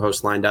a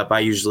co-host lined up. I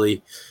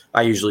usually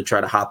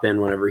try to hop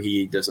in whenever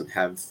he doesn't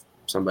have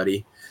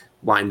somebody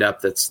lined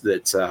up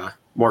that's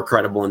more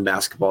credible in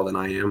basketball than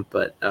I am.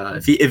 But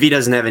if he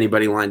doesn't have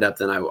anybody lined up,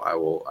 then I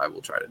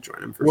will try to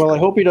join him. Well, sure. I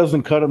hope he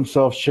doesn't cut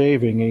himself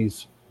shaving.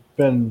 He's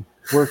been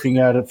working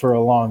at it for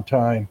a long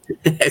time.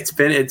 It's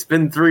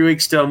been 3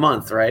 weeks to a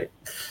month, right?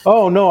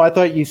 Oh no, I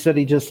thought you said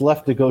he just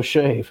left to go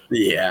shave.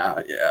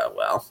 Yeah.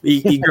 Well,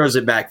 he grows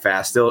it back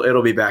fast.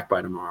 It'll be back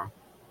by tomorrow.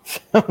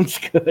 Sounds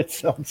good.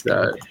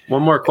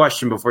 One more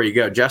question before you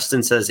go.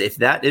 Justin says, if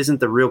that isn't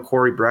the real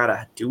Cory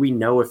Brada, do we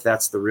know if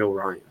that's the real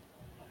Ryan?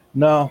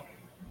 No.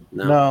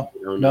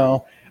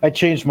 I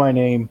change my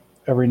name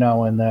every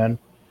now and then.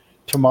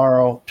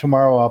 Tomorrow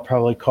I'll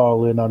probably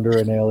call in under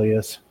an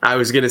alias. I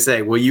was going to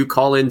say, will you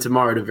call in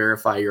tomorrow to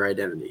verify your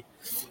identity?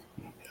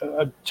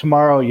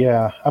 Tomorrow,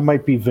 yeah. I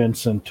might be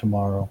Vincent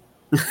tomorrow.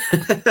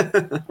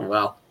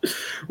 Well,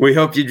 we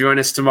hope you join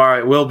us tomorrow.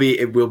 It will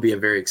be a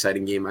very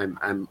exciting game.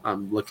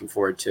 I'm looking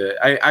forward to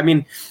it. I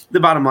mean, the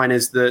bottom line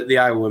is the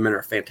Iowa women are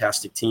a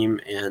fantastic team,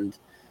 and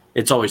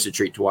it's always a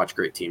treat to watch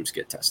great teams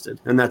get tested.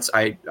 And that's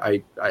I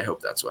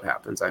hope that's what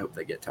happens. I hope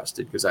they get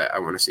tested because I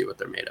want to see what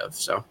they're made of.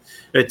 So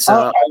it's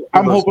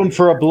I'm hoping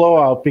for a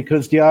blowout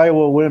because the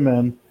Iowa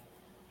women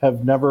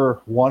have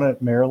never won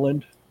at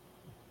Maryland.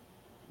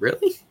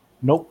 Really?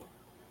 Nope.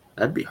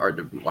 That'd be hard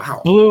to.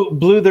 Wow.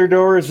 Blew their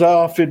doors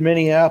off in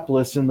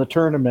Minneapolis in the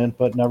tournament,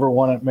 but never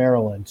won at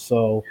Maryland.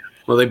 So.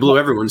 Well, they blew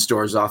everyone's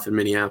doors off in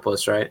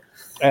Minneapolis, right?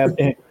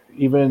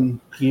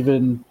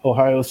 Even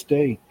Ohio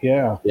State,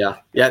 yeah.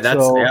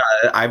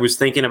 I was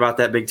thinking about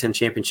that Big Ten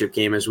championship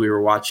game as we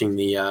were watching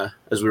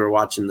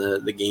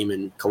the game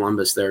in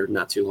Columbus there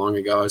not too long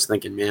ago. I was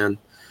thinking, man,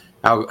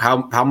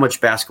 how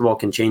much basketball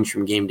can change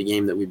from game to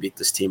game that we beat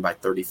this team by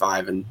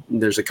 35, and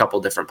there's a couple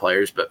different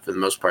players, but for the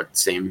most part,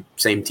 the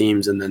same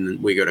teams, and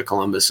then we go to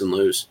Columbus and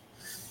lose.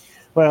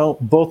 Well,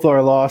 both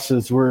our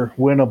losses were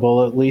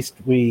winnable. At least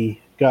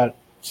we got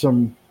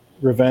some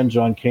revenge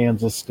on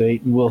Kansas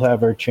State, and we'll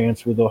have our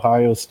chance with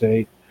Ohio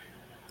State.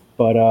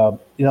 But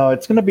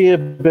it's going to be a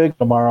big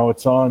tomorrow.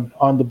 It's on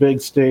the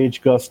big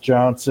stage. Gus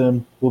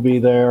Johnson will be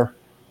there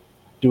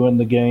doing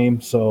the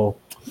game, so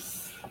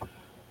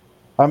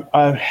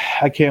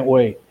I can't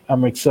wait.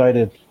 I'm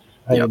excited.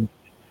 Yep. I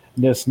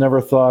just never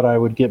thought I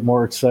would get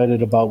more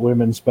excited about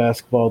women's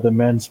basketball than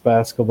men's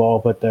basketball,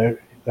 but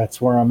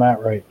that's where I'm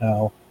at right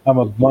now. I'm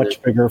a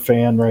much bigger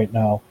fan right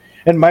now,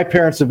 and my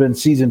parents have been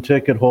season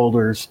ticket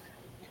holders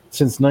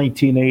since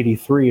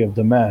 1983 of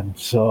the men.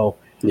 So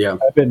yeah,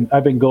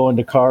 I've been going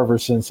to Carver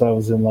since I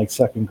was in like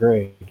second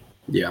grade.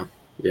 Yeah,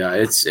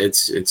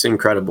 it's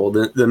incredible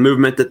the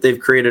movement that they've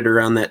created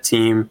around that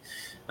team,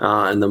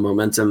 and the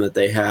momentum that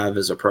they have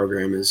as a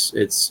program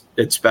it's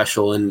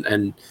special.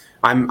 And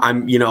I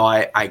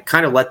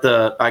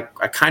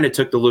kind of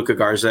took the Luka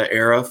Garza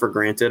era for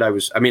granted. I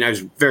was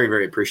very,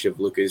 very appreciative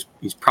of Luka.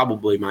 He's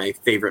probably my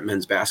favorite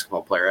men's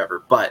basketball player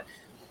ever, but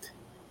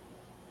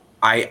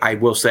I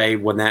will say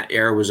when that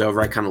era was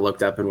over, I kind of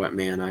looked up and went,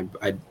 man,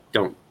 I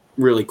don't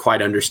really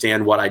quite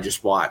understand what I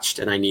just watched.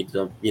 And I need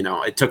to,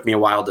 it took me a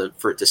while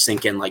for it to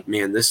sink in, like,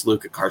 man, this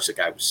Luka Garza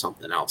guy was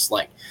something else.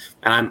 Like,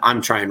 and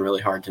I'm trying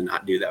really hard to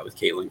not do that with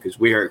Caitlin, because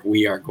we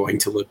are going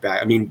to look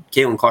back. I mean,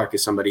 Caitlin Clark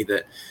is somebody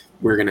that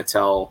we're going to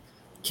tell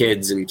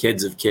kids and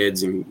kids of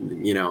kids. And,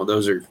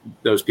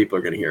 those people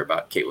are going to hear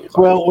about Caitlin Clark.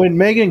 Well, when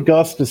Megan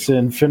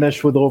Gustafson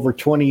finished with over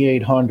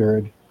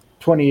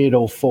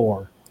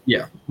 2804,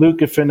 yeah,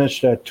 Luka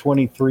finished at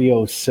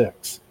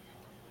 2306.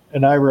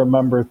 And I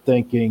remember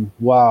thinking,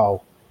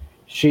 wow,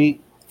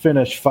 she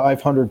finished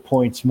 500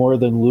 points more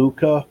than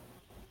Luka.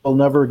 Will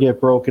never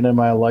get broken in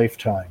my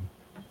lifetime.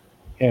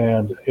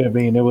 And I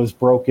mean, it was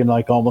broken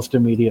like almost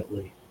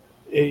immediately.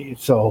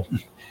 So,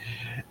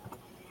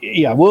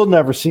 yeah, we'll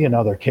never see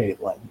another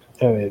Caitlin.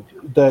 I mean,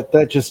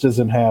 that just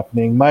isn't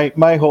happening.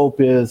 My hope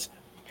is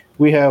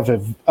we have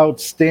an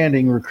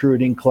outstanding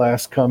recruiting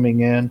class coming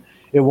in.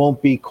 It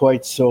won't be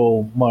quite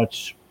so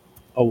much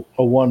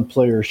a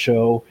one-player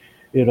show.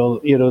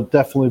 it'll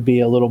definitely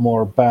be a little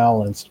more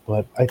balanced.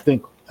 But I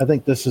think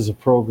this is a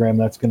program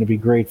that's going to be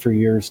great for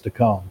years to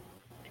come.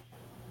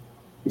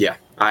 Yeah,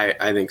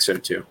 I think so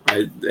too.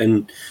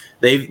 And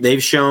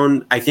they've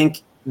shown. I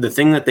think the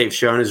thing that they've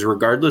shown is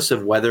regardless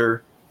of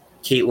whether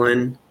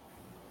Caitlin,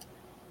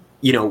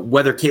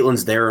 whether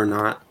Caitlin's there or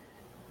not,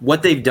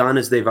 what they've done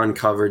is they've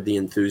uncovered the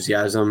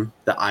enthusiasm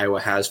that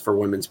Iowa has for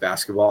women's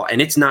basketball.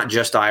 And it's not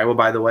just Iowa,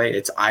 by the way.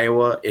 It's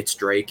Iowa, it's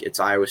Drake, it's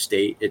Iowa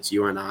State, it's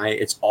UNI,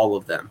 it's all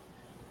of them.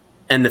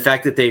 And the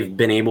fact that they've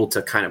been able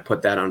to kind of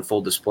put that on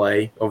full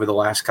display over the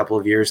last couple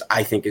of years,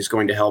 I think is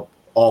going to help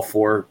all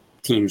four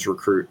teams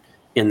recruit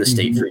in the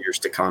state for years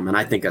to come. And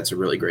I think that's a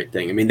really great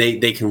thing. I mean,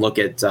 they can look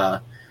at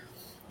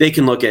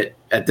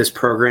this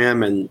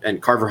program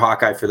and Carver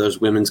Hawkeye for those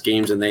women's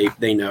games, and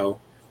they know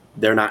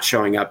they're not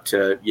showing up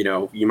to,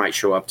 you might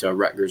show up to a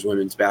Rutgers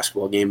women's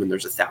basketball game and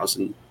there's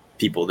 1,000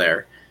 people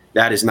there.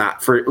 That is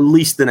not for at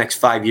least the next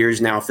 5 years.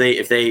 Now, if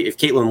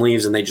Caitlin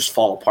leaves and they just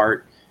fall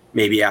apart,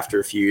 maybe after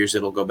a few years,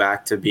 it'll go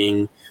back to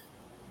being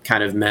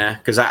kind of meh.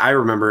 Cause I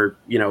remember,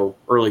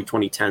 early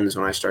 2010s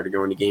when I started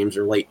going to games,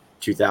 or late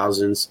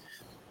 2000s,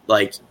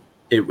 like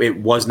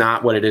it was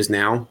not what it is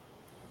now.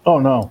 Oh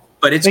no.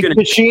 But it's going to.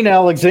 Machine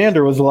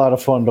Alexander was a lot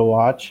of fun to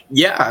watch.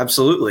 Yeah,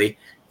 absolutely.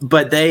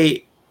 But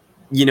it's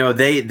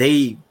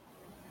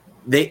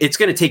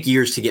going to take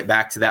years to get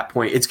back to that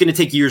point. It's going to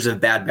take years of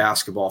bad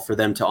basketball for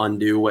them to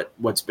undo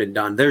what's been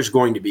done. There's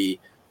going to be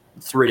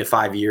 3 to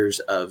 5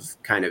 years of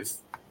kind of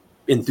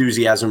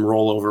enthusiasm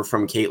rollover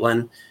from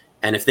Caitlin.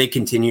 And if they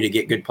continue to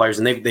get good players,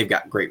 and they've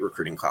got great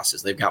recruiting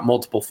classes, they've got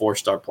multiple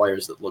 4-star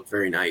players that look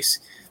very nice.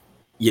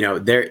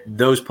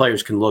 Those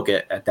players can look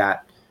at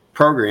that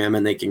program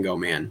and they can go,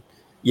 man,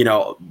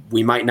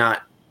 we might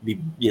not be,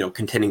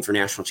 contending for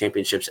national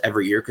championships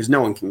every year because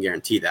no one can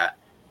guarantee that.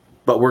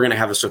 But we're going to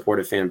have a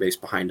supportive fan base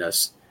behind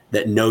us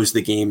that knows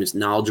the game, is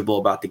knowledgeable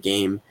about the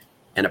game,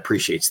 and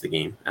appreciates the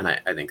game. And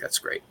I think that's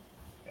great.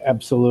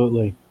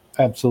 Absolutely.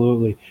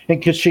 Absolutely.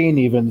 And Kasheen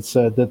even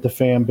said that the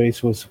fan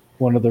base was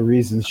one of the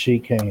reasons she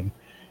came.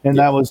 And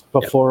that was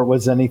before it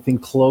was anything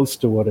close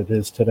to what it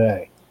is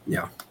today.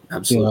 Yeah,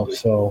 absolutely.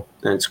 So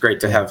and it's great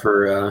to have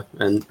her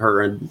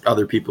and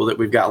other people that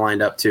we've got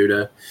lined up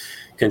to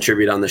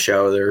contribute on the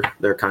show.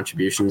 Their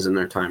contributions and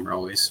their time are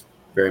always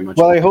very much.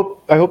 Well, I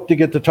hope to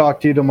get to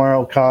talk to you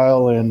tomorrow,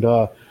 Kyle, and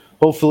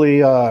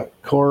hopefully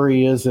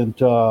Cory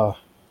isn't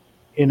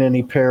in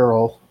any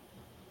peril.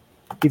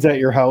 He's at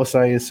your house,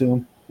 I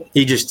assume.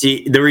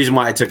 The reason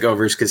why I took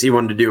over is because he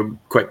wanted to do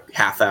a quick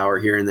half hour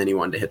here, and then he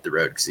wanted to hit the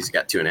road because he's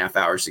got 2.5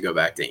 hours to go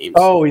back to Ames.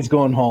 Oh, he's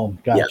going home.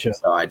 Gotcha. Yeah,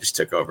 so I just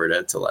took over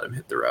to let him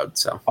hit the road.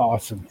 So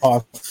awesome.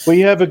 Well,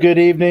 you have a good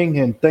evening,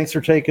 and thanks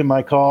for taking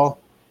my call.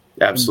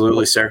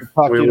 Absolutely, sir.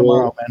 Talk to you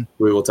tomorrow, man.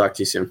 We will talk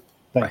to you soon.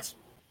 Thanks.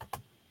 Bye.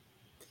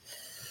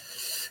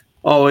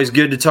 Always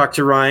good to talk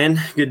to Ryan.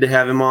 Good to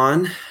have him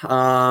on.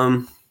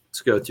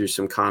 Let's go through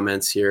some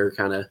comments here.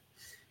 Kind of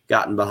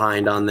gotten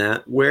behind on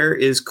that. Where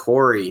is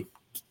Cory?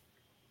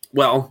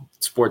 Well,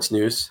 sports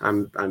news.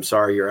 I'm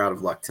sorry you're out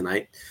of luck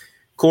tonight.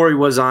 Cory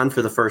was on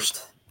for the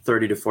first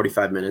 30 to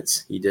 45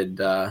 minutes. He did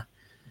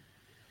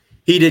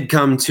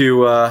come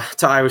to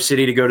Iowa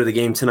City to go to the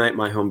game tonight.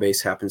 My home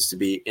base happens to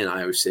be in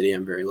Iowa City.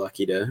 I'm very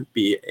lucky to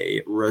be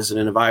a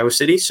resident of Iowa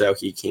City, so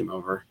he came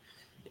over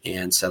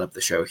and set up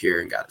the show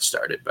here and got it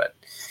started. But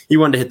he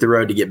wanted to hit the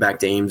road to get back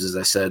to Ames, as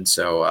I said,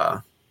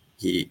 so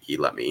he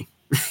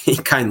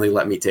kindly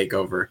let me take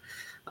over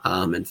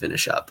and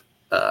finish up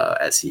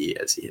as he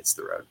hits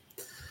the road.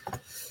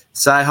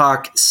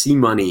 Cyhawk C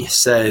Money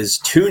says,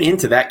 tune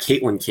into that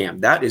Caitlin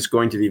camp. That is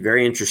going to be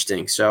very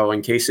interesting. So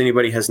in case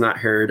anybody has not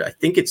heard, I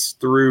think it's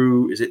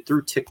through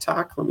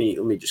TikTok? Let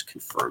me just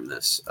confirm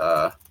this.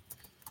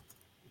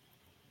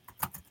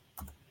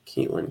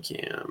 Caitlin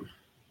cam.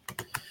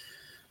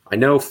 I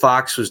know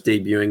Fox was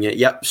debuting it.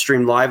 Yep,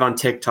 streamed live on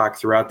TikTok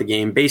throughout the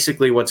game.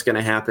 Basically what's going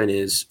to happen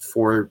is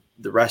for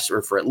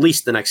at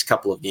least the next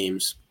couple of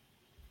games,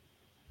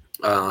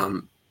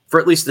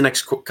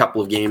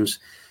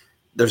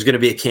 there's going to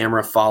be a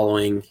camera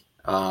following.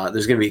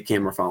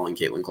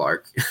 Caitlin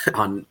Clark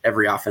on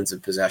every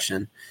offensive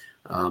possession,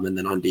 and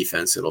then on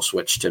defense it'll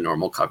switch to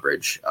normal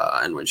coverage.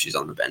 And when she's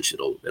on the bench,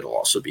 it'll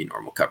also be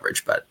normal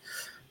coverage. But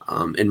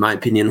in my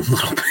opinion,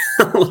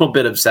 a little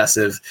bit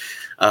obsessive.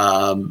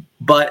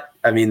 But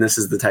I mean, this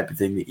is the type of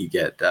thing that you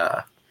get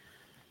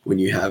when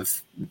you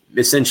have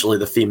essentially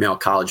the female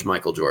college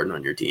Michael Jordan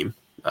on your team,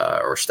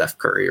 or Steph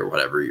Curry, or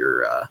whatever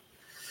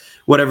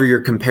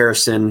your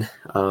comparison.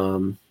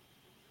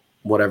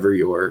 Whatever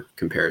your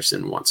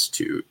comparison wants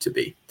to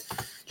be.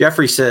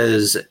 Jeffrey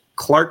says,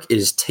 Clark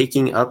is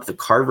taking up the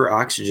Carver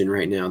oxygen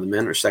right now. The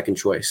men are second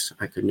choice.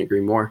 I couldn't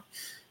agree more.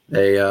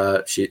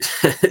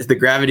 The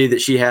gravity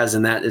that she has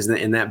in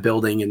that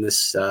building in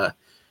this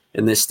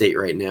state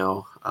right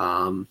now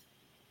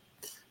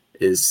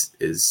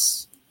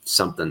is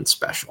something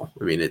special.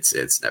 I mean,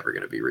 it's never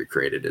going to be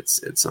recreated.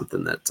 It's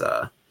something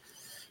that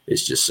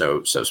is just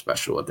so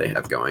special what they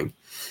have going.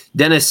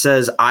 Dennis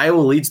says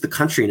Iowa leads the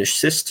country in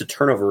assists to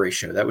turnover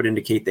ratio. That would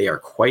indicate they are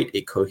quite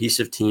a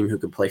cohesive team who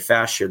can play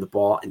fast, share the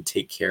ball, and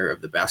take care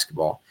of the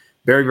basketball.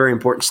 Very, very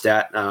important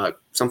stat.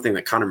 Something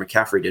that Connor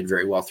McCaffrey did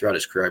very well throughout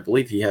his career. I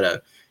believe he had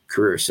a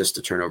career assist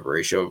to turnover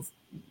ratio of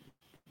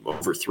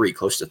over 3,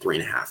 close to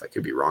 3.5. I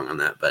could be wrong on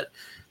that, but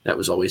that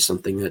was always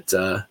something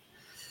that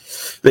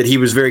he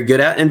was very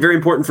good at and very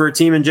important for a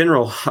team in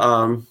general.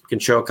 Can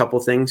show a couple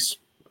things.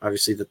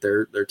 Obviously, that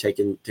they're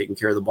taking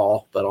care of the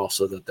ball, but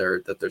also that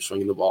they're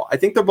swinging the ball. I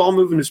think their ball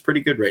movement is pretty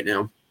good right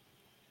now.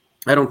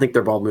 I don't think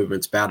their ball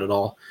movement's bad at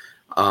all.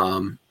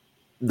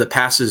 The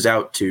passes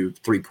out to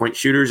 3-point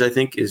shooters, I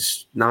think,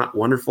 is not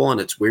wonderful, and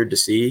it's weird to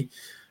see.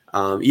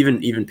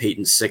 Even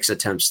Peyton's 6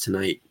 attempts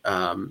tonight,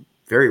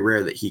 very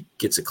rare that he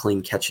gets a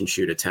clean catch and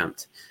shoot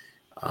attempt,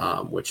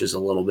 which is a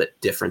little bit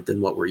different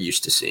than what we're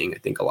used to seeing. I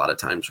think a lot of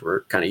times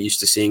we're kind of used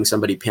to seeing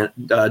somebody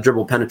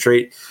dribble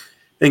penetrate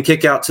and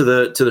kick out to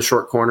the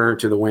short corner,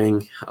 to the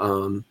wing,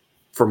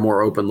 for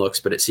more open looks.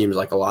 But it seems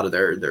like a lot of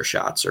their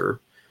shots are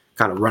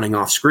kind of running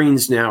off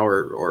screens now,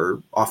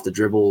 or off the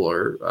dribble,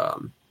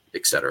 or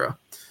etc.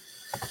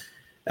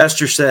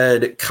 Esther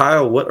said,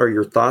 Kyle, what are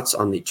your thoughts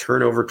on the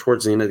turnover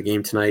towards the end of the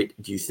game tonight?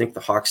 Do you think the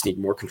Hawks need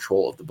more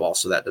control of the ball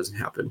so that doesn't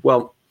happen?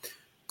 Well,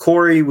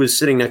 Cory was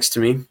sitting next to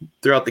me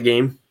throughout the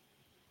game,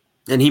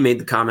 and he made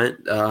the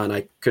comment, and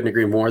I couldn't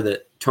agree more,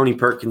 that Tony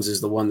Perkins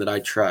is the one that I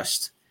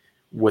trust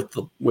with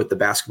the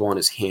basketball in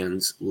his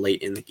hands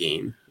late in the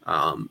game.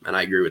 And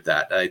I agree with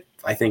that.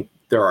 I think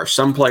there are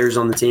some players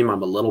on the team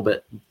I'm a little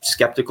bit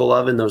skeptical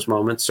of in those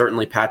moments.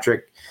 Certainly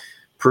Patrick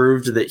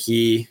proved that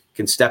he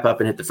can step up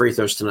and hit the free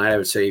throws tonight. I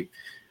would say,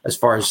 as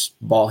far as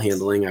ball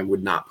handling, I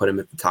would not put him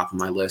at the top of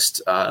my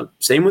list.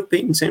 Same with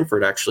Peyton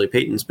Sanford, actually.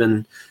 Peyton's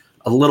been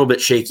a little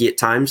bit shaky at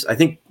times. I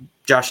think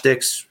Josh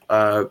Dix,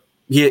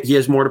 he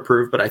has more to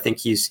prove, but I think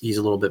he's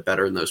a little bit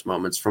better in those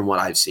moments from what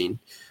I've seen.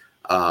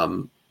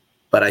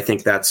 But I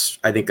think that's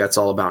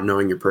all about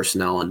knowing your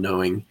personnel and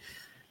knowing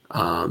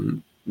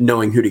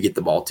who to get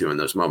the ball to in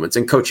those moments.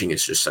 And coaching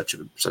is just such a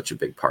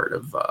big part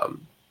of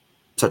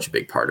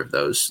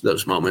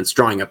those moments.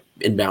 Drawing up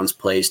inbounds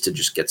plays to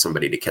just get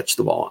somebody to catch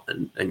the ball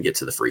and get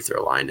to the free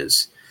throw line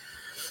is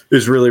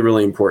really,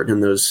 really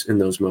important in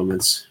those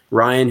moments.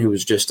 Ryan, who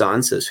was just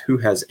on, says, who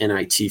has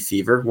NIT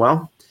fever?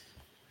 Well,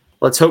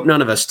 let's hope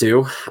none of us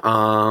do.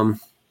 I'm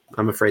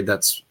afraid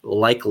that's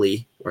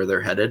likely where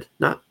they're headed.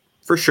 Not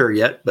for sure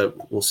yet,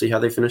 but we'll see how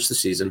they finish the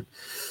season.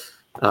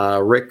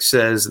 Rick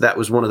says that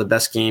was one of the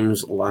best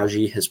games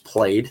Laji has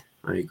played.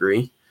 I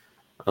agree.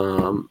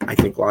 I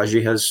think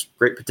Laji has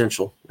great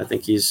potential. I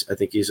think he's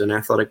an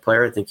athletic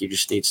player. I think he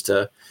just needs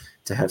to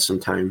have some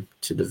time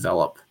to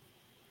develop.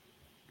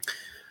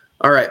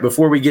 All right,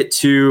 before we get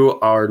to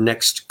our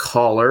next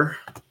caller,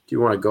 do you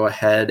want to go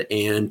ahead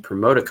and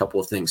promote a couple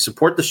of things?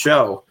 Support the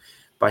show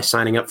by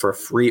signing up for a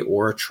free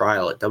Aura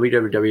trial at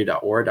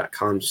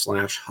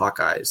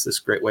www.aura.com/Hawkeyes. This is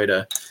a great way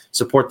to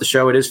support the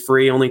show. It is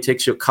free, only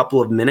takes you a couple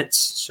of minutes,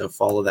 so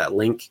follow that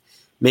link.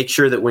 Make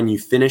sure that when you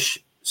finish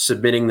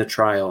submitting the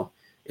trial,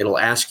 it'll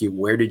ask you,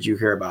 where did you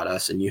hear about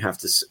us? And you have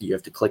to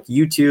click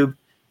YouTube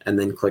and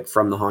then click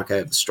From the Hawkeye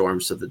of the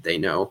Storm so that they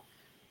know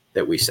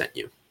that we sent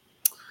you.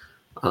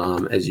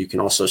 As you can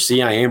also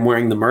see, I am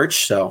wearing the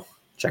merch, so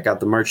check out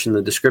the merch in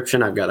the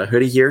description. I've got a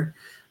hoodie here.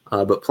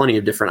 But plenty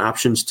of different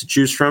options to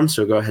choose from.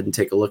 So go ahead and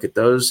take a look at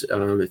those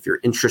if you're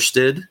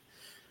interested.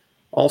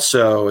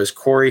 Also, as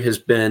Cory has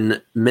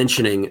been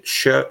mentioning,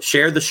 share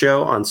the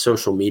show on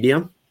social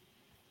media.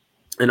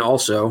 And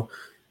also,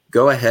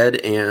 go ahead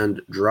and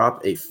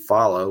drop a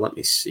follow. Let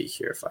me see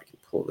here if I can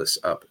pull this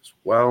up as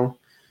well.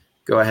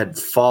 Go ahead and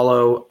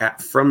follow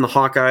at From the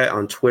Hawkeye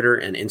on Twitter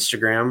and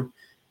Instagram,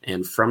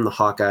 and From the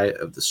Hawkeye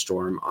of the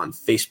Storm on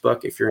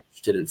Facebook. If you're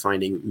interested in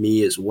finding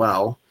me as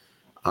well,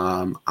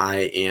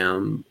 I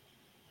am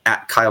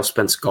at Kyle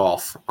Spence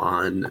Golf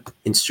on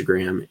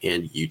Instagram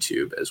and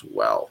YouTube as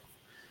well.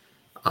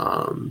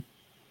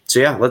 So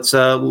yeah, let's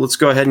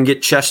go ahead and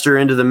get Chester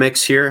into the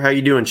mix here. How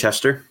you doing,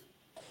 Chester?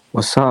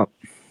 What's up?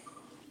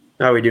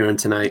 How are we doing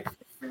tonight?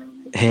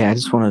 Hey, I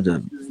just wanted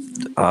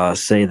to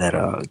say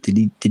that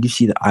did you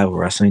see the Iowa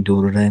wrestling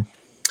duel today?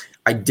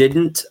 I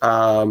didn't.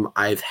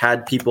 I've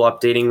had people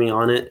updating me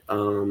on it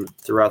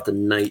throughout the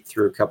night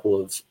through a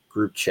couple of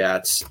group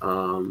chats,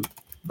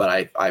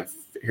 but I've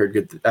heard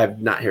good.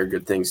 I've not heard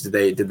good things.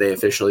 Did they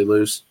officially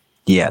lose?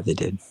 Yeah, they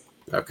did.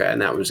 Okay,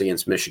 and that was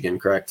against Michigan,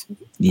 correct?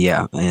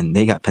 Yeah, and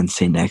they got Penn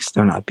State next.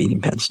 They're not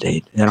beating Penn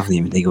State. I don't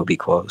even think it'll be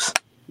close.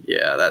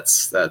 Yeah,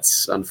 that's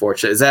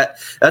unfortunate.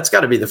 That's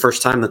got to be the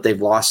first time that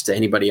they've lost to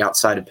anybody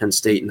outside of Penn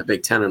State in the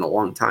Big Ten in a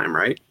long time,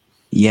 right?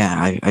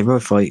 Yeah, I really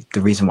feel like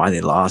the reason why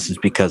they lost is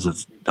because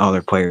of all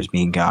their players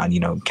being gone. You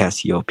know,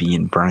 Cassiope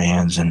and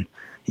Brands and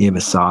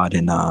Assad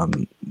and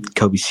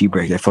Kobe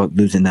Seabrick. I feel like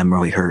losing them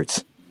really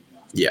hurts.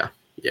 Yeah,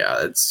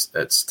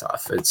 it's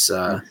tough. It's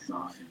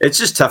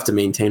just tough to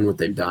maintain what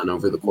they've done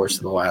over the course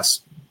of the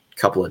last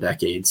couple of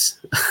decades.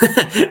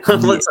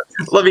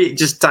 Let me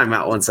just time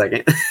out one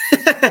second.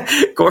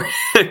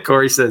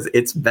 Cory says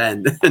it's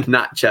Ben,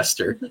 not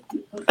Chester.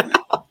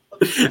 All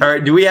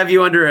right. Do we have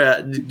you under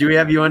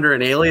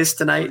an alias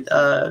tonight,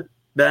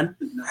 Ben?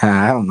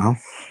 I don't know.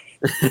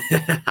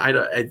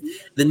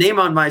 The name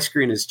on my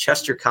screen is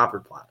Chester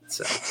Copperplot.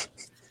 So,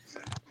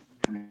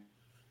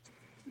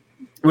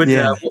 what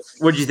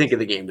did you think of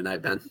the game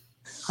tonight, Ben?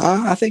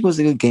 I think it was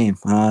a good game.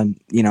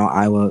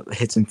 Iowa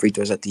hit some free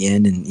throws at the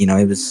end, and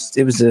it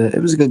was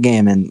a good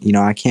game. And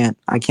I can't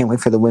wait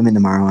for the women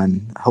tomorrow,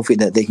 and hopefully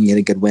that they can get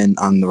a good win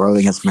on the road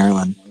against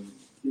Maryland.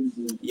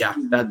 Yeah,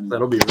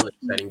 that'll be a really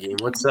exciting game.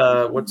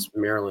 What's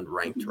Maryland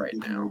ranked right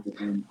now?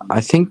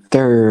 I think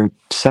they're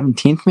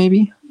 17th,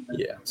 maybe.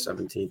 Yeah,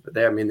 17th. But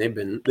they've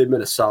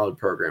been a solid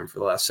program for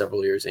the last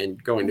several years,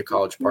 and going to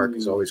College Park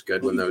is always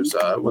good when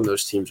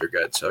those teams are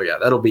good. So yeah,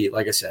 that'll be,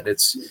 like I said,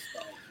 it's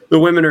the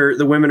women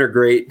are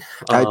great.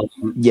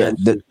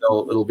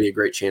 It'll be a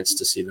great chance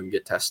to see them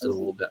get tested a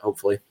little bit,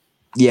 hopefully.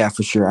 Yeah,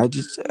 for sure. I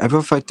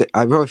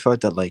really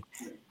felt that like,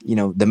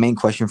 the main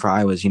question for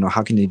Iowa is,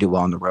 how can they do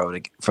well on the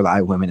road? For the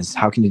Iowa women is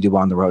how can they do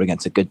well on the road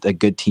against a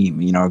good team,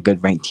 a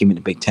good ranked team in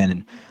the Big Ten,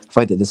 and I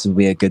feel like that this will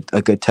be a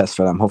good test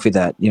for them. Hopefully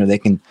that they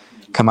can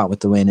come out with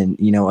the win, and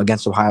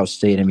against Ohio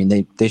State.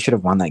 They should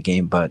have won that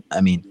game, but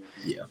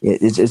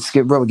it's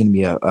really going to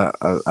be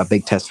a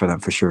big test for them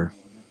for sure.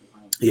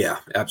 Yeah,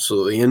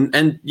 absolutely. And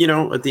at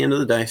the end of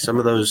the day, some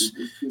of those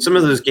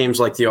games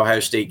like the Ohio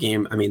State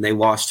game, they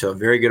lost to a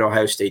very good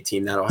Ohio State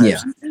team. That Ohio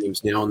State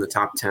team's now in the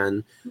top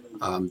 10.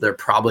 They're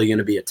probably going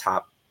to be a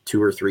top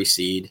 2 or 3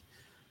 seed.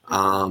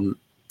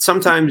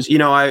 Sometimes,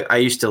 I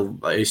used to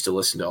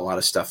listen to a lot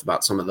of stuff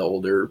about some of the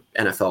older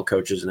NFL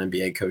coaches and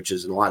NBA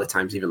coaches, and a lot of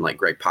times even like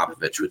Greg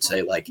Popovich would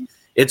say, like,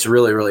 it's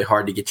really, really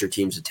hard to get your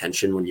team's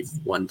attention when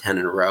you've won 10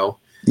 in a row.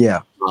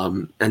 Yeah.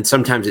 And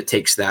sometimes it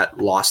takes that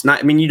loss.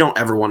 You don't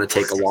ever want to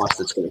take a loss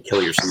that's going to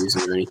kill your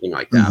season or anything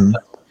like that.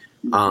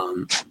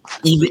 Mm-hmm. But,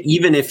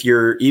 even if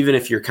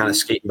you're kind of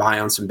skating by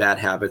on some bad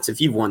habits,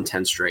 if you've won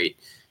 10 straight,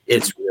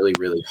 it's really,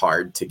 really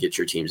hard to get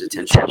your team's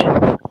attention.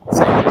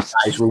 Say,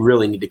 guys, we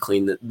really need to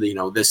clean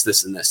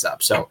this and this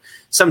up. So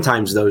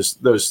sometimes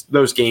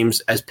those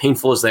games, as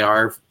painful as they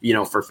are,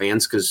 for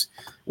fans, because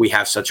we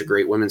have such a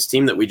great women's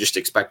team that we just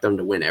expect them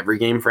to win every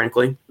game,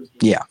 frankly.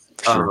 Yeah.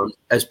 Sure.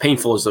 As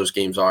painful as those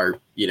games are,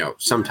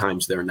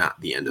 sometimes they're not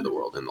the end of the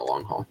world in the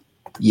long haul.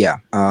 Yeah.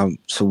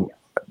 So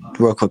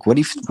real quick, what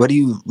are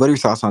your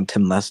thoughts on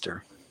Tim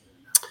Lester?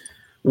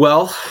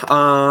 Well,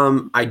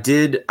 I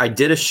did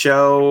a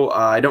show.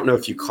 I don't know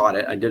if you caught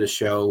it. I did a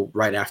show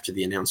right after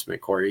the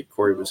announcement. Cory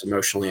was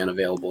emotionally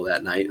unavailable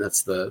that night.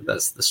 That's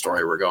the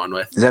story we're going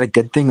with. Is that a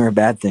good thing or a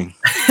bad thing?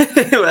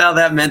 Well,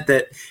 that meant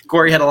that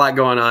Cory had a lot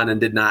going on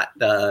and did not.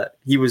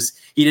 He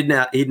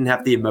didn't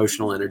have the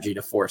emotional energy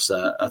to force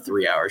a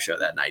 3-hour show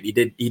that night. He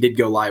did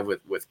go live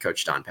with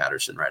Coach Don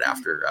Patterson right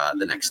after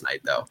the next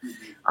night, though.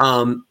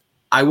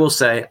 I will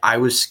say I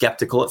was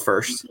skeptical at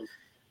first.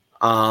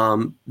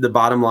 The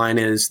bottom line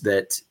is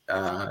that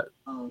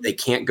they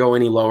can't go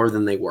any lower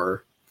than they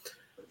were.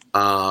 They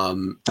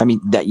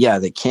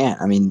can't.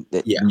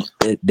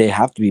 They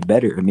have to be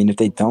better. If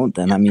they don't,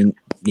 then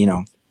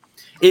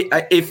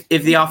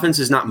if the offense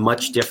is not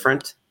much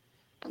different,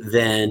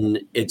 then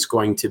it's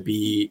going to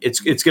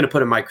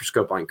put a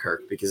microscope on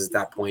Kirk, because at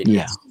that point,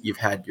 you've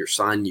had your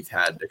son, you've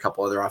had a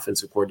couple other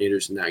offensive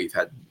coordinators, and now you've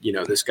had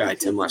this guy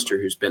Tim Lester,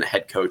 who's been a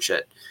head coach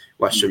at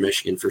Western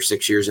Michigan for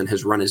 6 years and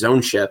has run his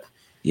own ship.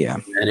 Yeah,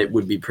 and it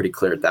would be pretty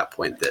clear at that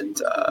point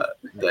that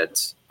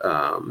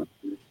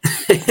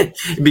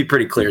it'd be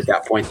pretty clear at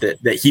that point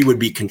that he would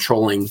be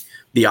controlling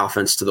the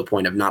offense to the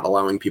point of not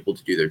allowing people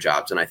to do their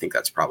jobs, and I think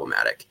that's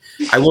problematic.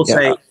 I will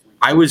say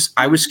I was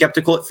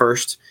skeptical at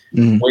first.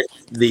 With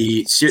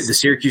the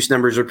Syracuse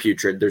numbers are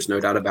putrid. There's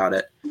no doubt about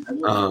it.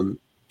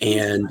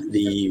 And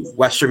the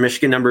Western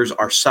Michigan numbers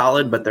are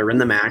solid, but they're in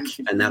the MAC,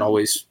 and that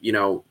always,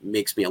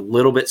 makes me a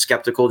little bit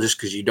skeptical, just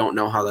because you don't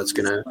know how that's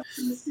gonna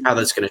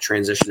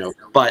transition over.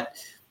 But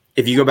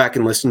if you go back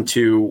and listen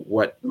to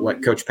what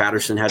Coach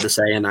Patterson had to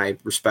say, and I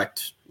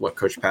respect what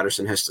Coach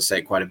Patterson has to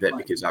say quite a bit,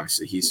 because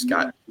obviously he's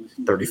got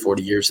 30,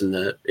 40 years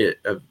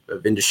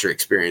of industry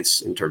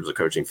experience in terms of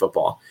coaching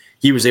football.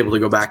 He was able to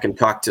go back and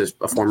talk to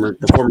the former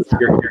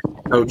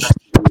coach,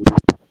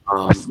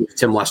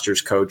 Tim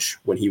Lester's coach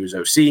when he was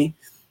OC.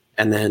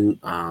 And then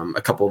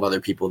a couple of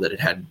other people that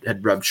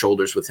had rubbed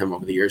shoulders with him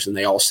over the years, and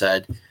they all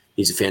said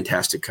he's a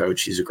fantastic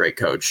coach. He's a great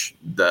coach.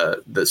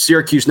 The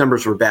Syracuse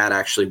numbers were bad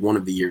actually one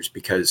of the years,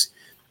 because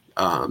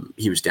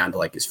he was down to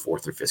like his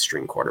 4th or 5th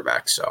string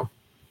quarterback. So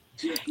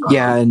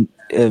and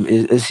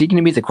is he going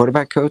to be the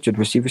quarterback coach or the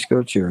receivers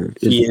coach, or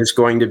he is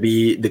going to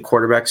be the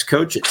quarterback's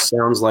coach? It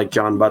sounds like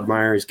John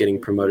Budmeyer is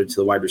getting promoted to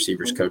the wide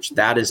receivers coach.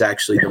 That is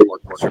actually the more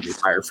conservative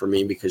hire for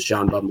me, because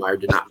John Budmeyer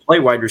did not play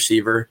wide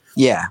receiver.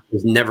 Yeah,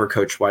 he's never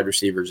coached wide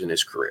receivers in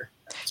his career.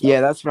 So.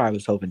 Yeah, that's what I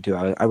was hoping too.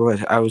 I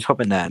was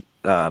hoping that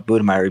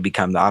Budmeyer would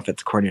become the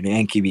offensive coordinator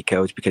and QB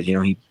coach, because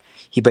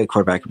he played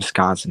quarterback in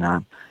Wisconsin.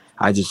 I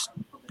don't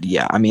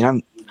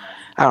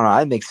know. I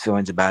have mixed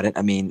feelings about it.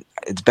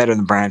 It's better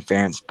than Brian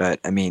Ferentz,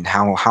 but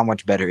how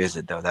much better is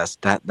it though? That's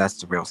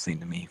the real thing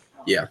to me.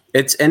 Yeah,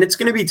 it's going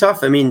to be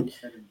tough. I mean,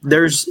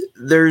 there's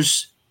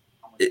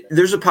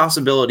a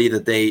possibility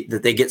that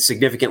they get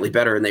significantly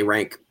better and they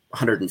rank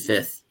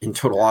 105th in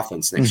total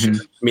offense next year.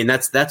 I mean,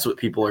 that's what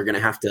people are going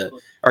to have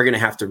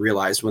to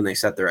realize when they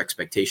set their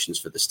expectations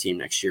for this team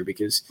next year,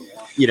 because,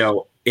 you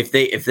know, if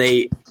they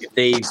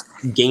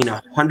gain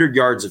 100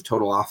 yards of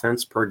total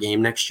offense per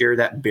game next year,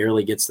 that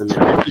barely gets them in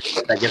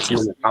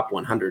the top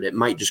 100. It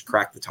might just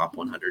crack the top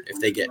 100 if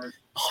they get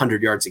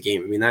 100 yards a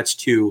game. I mean, that's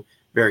 2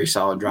 very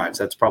solid drives.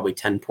 That's probably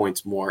 10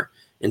 points more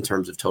in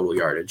terms of total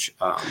yardage.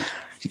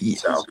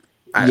 So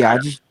I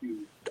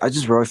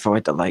just really feel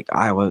like that, like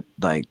Iowa,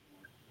 like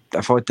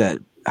I feel like that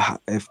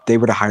if they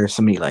were to hire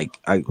somebody like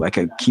a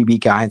QB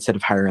guy instead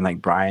of hiring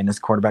like Brian as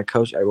quarterback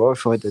coach, I really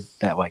feel like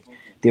that like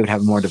they would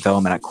have more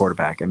development at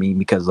quarterback. I mean,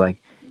 because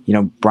like, you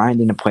know, Brian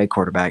didn't play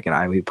quarterback and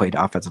Iowa played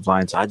offensive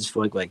line, so I just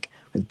feel like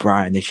with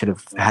Brian, they should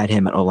have had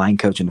him an O-line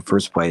coach in the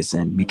first place,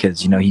 and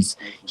because, you know,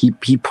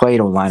 he played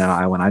O-line at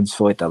Iowa, and I just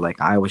feel like that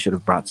like Iowa should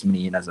have brought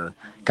somebody in as a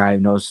guy who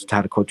knows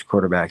how to coach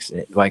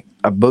quarterbacks, like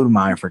a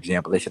Bodemeyer, for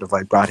example. They should have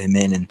like brought him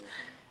in, and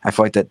I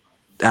feel like that,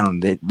 I don't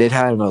know, they'd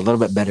have a little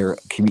bit better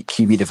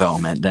QB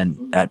development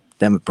than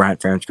with Brian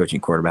Ferentz coaching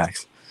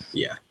quarterbacks.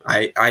 Yeah,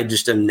 I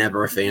just am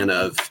never a fan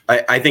of.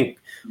 I think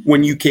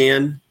when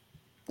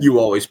you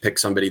always pick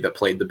somebody that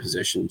played the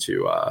position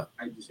to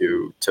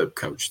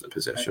coach the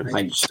position.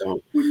 I just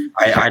don't.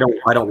 I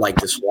don't like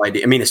this whole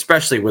idea. I mean,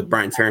 especially with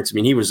Brian Ferentz. I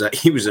mean, he was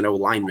an O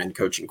lineman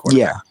coaching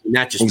quarterback. Yeah, and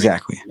that just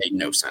exactly made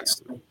no sense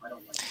to me.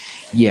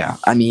 Yeah,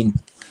 I mean,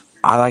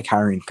 I like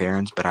hiring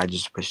Ferentz, but I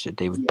just wish that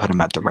they would put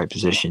him at the right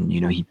position. You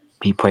know,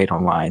 he played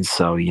online,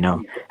 so, you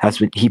know,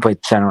 that's what he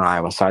played center in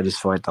Iowa. So I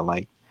just feel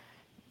like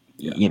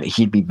you know,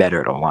 he'd be better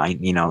at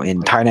O-line. You know,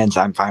 in tight ends,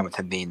 I'm fine with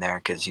him being there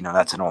because, you know,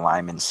 that's an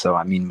O-lineman. So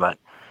I mean, but.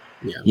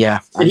 Yeah.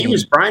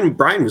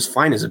 Brian was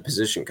fine as a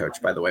position coach,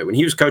 by the way. When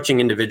he was coaching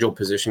individual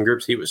position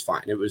groups, he was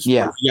fine. It was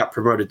when he got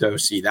promoted to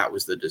OC, that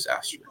was the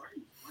disaster.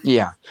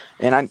 Yeah.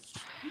 And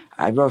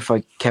I really feel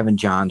like Kevin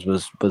Johns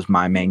was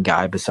my main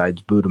guy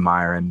besides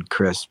Bodemeyer and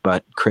Chris,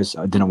 but Chris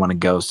didn't want to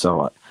go.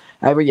 So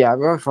I really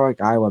feel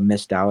like Iowa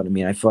missed out. I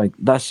mean, I feel like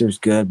Lester's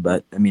good,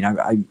 but I mean,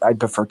 I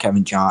prefer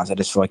Kevin Johns. I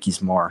just feel like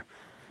he's more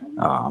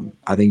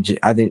I think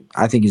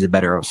he's a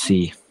better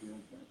OC.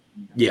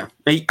 Yeah.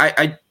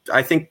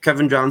 I think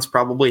Kevin Johns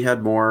probably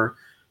had more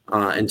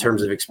in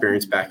terms of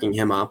experience backing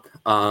him up.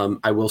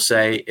 I will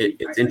say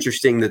it's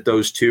interesting that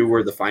those two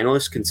were the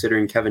finalists,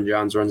 considering Kevin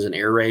Johns runs an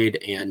air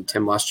raid and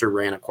Tim Lester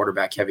ran a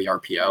quarterback-heavy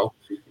RPO,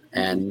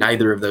 and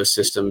neither of those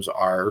systems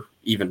are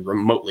even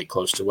remotely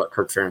close to what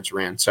Kirk Ferentz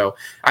ran. So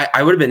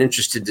I would have been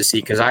interested to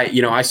see, because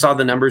I saw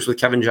the numbers with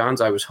Kevin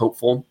Johns. I was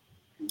hopeful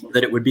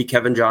that it would be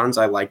Kevin Johns.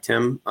 I liked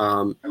him,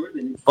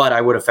 but I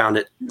would have found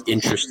it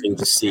interesting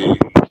to see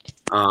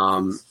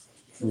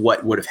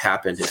what would have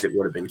happened if it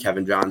would have been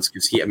Kevin Johns,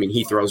 because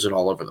he throws it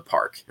all over the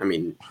park. I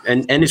mean,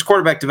 and his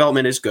quarterback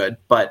development is good,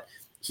 but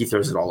he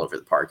throws it all over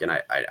the park. And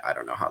I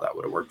don't know how that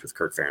would have worked with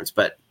Kirk Ferentz,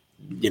 but,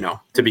 you know,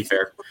 to be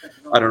fair,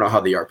 I don't know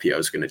how the RPO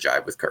is going to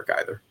jive with Kirk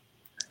either.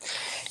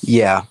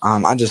 Yeah. I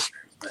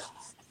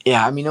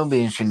mean, it'll be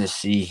interesting to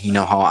see, you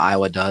know, how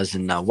Iowa does,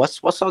 and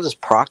what's all this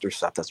Proctor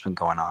stuff that's been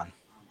going on.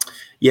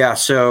 Yeah,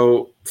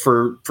 so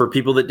for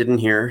people that didn't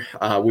hear,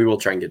 we will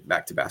try and get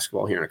back to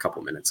basketball here in a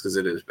couple minutes because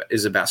it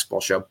is a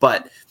basketball show.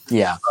 But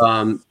yeah,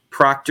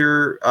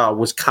 Proctor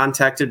was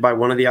contacted by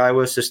one of the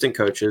Iowa assistant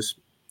coaches.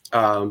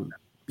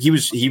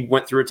 He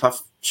went through a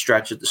tough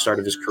stretch at the start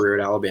of his career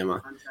at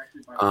Alabama,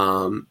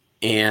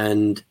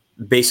 and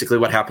basically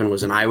what happened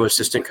was an Iowa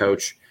assistant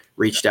coach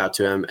reached out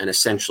to him and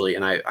essentially,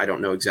 and I don't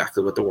know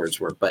exactly what the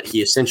words were, but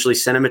he essentially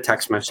sent him a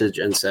text message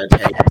and said,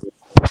 "Hey,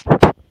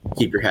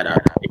 keep your head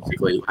up.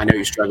 Basically, I know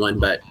you're struggling,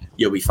 but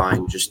you'll be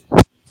fine. Just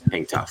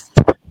hang tough."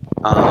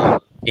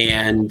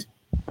 And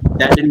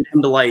that didn't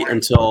come to light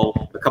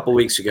until a couple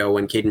weeks ago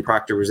when Caden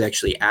Proctor was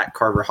actually at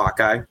Carver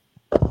Hawkeye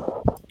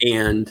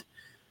and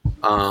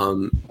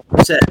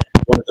said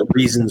one of the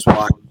reasons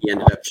why he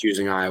ended up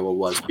choosing Iowa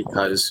was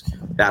because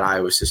that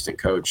Iowa assistant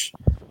coach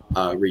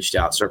reached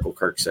out. Circle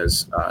Kirk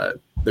says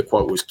the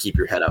quote was, "Keep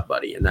your head up,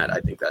 buddy," and I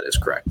think that is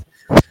correct.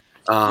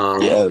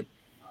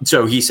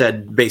 So he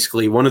said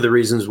basically one of the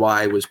reasons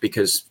why was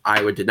because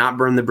Iowa did not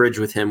burn the bridge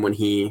with him when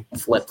he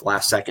flipped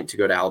last second to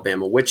go to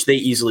Alabama, which they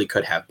easily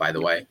could have, by the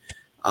way.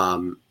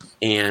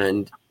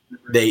 And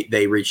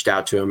they reached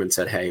out to him and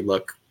said, "Hey,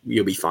 look,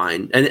 you'll be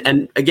fine."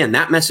 And again,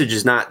 that message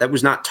was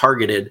not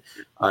targeted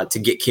to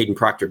get Caden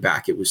Proctor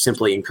back. It was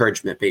simply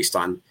encouragement based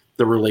on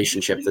the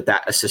relationship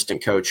that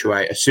assistant coach, who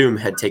I assume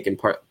had taken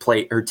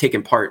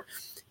part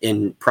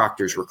in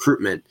Proctor's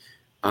recruitment.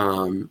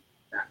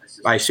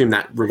 I assume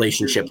that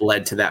relationship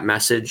led to that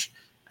message,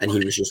 and he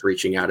was just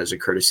reaching out as a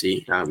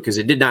courtesy because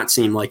it did not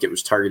seem like it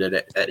was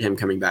targeted at him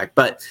coming back.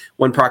 But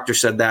when Proctor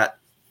said that,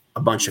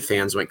 a bunch of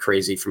fans went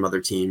crazy from other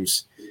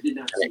teams.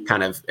 And it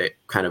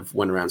kind of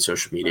went around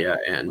social media,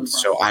 and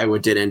so Iowa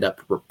did end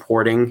up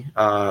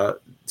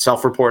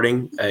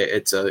self-reporting.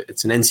 It's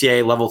an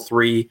NCAA level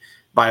 3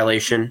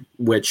 violation,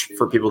 which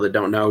for people that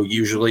don't know,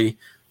 usually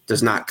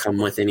does not come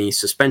with any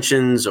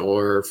suspensions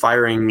or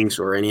firings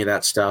or any of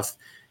that stuff.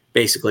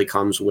 Basically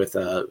comes with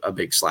a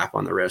big slap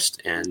on the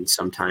wrist. And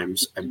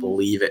sometimes I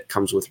believe it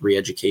comes with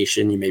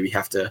re-education. You maybe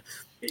have to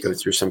go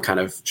through some kind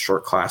of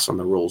short class on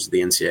the rules of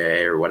the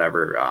NCAA or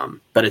whatever.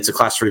 But it's a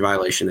Class 3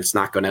 violation. It's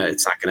not gonna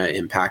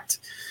impact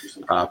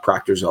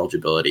Proctor's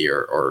eligibility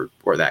or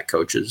that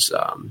coach's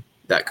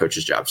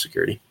job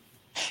security.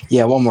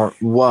 Yeah, one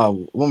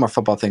more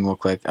football thing real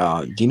quick.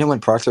 Do you know when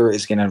Proctor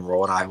is going to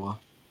enroll at Iowa?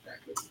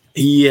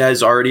 He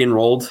has already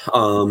enrolled.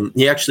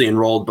 He actually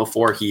enrolled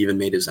before he even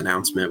made his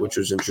announcement, which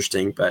was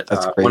interesting. But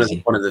one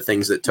of the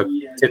things that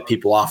tipped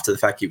people off to the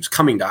fact he was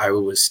coming to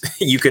Iowa was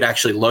you could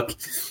actually look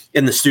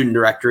in the student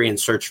directory and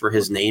search for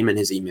his name, and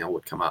his email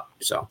would come up.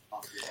 So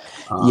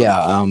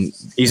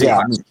he's in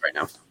class right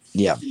now.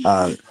 Yeah.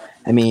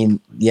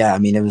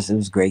 It was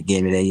a great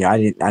game today. I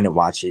didn't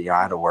watch it.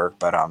 I had to work,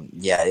 but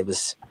it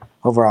was.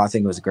 Overall, I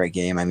think it was a great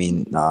game. I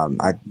mean,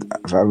 I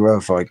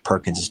really feel like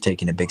Perkins is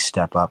taking a big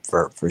step up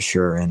for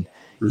sure. And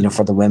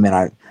for the women,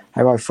 I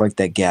really feel like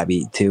that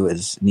Gabby too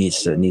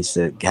needs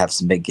to have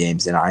some big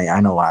games. And I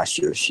know last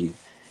year she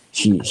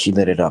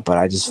lit it up, but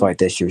I just feel like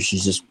this year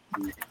she's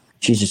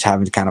just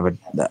having kind of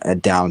a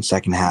down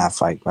second half.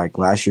 Like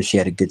last year she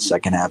had a good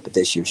second half, but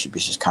this year she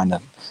was just kind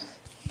of,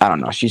 I don't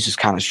know. She's just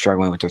kind of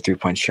struggling with her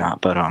 3-point shot.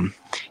 But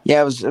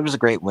it was a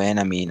great win.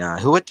 I mean,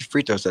 who hit the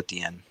free throws at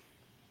the end?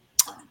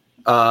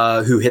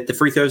 Who hit the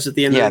free throws at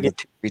the end of the game? The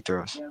 2 free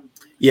throws.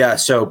 Yeah,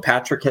 so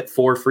Patrick hit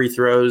 4 free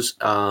throws,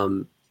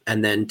 and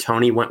then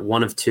Tony went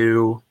 1 of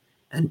 2,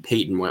 and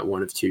Peyton went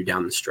 1 of 2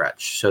 down the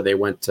stretch. So they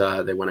went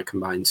a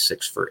combined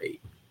 6 for 8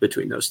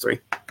 between those 3.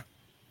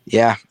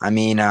 Yeah,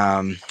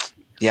 I'll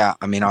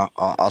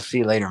see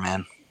you later,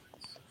 man.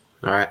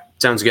 All right,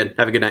 sounds good.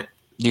 Have a good night.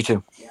 You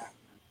too.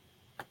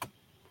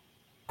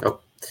 Oh,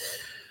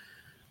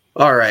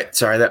 all right.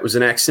 Sorry, that was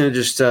an accident.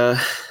 Just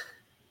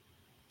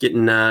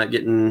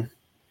getting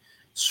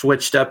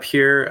switched up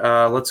here.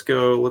 Let's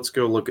go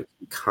look at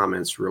the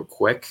comments real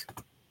quick.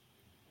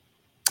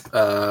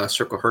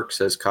 Circle Herc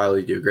says, Kyle,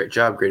 you do a great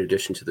job, great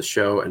addition to the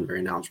show, and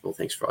very knowledgeable.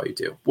 Thanks for all you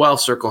do. Well,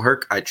 Circle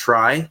Herc, I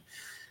try.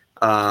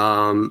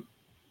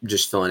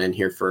 Just filling in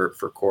here for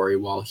Cory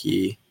while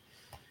he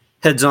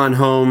heads on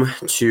home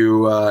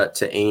to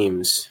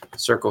Ames.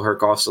 Circle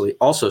Herc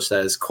also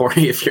says,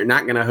 Cory, if you're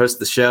not going to host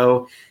the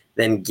show,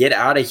 then get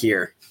out of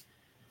here.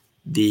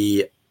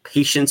 The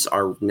patients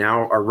are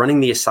running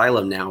the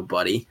asylum now,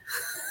 buddy.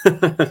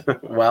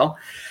 Well,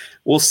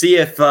 we'll see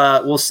if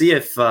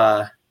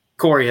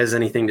Cory has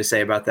anything to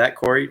say about that.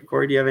 Cory,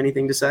 do you have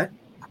anything to say?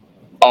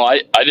 Oh,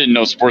 I didn't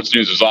know sports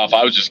news was off.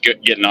 I was just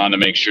getting on to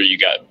make sure you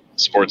got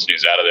sports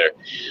news out of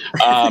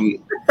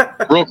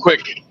there. Real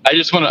quick, I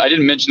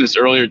didn't mention this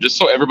earlier, just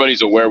so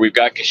everybody's aware, we've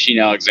got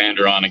Kasheen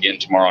Alexander on again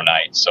tomorrow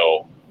night.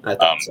 So,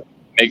 so.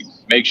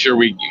 Make sure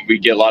we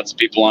get lots of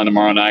people on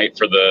tomorrow night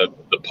for the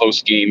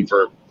post game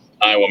for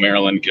Iowa,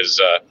 Maryland, because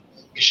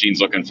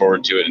Kasheen's looking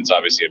forward to it, and it's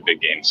obviously a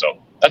big game.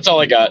 So that's all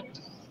I got.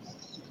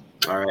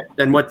 All right.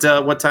 And what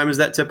time is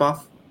that tip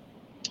off?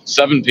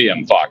 7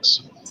 p.m.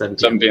 Fox. 7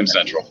 p.m.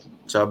 Central.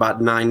 So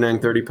about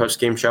 9:30 post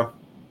game show.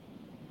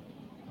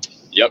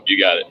 Yep, you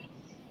got it.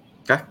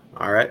 Okay.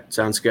 All right.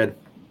 Sounds good.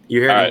 You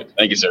hear me? All right.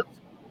 Thank you, sir.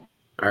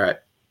 All right.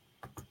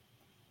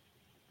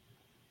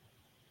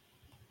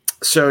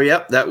 So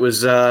yep, that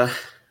was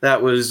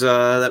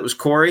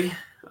Cory.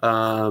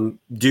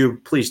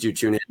 Please do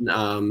tune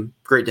in.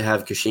 Great to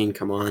have Kasheen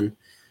come on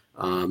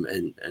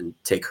and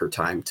take her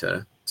time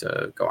to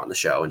go on the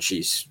show, and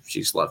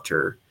she's loved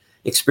her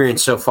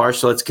experience so far.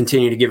 So let's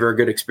continue to give her a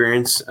good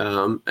experience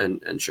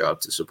and show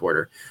up to support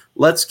her.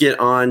 Let's get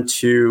on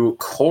to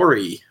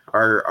Cory,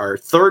 our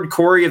third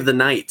Cory of the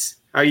night.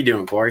 How you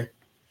doing, Cory?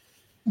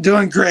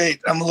 Doing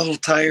great. I'm a little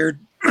tired.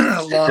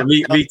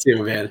 Me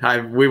too,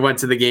 man. We went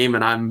to the game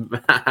and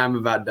I'm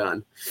about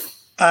done.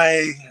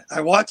 I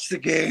watched the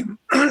game,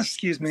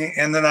 excuse me,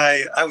 and then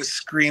I was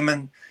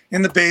screaming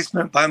in the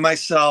basement by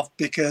myself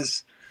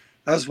because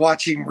I was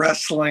watching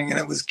wrestling and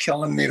it was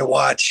killing me to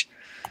watch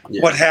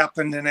what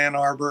happened in Ann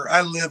Arbor.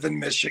 I live in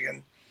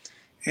Michigan,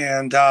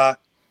 and that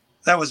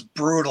was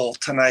brutal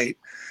tonight.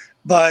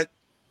 But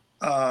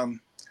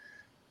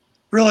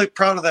really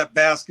proud of that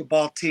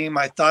basketball team.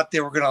 I thought they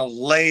were going to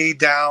lay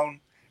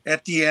down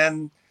at the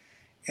end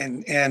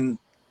and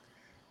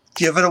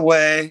give it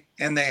away,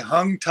 and they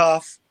hung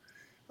tough.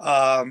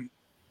 And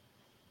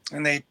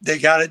they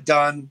got it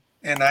done.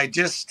 And I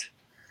just,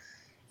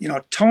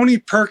 Tony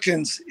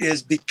Perkins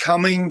is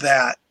becoming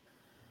that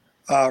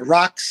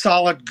rock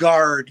solid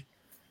guard.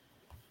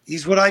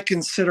 He's what I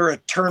consider a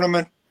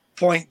tournament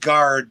point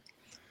guard.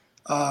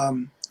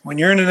 When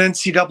you're in an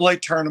NCAA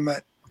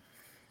tournament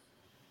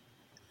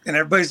and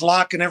everybody's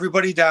locking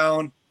everybody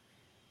down,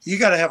 you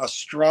got to have a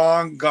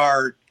strong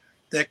guard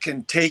that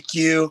can take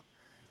you,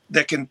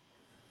 that can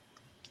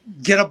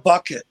get a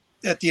bucket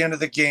at the end of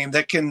the game,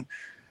 that can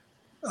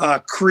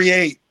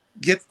create,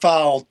 get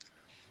fouled,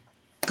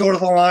 go to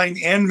the line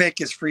and make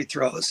his free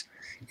throws.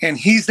 And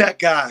he's that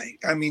guy.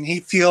 I mean,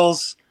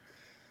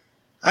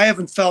 I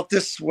haven't felt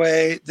this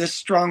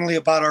strongly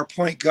about our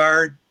point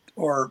guard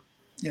or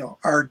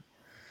our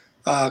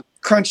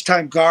crunch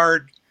time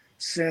guard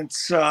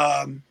since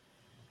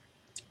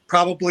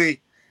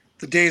probably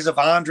the days of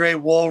Andre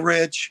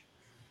Woolridge.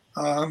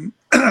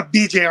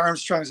 BJ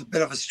Armstrong is a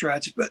bit of a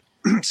stretch, but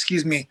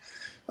excuse me,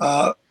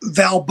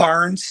 Val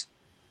Barnes.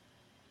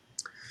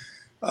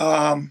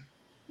 The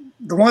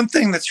one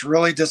thing that's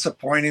really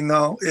disappointing,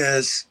 though,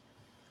 is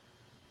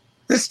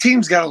this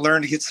team's got to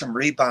learn to get some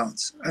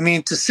rebounds. I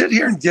mean, to sit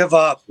here and give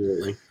up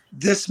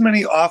this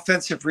many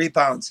offensive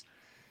rebounds,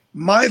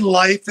 my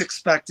life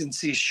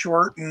expectancy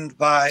shortened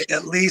by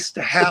at least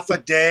a half a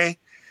day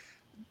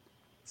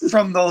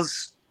from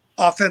those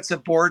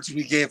offensive boards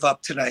we gave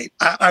up tonight.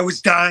 I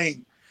was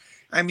dying.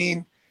 I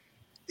mean,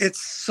 it's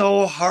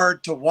so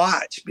hard to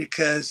watch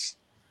because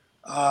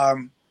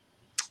the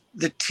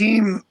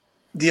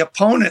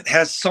opponent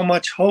has so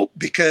much hope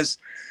because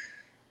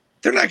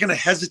they're not going to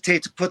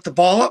hesitate to put the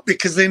ball up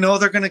because they know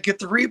they're going to get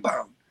the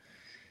rebound.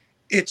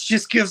 It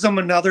just gives them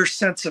another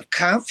sense of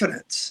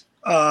confidence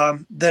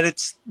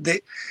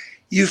that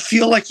you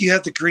feel like you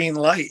have the green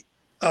light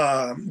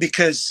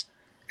because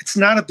it's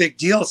not a big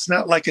deal. It's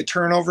not like a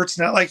turnover. It's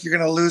not like you're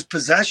going to lose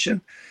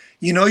possession.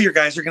 You know your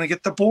guys are going to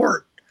get the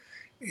board.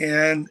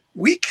 And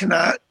we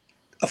cannot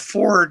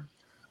afford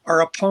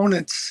our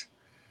opponents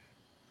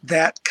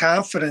that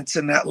confidence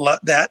and that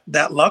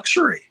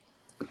luxury.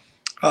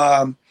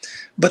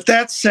 But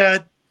that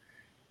said,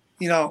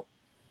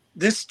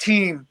 this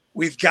team,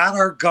 we've got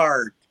our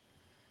guard,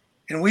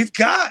 and we've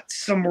got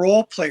some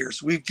role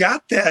players. We've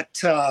got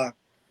that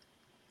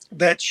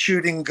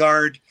shooting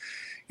guard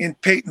in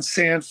Peyton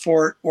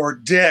Sandfort or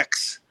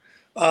Dix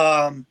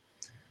that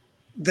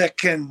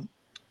can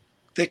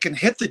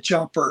hit the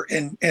jumper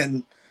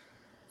and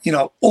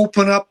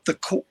open up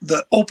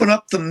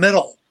the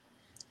middle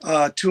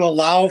to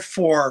allow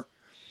for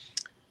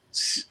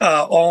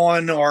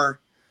Owen or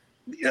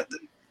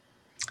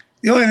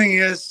the only thing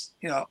is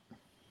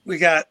we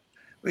got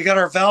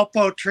our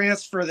Valpo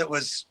transfer that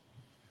was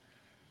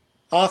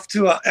off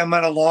to I'm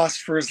at a loss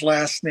for his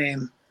last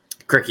name.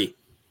 Cricky,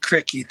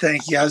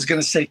 thank you. I was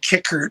going to say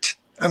Kickert.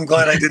 I'm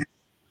glad I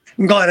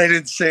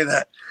didn't say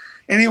that.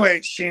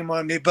 Anyway, shame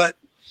on me, but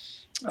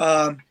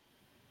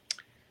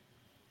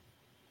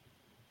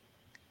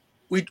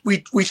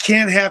we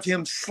can't have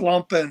him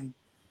slumping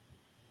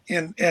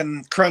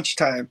in crunch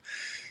time.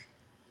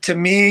 To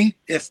me,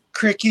 if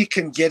Cricky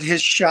can get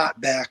his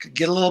shot back,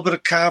 get a little bit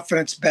of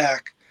confidence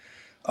back,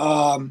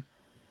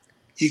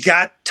 you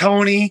got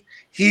Tony,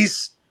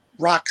 he's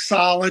rock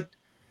solid,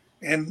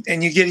 and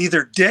you get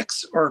either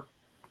Dix or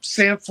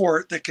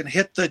Sandfort that can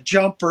hit the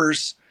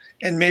jumpers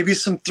and maybe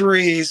some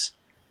threes,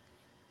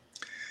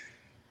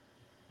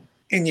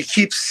 and you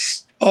keep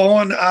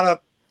Owen out of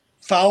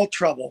foul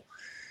trouble.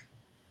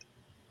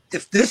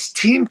 If this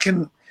team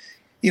can,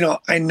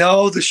 I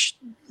know the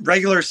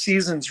regular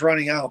season's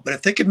running out, but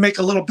if they could make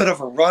a little bit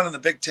of a run in the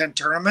Big Ten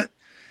tournament,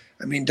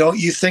 I mean, don't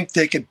you think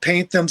they could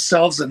paint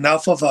themselves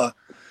enough of a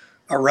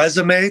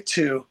resume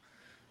to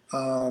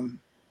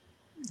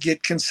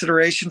get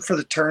consideration for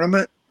the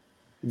tournament?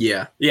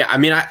 Yeah. I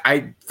mean,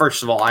 I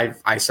first of all,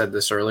 I said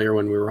this earlier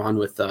when we were on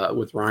with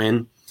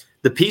Ryan.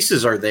 The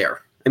pieces are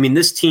there. I mean,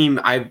 this team,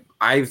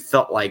 I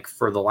felt like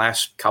for the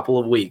last couple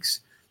of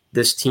weeks,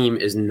 this team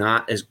is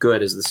not as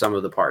good as the sum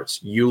of the parts.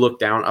 You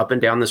look up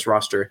and down this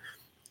roster,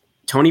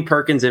 Tony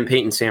Perkins and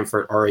Peyton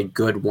Sandfort are a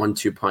good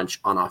 1-2 punch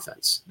on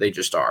offense. They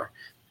just are.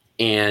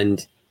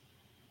 And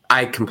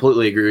I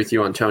completely agree with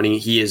you on Tony.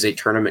 He is a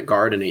tournament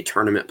guard and a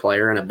tournament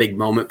player and a big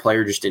moment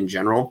player just in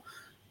general.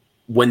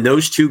 When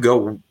those two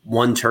go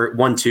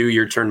 1-2,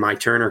 your turn, my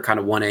turn, or kind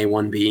of 1A,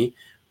 1B,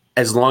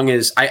 as long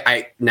as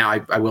I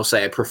will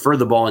say I prefer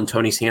the ball in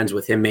Tony's hands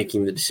with him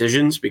making the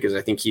decisions because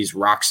I think he's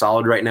rock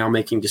solid right now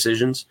making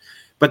decisions.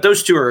 But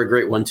those two are a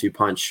great 1-2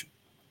 punch.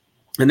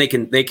 And they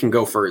could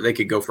go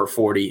for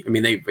 40. I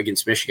mean, they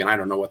against Michigan, I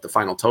don't know what the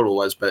final total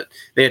was, but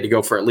they had to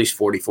go for at least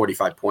 40,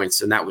 45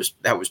 points. And that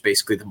was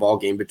basically the ball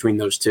game between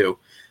those two.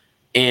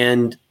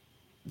 And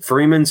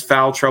Freeman's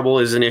foul trouble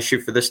is an issue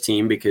for this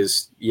team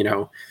because,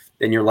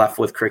 then you're left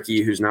with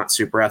Cricky, who's not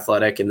super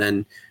athletic. And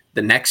then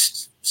the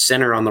next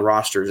center on the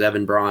roster is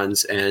Evan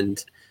Bronze,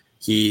 and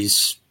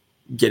he's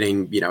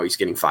getting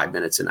 5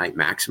 minutes a night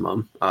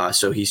maximum.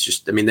 So he's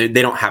just, I mean, they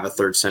don't have a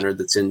third center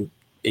that's in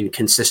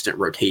consistent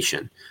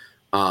rotation.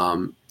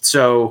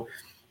 So,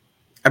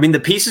 I mean, the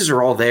pieces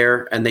are all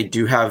there, and they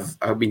do have.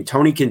 I mean,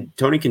 Tony can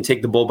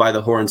take the bull by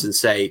the horns and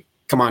say,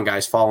 "Come on,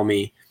 guys, follow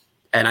me,"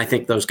 and I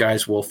think those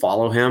guys will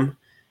follow him.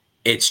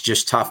 It's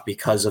just tough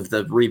because of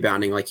the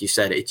rebounding, like you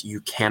said.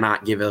 You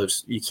cannot give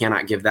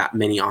that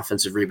many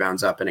offensive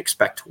rebounds up and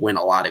expect to win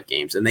a lot of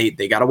games, and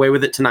they got away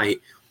with it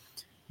tonight.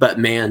 But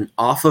man,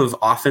 off of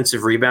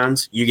offensive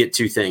rebounds, you get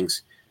two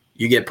things: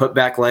 you get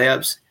putback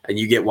layups, and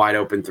you get wide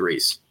open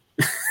threes.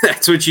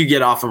 That's what you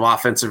get off of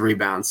offensive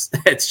rebounds.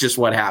 It's just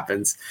what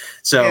happens.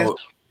 So,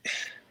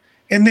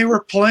 and they were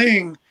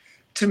playing.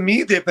 To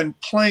me, they've been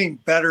playing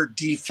better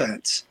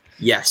defense.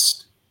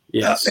 Yes.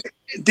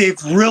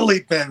 They've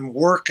really been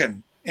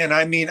working. And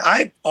I mean,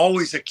 I've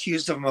always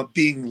accused them of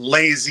being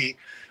lazy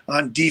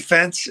on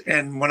defense.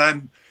 And when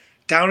I'm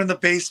down in the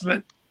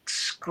basement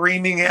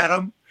screaming at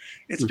them,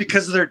 it's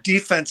because of their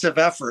defensive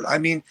effort. I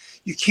mean,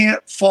 you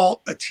can't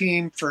fault a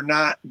team for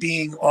not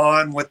being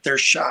on with their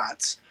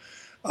shots.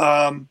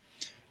 But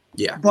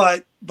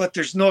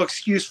there's no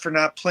excuse for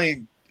not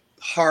playing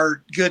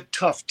hard, good,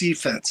 tough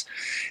defense.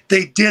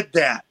 They did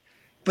that,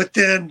 but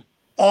then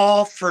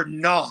all for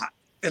naught,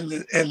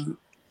 and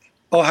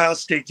Ohio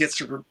State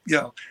gets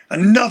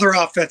another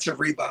offensive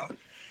rebound.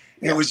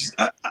 It was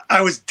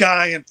I was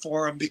dying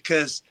for them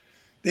because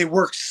they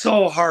worked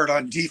so hard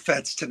on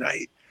defense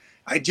tonight.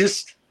 I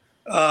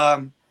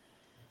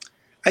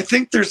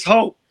think there's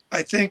hope.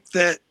 I think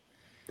that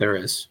there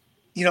is.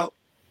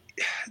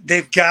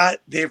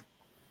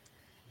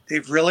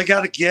 They've really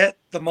got to get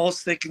the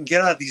most they can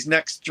get out of these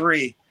next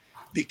three,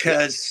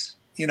 because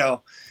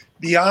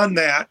beyond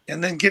that,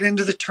 and then get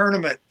into the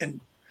tournament, and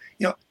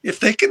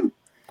if they can,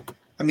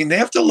 I mean, they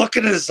have to look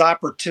at it as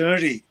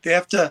opportunity. They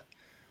have to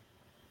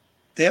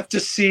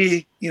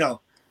see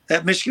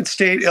that Michigan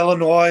State,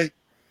 Illinois,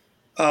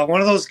 one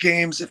of those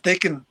games, if they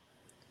can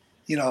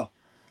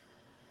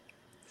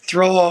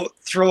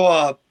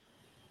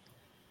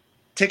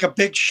take a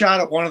big shot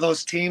at one of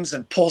those teams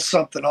and pull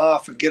something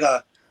off and get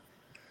a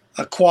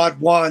quad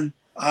one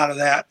out of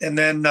that, and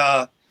then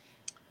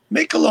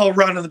make a little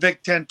run in the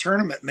Big Ten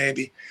tournament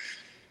maybe.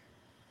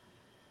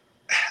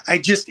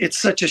 It's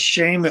such a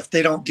shame if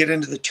they don't get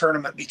into the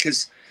tournament,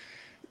 because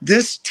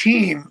this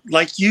team,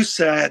 like you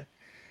said,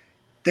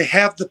 they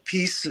have the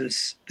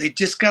pieces. They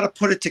just got to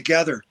put it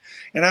together.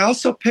 And I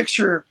also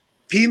picture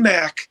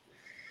PMAC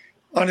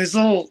on his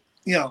little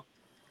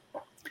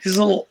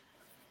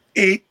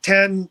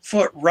 8-10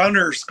 foot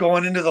runners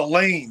going into the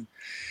lane,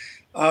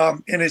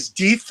 and his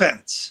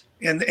defense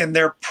and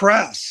their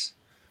press.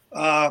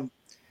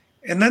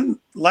 And then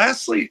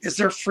lastly is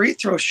their free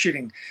throw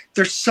shooting.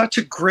 They're such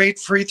a great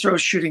free throw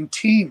shooting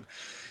team.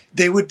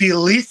 They would be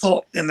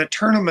lethal in the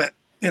tournament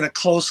in a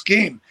close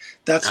game.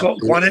 That's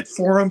Absolutely. What won it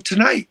for them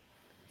tonight,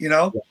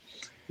 Yeah.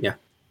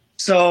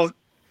 So,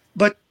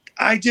 but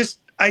I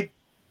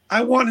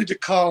wanted to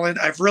call in.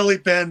 I've really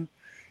been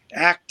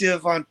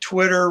active on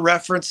Twitter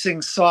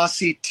referencing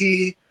Saucy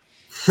T,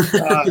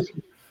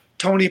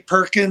 Tony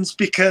Perkins,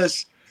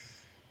 because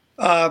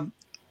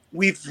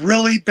we've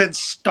really been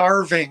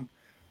starving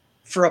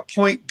for a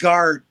point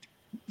guard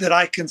that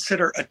I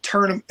consider an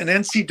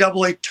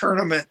NCAA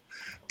tournament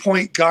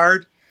point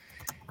guard.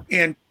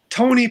 And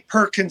Tony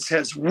Perkins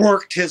has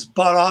worked his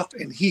butt off,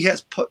 and he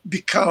has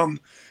become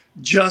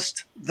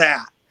just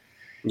that.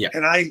 Yeah.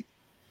 And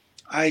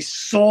I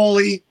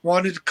solely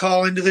wanted to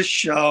call into this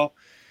show.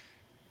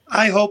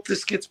 I hope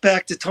this gets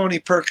back to Tony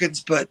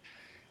Perkins, but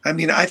I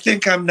mean, I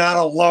think I'm not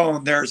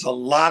alone. There's a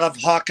lot of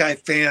Hawkeye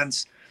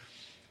fans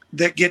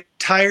that get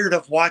tired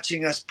of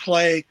watching us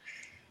play,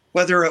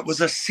 whether it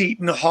was a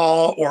Seton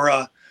Hall or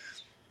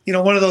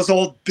one of those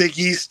old Big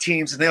East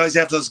teams, and they always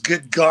have those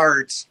good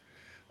guards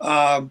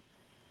that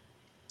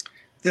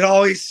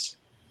always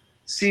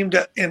seem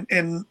to,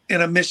 in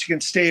a Michigan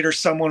State or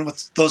someone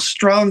with those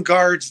strong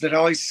guards that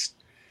always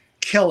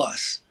kill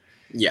us.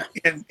 Yeah.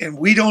 And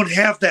we don't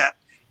have that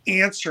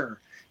answer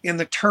in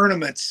the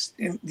tournaments.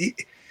 We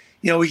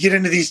get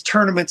into these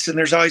tournaments and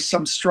there's always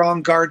some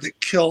strong guard that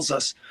kills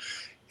us.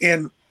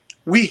 And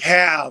we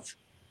have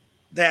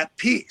that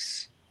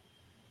piece.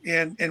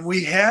 And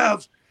we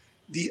have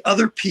the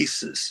other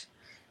pieces.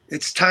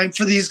 It's time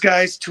for these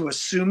guys to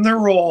assume their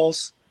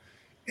roles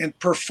and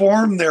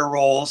perform their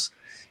roles.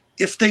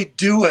 If they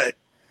do it,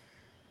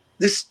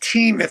 this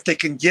team, if they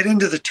can get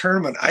into the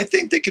tournament, I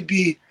think they could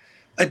be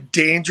a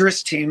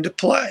dangerous team to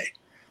play.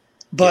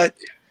 But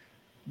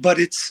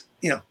it's,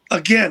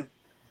 again,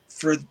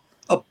 for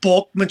a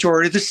bulk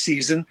majority of the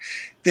season,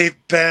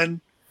 they've been,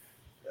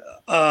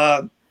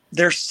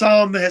 their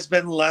sum has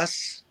been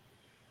less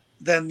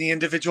than the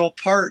individual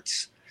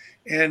parts.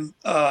 And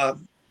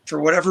for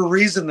whatever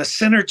reason, the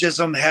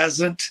synergism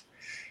hasn't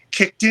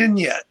kicked in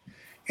yet.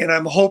 And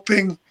I'm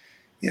hoping,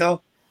 I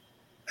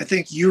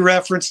think you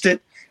referenced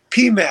it,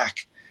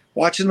 PMAC,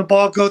 watching the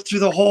ball go through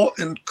the hole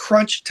in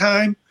crunch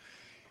time,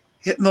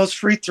 hitting those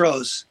free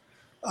throws.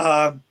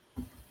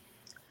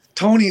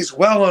 Tony's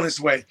well on his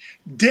way.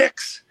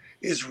 Dix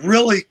is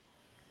really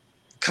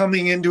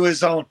coming into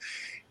his own.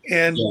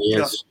 And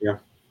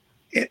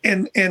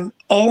and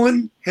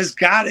Owen has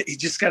got it. He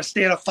just got to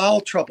stay out of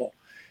foul trouble.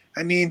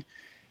 I mean,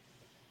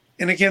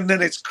 and again,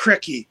 then it's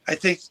Cricky. I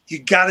think you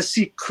got to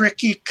see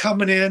Cricky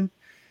coming in,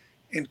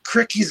 and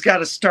Cricky's got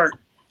to start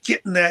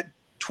getting that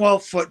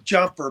 12-foot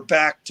jumper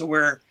back to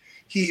where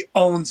he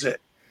owns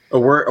it. A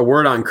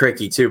word on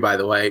Cricky too, by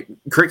the way.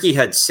 Cricky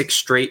had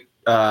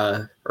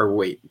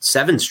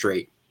 7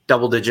 straight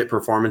double-digit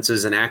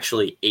performances, and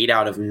actually 8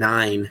 out of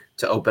 9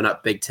 to open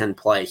up Big Ten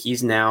play.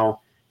 He's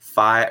now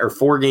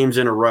 4 games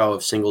in a row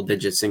of single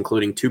digits,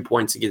 including 2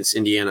 points against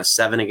Indiana,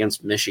 7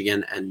 against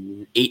Michigan,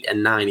 and 8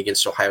 and 9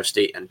 against Ohio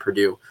State and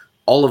Purdue.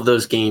 All of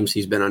those games,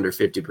 he's been under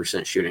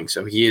 50% shooting.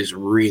 So he is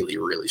really,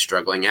 really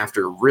struggling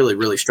after a really,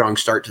 really strong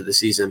start to the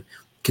season,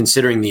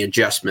 considering the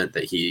adjustment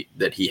that he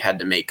had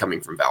to make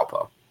coming from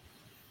Valpo.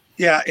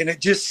 Yeah, and it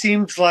just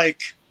seems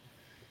like,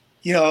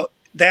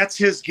 that's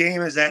his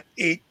game, is that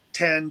 8,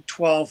 10,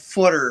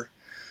 12-footer.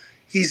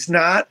 He's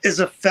not as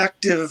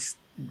effective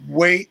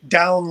weight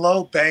down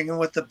low banging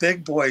with the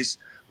big boys.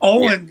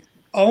 Owen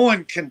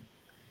can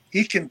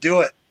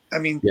do it. I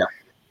mean,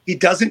 he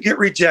doesn't get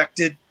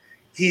rejected.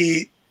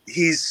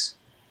 He's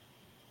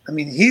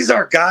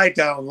our guy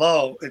down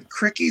low. And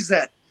Cricky's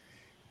that,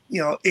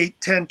 8,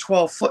 10,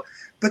 12 foot.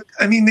 But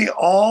I mean, they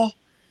all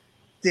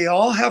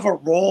have a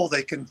role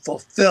they can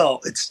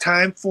fulfill. It's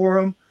time for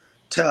them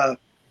to,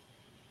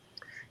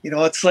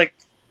 it's like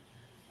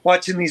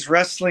watching these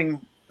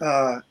wrestling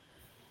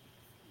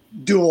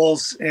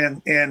duels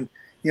and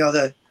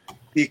the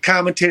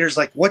commentators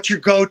like, what's your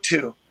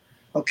go-to?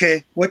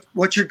 Okay,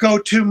 what's your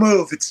go-to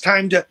move? It's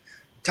time to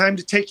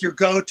take your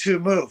go-to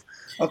move.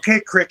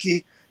 Okay,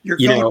 Cricky, your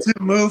go-to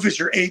move is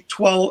your 8,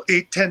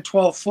 10,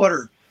 12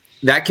 footer.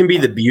 That can be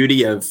the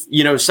beauty of,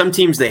 some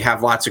teams, they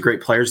have lots of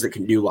great players that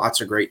can do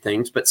lots of great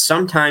things, but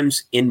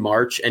sometimes in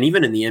March, and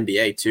even in the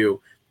NBA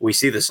too, we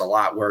see this a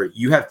lot, where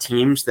you have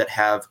teams that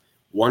have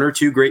one or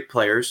two great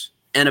players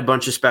and a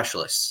bunch of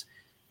specialists.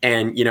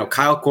 And,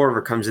 Kyle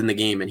Korver comes in the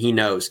game and he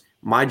knows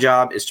my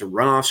job is to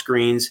run off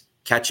screens,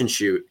 catch and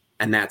shoot,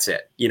 and that's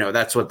it.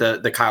 That's what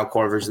the Kyle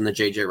Korvers and the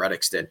JJ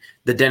Redicks did.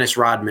 The Dennis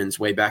Rodmans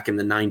way back in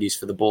the 90s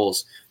for the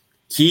Bulls.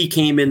 He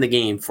came in the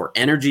game for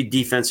energy,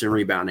 defense, and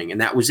rebounding, and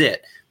that was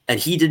it. And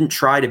he didn't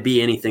try to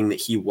be anything that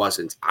he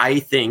wasn't. I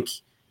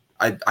think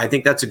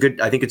it's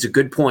a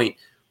good point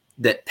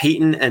that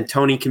Peyton and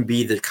Tony can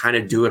be the kind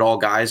of do-it-all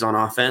guys on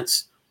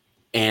offense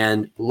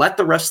and let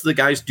the rest of the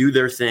guys do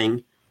their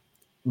thing,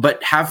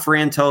 but have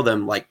Fran tell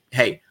them, like,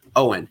 hey,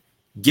 Owen,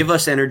 give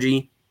us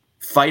energy,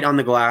 fight on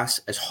the glass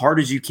as hard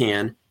as you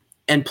can,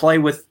 and play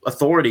with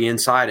authority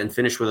inside and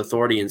finish with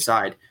authority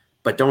inside,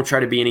 but don't try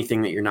to be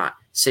anything that you're not.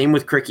 Same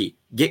with Cricky.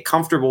 Get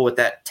comfortable with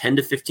that 10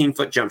 to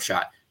 15-foot jump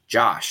shot.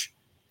 Josh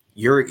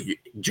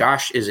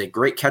is a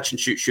great catch and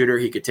shoot shooter.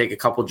 He could take a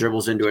couple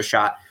dribbles into a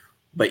shot,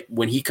 but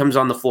when he comes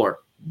on the floor,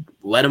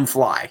 let him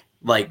fly.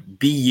 Like,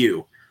 be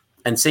you.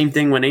 And same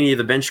thing when any of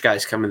the bench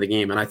guys come in the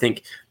game. And I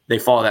think they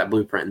follow that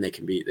blueprint and they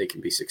can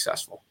be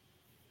successful.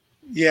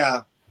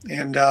 Yeah.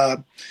 And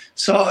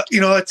so,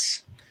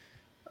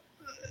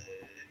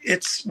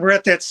 we're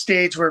at that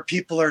stage where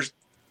people are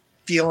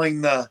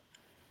feeling the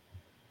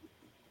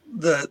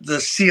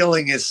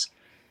ceiling is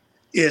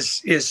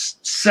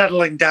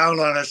settling down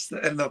on us,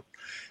 and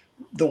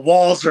the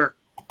walls are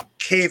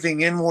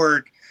caving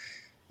inward.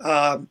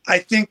 I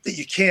think that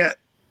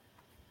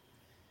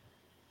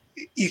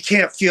you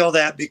can't feel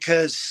that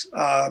because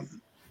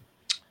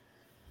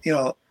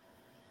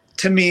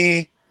to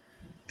me,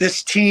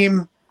 this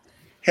team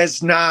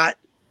has not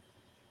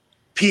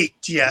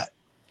peaked yet,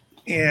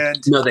 and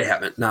no, they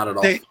haven't, not at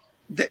all.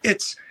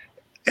 It's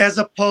as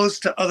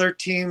opposed to other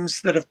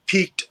teams that have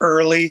peaked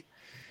early.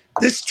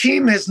 This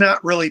team has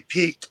not really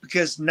peaked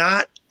because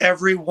not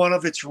every one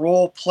of its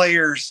role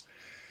players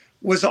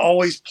was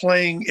always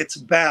playing its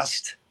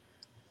best,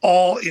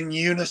 all in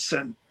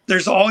unison.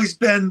 There's always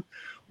been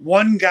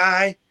one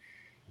guy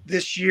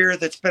this year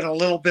that's been a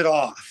little bit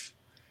off.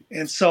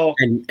 And so,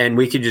 and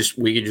we could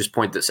just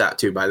point this out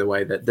too, by the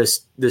way, that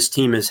this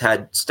team has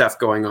had stuff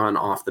going on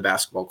off the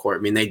basketball court.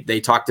 I mean,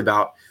 they talked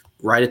about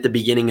right at the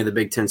beginning of the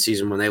Big Ten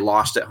season when they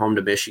lost at home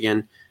to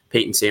Michigan,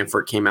 Peyton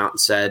Sanford came out and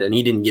said, and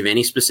he didn't give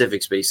any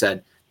specifics, but he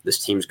said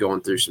this team's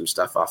going through some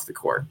stuff off the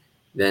court.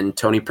 Then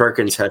Tony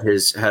Perkins had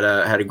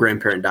a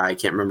grandparent die. I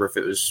can't remember if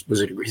it was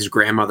his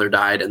grandmother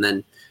died, and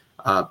then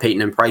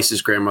Peyton and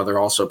Price's grandmother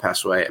also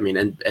passed away. I mean,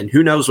 and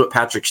who knows what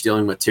Patrick's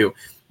dealing with too.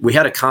 We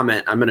had a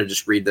comment. I'm going to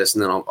just read this,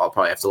 and then I'll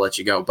probably have to let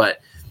you go.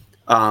 But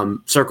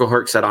Circle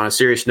Herc said, on a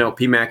serious note,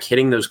 PMAC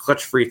hitting those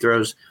clutch free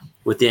throws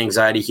with the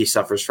anxiety he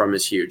suffers from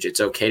is huge. It's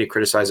okay to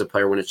criticize a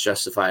player when it's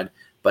justified,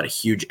 but a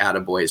huge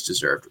attaboy is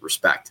deserved.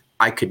 Respect.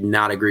 I could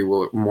not agree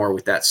more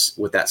with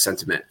that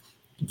sentiment.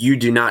 You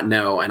do not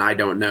know, and I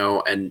don't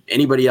know, and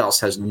anybody else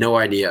has no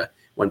idea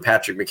when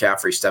Patrick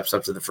McCaffrey steps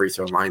up to the free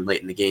throw line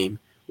late in the game,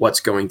 what's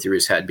going through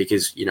his head,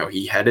 because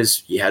he had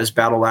his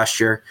battle last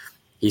year.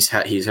 He's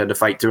had to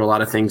fight through a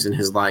lot of things in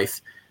his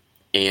life,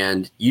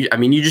 and you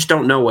just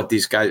don't know what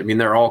these guys. I mean,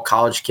 they're all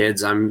college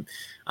kids. I'm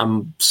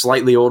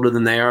slightly older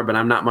than they are, but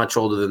I'm not much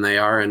older than they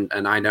are,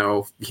 and I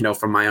know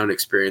from my own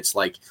experience,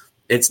 like,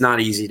 it's not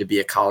easy to be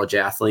a college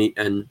athlete,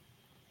 and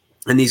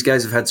these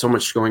guys have had so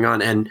much going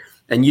on,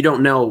 and you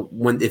don't know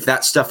if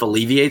that stuff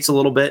alleviates a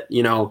little bit.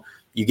 You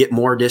get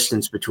more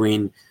distance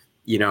between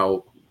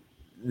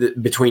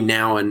between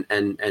now and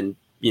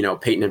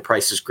Peyton and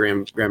Price's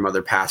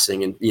grandmother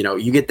passing, and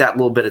you get that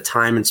little bit of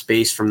time and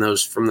space from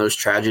those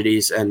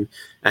tragedies, and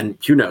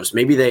who knows,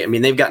 maybe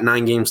they've got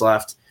 9 games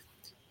left,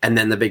 and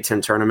then the Big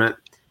Ten tournament.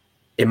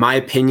 In my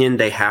opinion,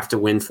 they have to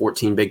win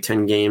 14 Big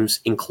Ten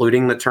games,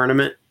 including the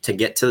tournament, to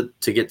get to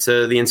the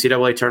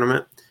NCAA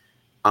tournament.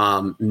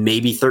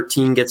 Maybe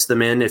 13 gets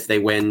them in if they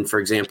win, for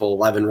example,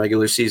 11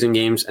 regular season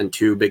games and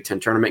 2 Big Ten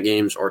tournament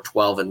games, or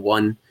 12 and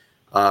 1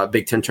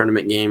 Big Ten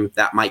tournament game.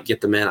 That might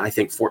get them in. I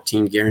think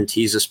 14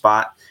 guarantees a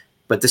spot.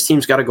 But this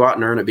team's got to go out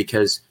and earn it,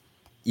 because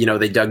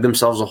they dug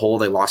themselves a hole.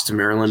 They lost to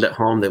Maryland at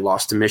home. They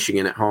lost to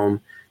Michigan at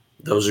home.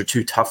 Those are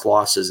 2 tough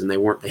losses, and they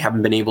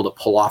haven't been able to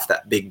pull off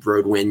that big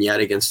road win yet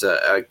against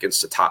a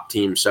top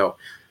team. So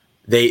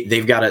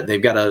they've got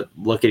to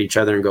look at each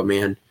other and go,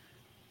 man,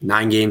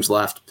 9 games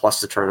left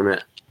plus the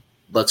tournament.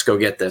 Let's go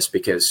get this,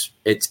 because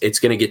it's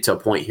going to get to a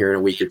point here in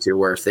a week or two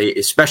where if they,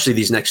 especially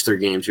these next 3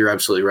 games, you're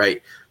absolutely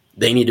right.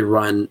 They need to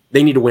win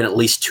at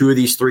least 2 of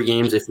these 3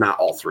 games, if not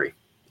all 3.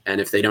 And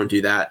if they don't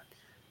do that,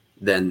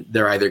 then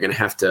they're either going to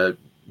have to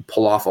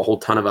pull off a whole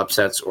ton of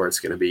upsets, or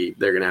they're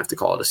going to have to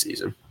call it a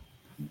season.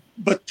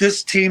 But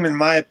this team, in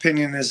my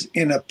opinion, is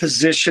in a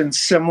position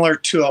similar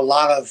to a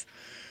lot of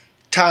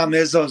Tom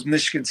Izzo's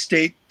Michigan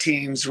State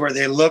teams, where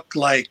they look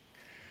like,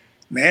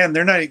 man,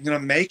 they're not even going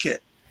to make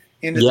it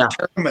into the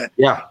tournament.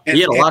 Yeah, he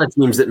had a lot of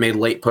teams that made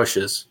late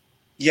pushes.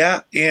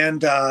 Yeah,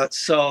 and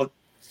so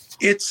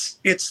it's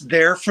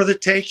there for the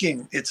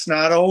taking. It's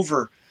not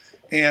over.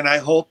 And I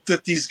hope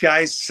that these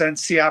guys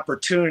sense the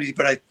opportunity.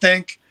 But I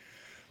think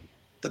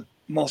the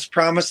most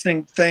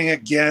promising thing,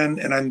 again,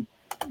 and I'm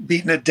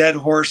beating a dead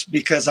horse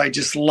because I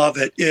just love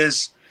it,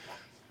 is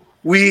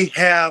we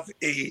have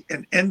a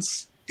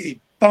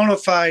bona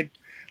fide,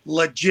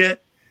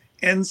 legit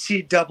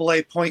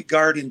NCAA point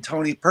guard in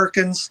Tony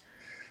Perkins.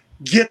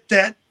 Get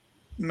that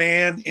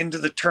man into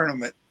the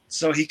tournament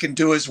so he can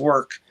do his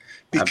work,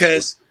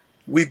 because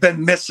we've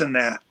been missing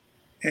that.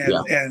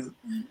 And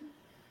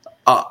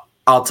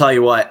I'll tell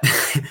you what,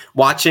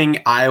 watching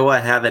Iowa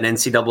have an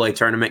NCAA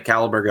tournament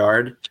caliber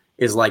guard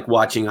is like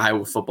watching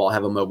Iowa football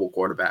have a mobile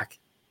quarterback.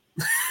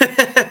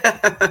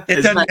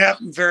 It doesn't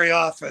happen very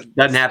often.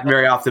 Doesn't happen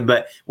very often,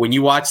 but when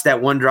you watch that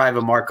one drive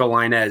of Marco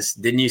Lainez,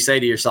 didn't you say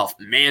to yourself,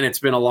 man, it's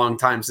been a long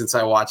time since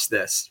I watched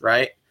this,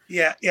 right?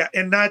 Yeah.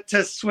 And not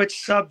to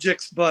switch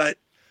subjects, but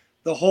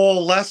the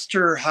whole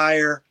Lester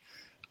hire,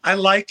 I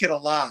like it a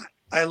lot.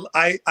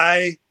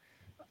 I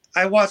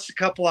watched a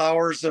couple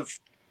hours of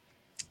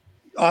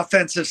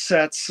offensive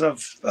sets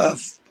of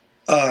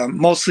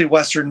mostly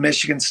Western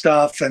Michigan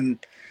stuff, and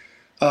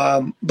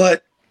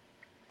but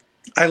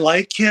I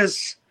like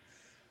his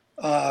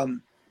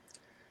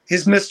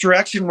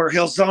misdirection where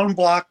he'll zone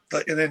block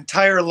an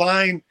entire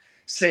line,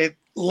 say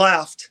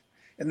left,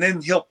 and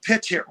then he'll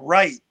pitch it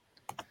right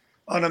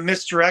on a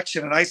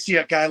misdirection. And I see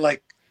a guy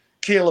like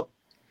Caleb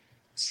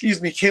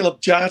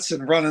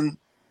Johnson running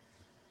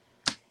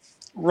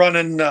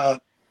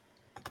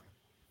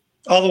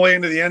all the way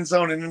into the end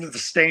zone and into the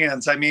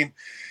stands. I mean,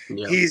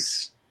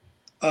 he's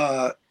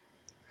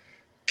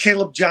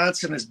Caleb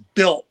Johnson is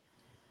built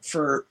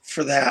for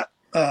that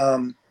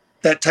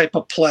type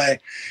of play.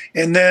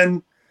 And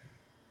then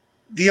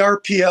the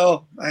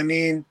RPO, I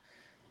mean,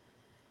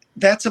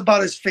 that's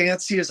about as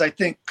fancy as I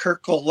think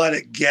Kirk will let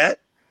it get.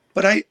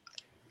 But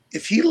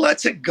if he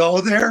lets it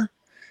go there,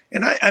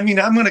 and I mean,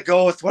 I'm going to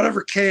go with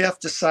whatever KF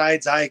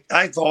decides.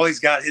 I've always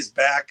got his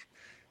back.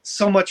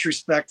 So much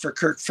respect for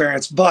Kirk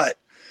Ferentz. But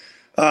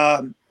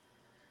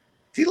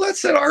if he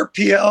lets that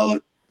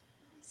RPO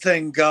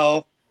thing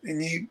go,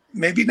 and you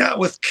maybe not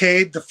with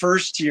Cade the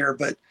first year,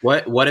 but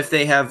what if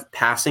they have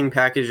passing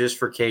packages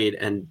for Cade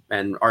and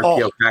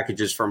RPO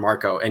packages for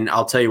Marco? And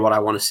I'll tell you what I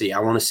want to see. I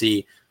want to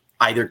see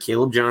either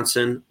Caleb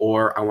Johnson,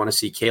 or I want to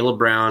see Caleb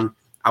Brown.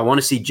 I want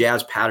to see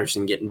Jazz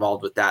Patterson get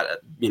involved with that,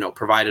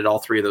 provided all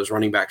 3 of those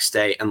running backs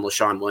stay, and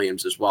LaShawn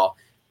Williams as well.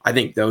 I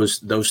think those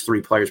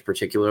 3 players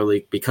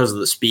particularly, because of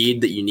the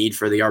speed that you need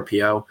for the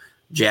RPO,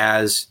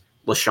 Jazz,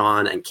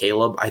 LaShawn, and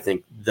Caleb, I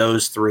think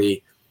those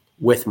 3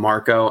 with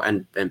Marco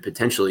and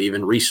potentially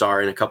even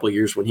Resar in a couple of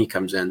years when he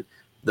comes in,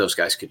 those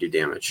guys could do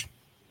damage.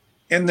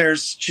 And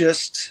there's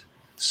just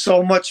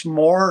so much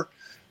more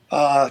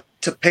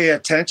to pay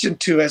attention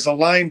to as a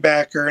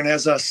linebacker and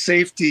as a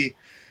safety.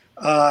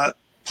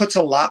 Puts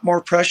a lot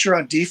more pressure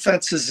on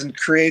defenses and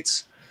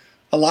creates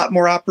a lot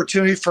more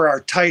opportunity for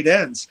our tight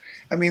ends.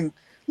 I mean,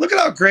 look at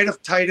how great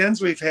of tight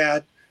ends we've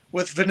had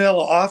with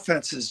vanilla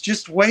offenses.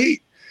 Just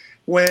wait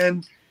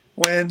when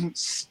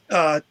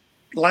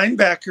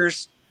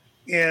linebackers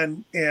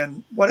and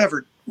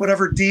whatever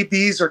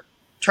DBs are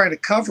trying to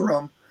cover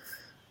them,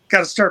 got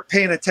to start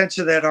paying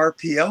attention to that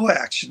RPO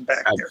action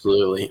back there.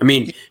 Absolutely. I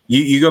mean,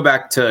 you go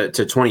back to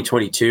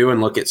 2022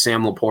 and look at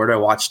Sam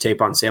Laporta, watch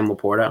tape on Sam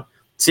Laporta.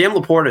 Sam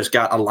Laporta's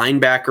got a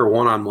linebacker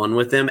one-on-one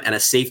with him and a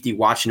safety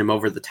watching him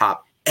over the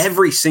top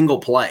every single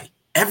play.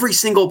 Every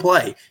single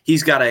play.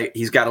 He's got a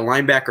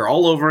linebacker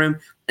all over him,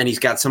 and he's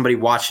got somebody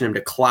watching him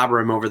to clobber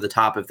him over the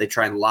top if they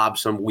try and lob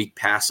some weak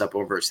pass up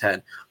over his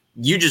head.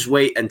 You just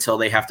wait until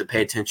they have to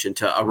pay attention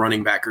to a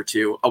running back or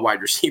 2, a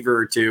wide receiver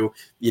or 2,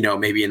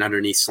 maybe an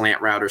underneath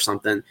slant route or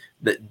something,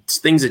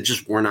 things that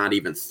just were not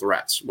even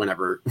threats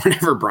whenever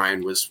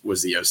Brian was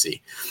the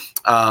OC.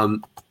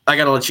 I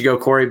got to let you go,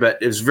 Cory, but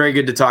it was very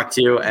good to talk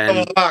to you.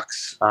 And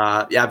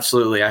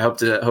absolutely, I hope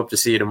to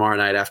see you tomorrow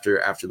night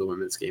after the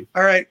women's game.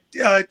 All right,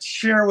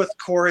 share with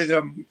Cory that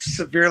I'm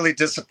severely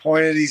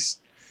disappointed he's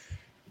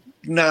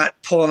not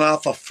pulling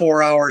off a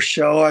 4-hour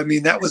show. I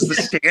mean, that was the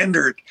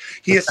standard.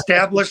 He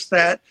established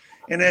that,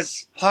 and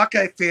as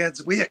Hawkeye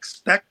fans, we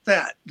expect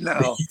that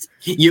now.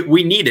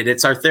 We need it.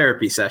 It's our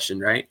therapy session,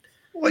 right?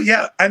 Well,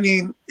 yeah. I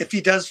mean, if he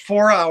does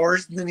 4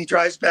 hours and then he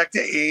drives back to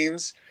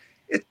Ames,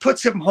 it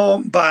puts him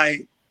home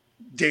by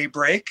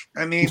daybreak.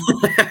 I mean,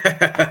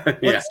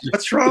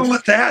 what's wrong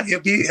with that?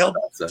 He'll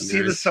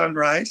see the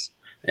sunrise.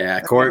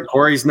 Yeah,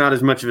 Cory's not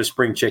as much of a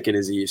spring chicken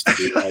as he used to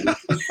be. Right?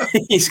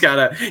 he's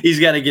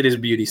gotta get his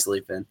beauty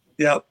sleep in.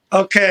 Yep.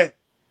 Okay.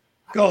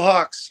 Go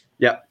Hawks.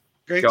 Yep.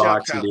 Great Go job,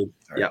 Hawks, Kyle. indeed.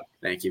 Yep.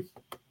 Thank you.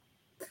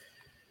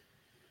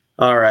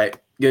 All right.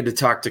 Good to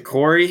talk to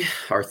Cory,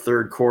 our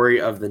third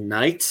Cory of the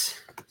night.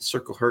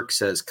 Circle Herc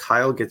says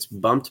Kyle gets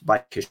bumped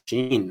by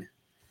Kashin.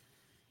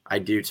 I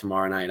do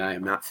tomorrow night. I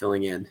am not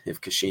filling in if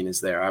Kashin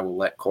is there. I will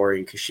let Cory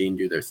and Kashin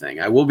do their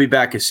thing. I will be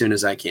back as soon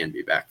as I can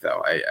be back,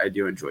 though. I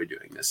do enjoy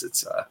doing this.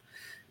 It's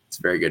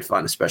very good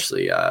fun,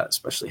 especially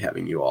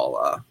having you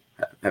all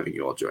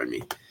join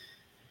me.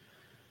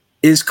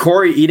 Is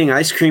Cory eating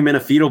ice cream in a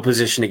fetal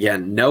position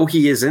again? No,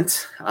 he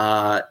isn't.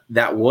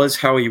 That was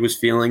how he was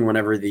feeling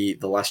whenever the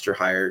Lester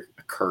hire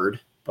occurred,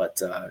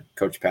 but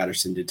Coach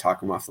Patterson did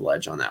talk him off the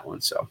ledge on that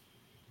one. So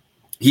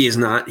he is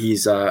not.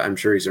 He's I'm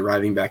sure he's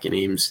arriving back in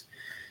Ames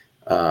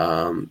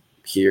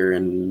here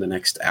in the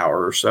next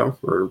hour or so,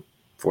 or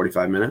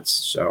 45 minutes.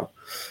 So,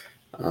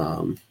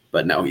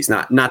 but no, he's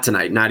not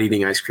tonight, not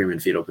eating ice cream in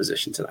fetal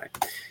position tonight.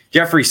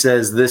 Jeffrey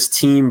says this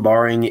team,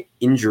 barring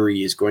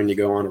injury, is going to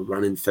go on a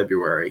run in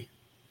February.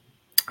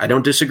 I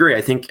don't disagree.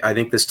 I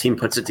think this team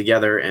puts it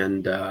together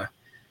and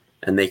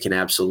they can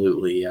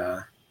absolutely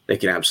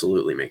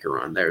make a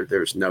run.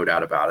 There's no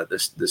doubt about it.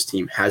 This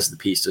team has the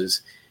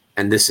pieces,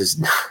 and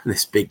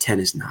this Big Ten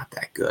is not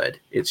that good.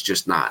 It's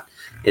just not.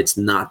 It's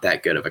not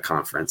that good of a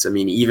conference. I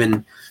mean,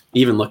 even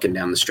looking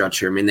down the stretch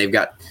here, I mean, they've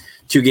got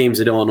 2 games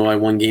at Illinois,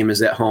 1 game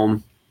is at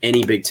home.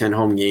 Any Big Ten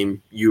home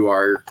game,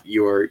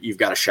 you've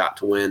got a shot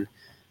to win.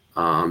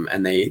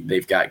 And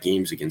they've got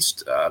games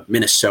against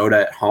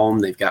Minnesota at home.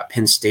 They've got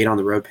Penn State on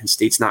the road. Penn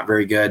State's not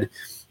very good.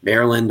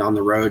 Maryland on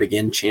the road,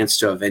 again, chance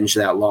to avenge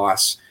that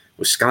loss.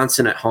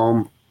 Wisconsin at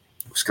home.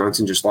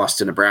 Wisconsin just lost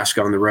to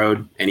Nebraska on the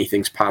road.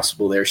 Anything's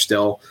possible there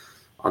still.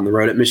 On the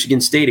road at Michigan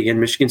State. Again,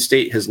 Michigan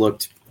State has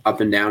looked up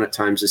and down at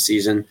times this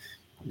season.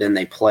 Then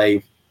they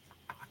play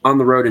on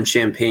the road in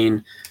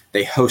Champaign.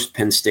 They host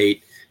Penn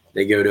State.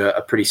 They go to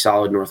a pretty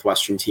solid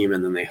Northwestern team,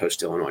 and then they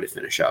host Illinois to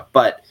finish up.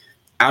 But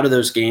out of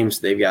those games,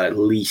 they've got at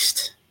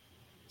least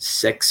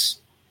 6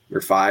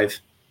 or 5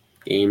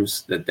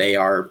 games that they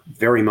are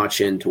very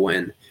much in to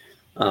win.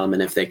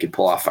 And if they could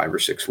pull off 5 or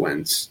 6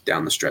 wins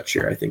down the stretch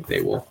here, I think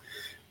they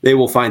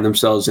will find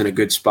themselves in a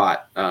good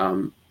spot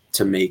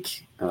to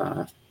make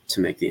the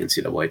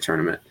NCAA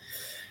tournament.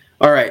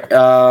 All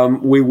right,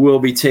 we will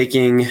be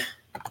taking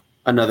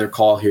another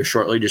call here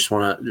shortly. Just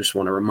want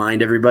to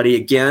remind everybody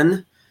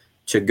again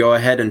to go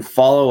ahead and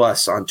follow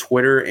us on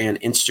Twitter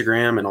and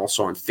Instagram, and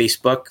also on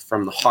Facebook,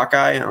 From the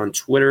Hawkeye on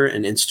Twitter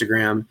and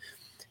Instagram,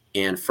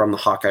 and From the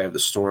Hawkeye of the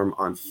Storm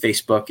on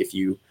Facebook. If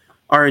you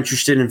are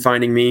interested in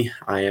finding me,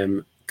 I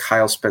am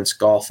Kyle Spence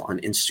Golf on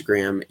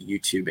Instagram,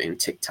 YouTube, and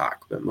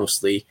TikTok, but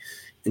mostly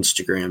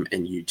Instagram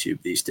and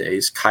YouTube these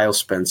days. Kyle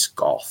Spence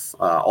Golf,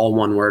 all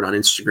one word on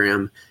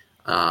Instagram,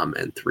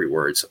 and 3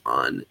 words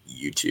on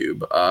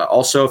YouTube.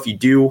 Also, if you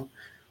do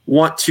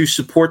want to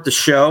support the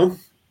show,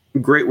 a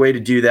great way to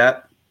do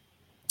that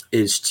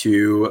is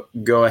to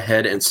go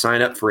ahead and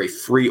sign up for a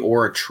free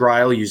Aura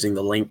trial using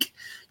the link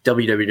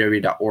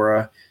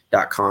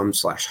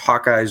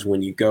www.aura.com/Hawkeyes.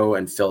 When you go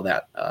and fill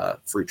that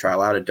free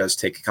trial out, it does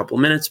take a couple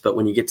of minutes, but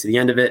when you get to the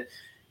end of it,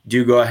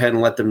 do go ahead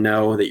and let them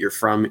know that you're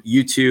from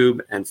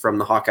YouTube and from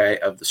the Hawkeye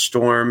of the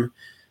Storm.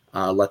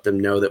 Let them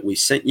know that we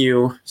sent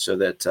you, so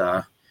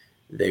that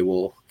they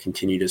will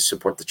continue to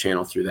support the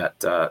channel through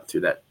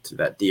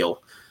that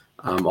deal.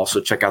 Also,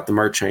 check out the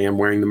merch. I am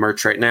wearing the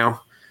merch right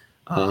now.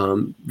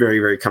 Very,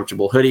 very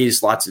comfortable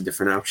hoodies, lots of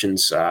different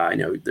options. I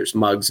know there's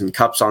mugs and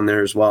cups on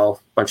there as well,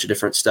 a bunch of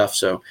different stuff.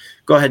 So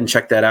go ahead and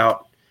check that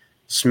out.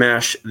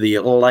 Smash the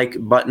like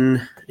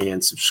button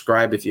and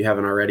subscribe if you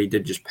haven't already.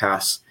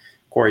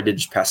 Cory did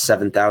just pass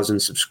 7,000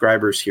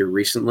 subscribers here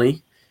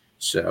recently.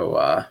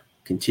 So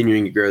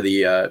continuing to grow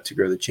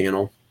the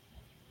channel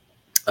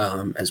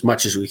as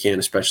much as we can,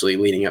 especially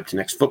leading up to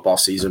next football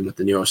season with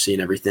the new OC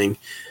and everything.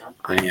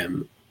 I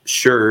am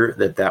sure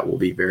that will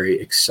be very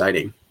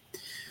exciting.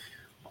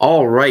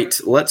 All right,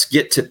 let's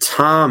get to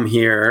Tom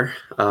here.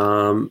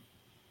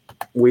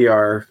 We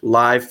are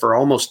live for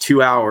almost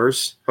 2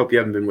 hours. Hope you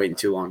haven't been waiting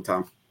too long,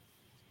 Tom.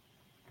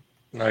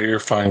 No, you're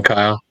fine,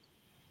 Kyle.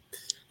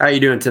 How are you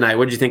doing tonight?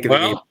 What did you think of the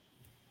game?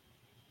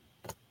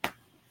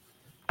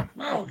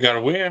 Well, we got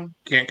to win.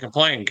 Can't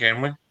complain,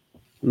 can we?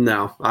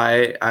 No,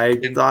 I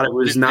thought it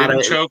was not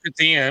a choke at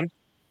the end.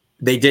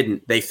 They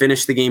didn't. They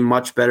finished the game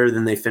much better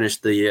than they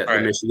finished the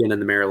Michigan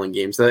and the Maryland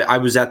games. I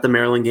was at the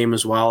Maryland game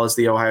as well as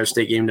the Ohio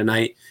State game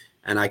tonight,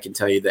 and I can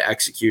tell you the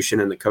execution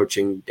and the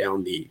coaching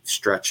down the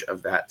stretch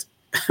of that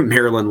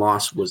Maryland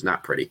loss was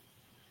not pretty.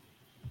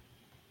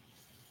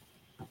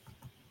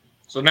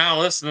 So now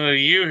listening to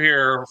you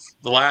here,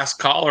 the last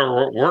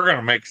caller, we're going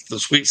to make the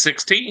Sweet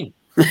 16.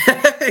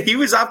 He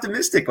was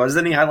optimistic,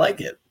 wasn't he? I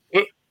like it.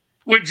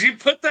 Would you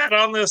put that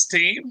on this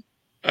team?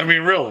 I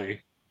mean,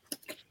 really?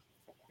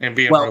 and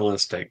being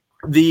realistic.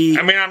 I mean,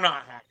 I'm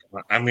not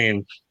hacking. I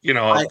mean, you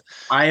know,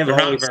 I have they're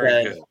not always very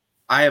said good.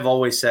 I have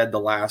always said the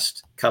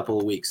last couple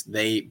of weeks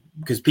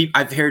because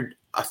I've heard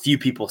a few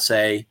people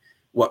say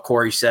what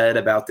Cory said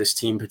about this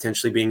team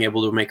potentially being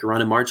able to make a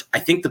run in March. I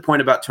think the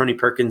point about Tony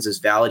Perkins is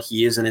valid.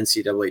 He is an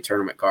NCAA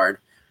tournament guard.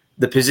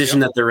 The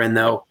position that they're in,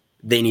 though,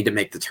 they need to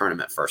make the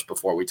tournament first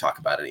before we talk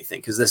about anything,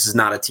 because this is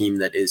not a team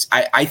that is –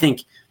 I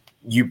think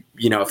you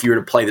know, if you were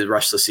to play the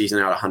rest of the season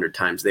out 100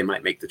 times, they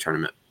might make the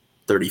tournament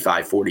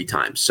 35, 40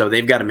 times. So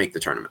they've got to make the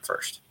tournament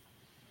first.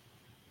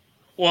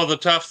 Well, the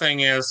tough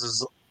thing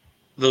is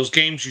those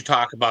games you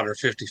talk about are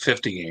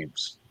 50-50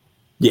 games.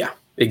 Yeah,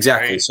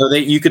 exactly. Right? So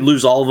you could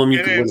lose all of them.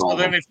 You could win all of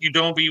them. So then if you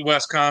don't beat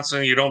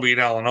Wisconsin, you don't beat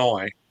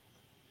Illinois,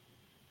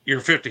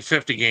 you're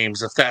 50-50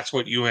 games. If that's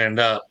what you end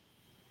up,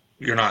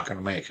 you're not going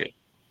to make it.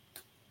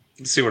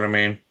 You see what I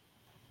mean?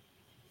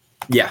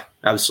 Yeah,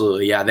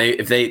 absolutely. Yeah,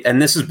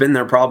 and this has been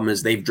their problem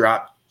is they've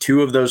dropped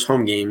 2 of those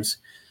home games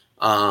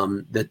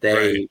that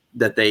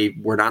they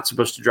were not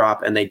supposed to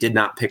drop, and they did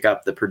not pick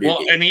up the Purdue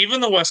game. And even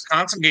the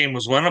Wisconsin game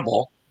was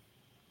winnable.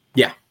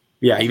 Yeah,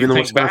 even the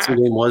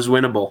Wisconsin game was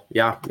winnable.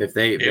 Yeah, if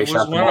they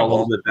shot the ball a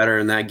little bit better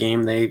in that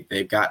game,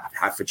 they've got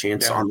half a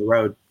chance on the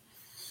road.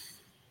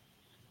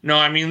 No,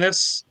 I mean,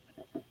 this,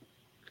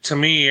 to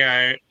me,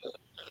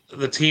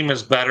 the team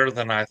is better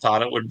than I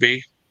thought it would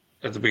be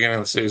at the beginning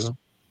of the season.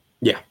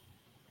 Yeah.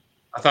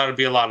 I thought it'd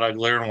be a lot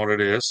uglier than what it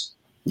is.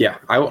 Yeah,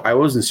 I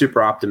wasn't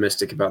super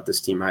optimistic about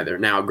this team either.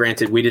 Now,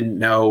 granted, we didn't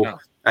know. No.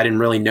 I didn't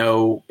really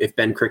know if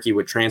Ben Krikke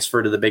would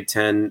transfer to the Big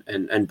Ten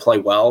and play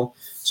well.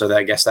 So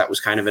I guess that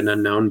was kind of an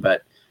unknown.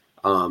 But,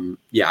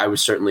 I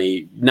was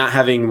certainly not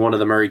having one of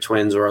the Murray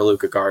twins or a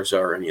Luka Garza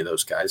or any of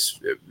those guys.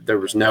 It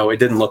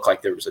didn't look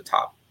like there was a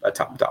top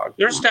dog.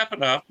 They're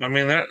stepping up. I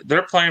mean,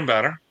 they're playing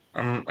better.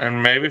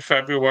 And maybe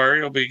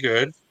February will be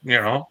good,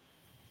 you know.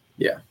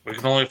 Yeah. We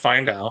can only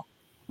find out.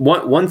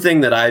 One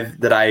thing that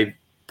I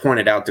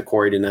pointed out to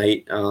Cory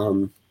tonight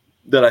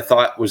that I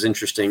thought was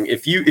interesting.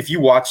 If you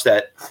watch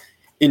that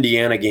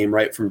Indiana game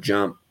right from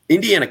jump,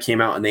 Indiana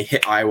came out and they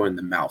hit Iowa in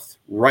the mouth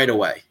right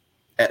away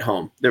at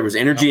home. There was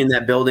energy in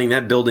that building.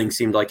 That building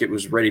seemed like it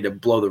was ready to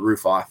blow the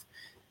roof off.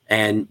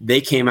 And they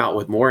came out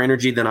with more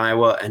energy than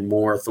Iowa and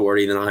more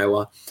authority than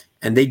Iowa.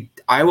 And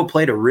Iowa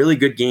played a really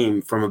good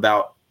game from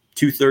about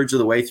 2/3 of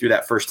the way through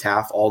that first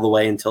half all the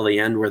way until the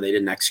end, where they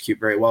didn't execute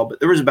very well. But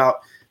there's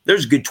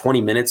a good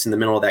 20 minutes in the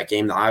middle of that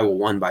game that Iowa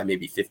won by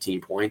maybe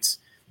 15 points.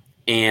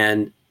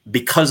 And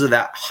because of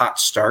that hot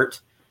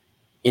start,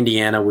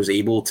 Indiana was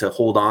able to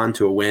hold on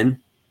to a win.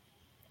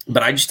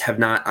 But I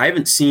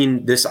haven't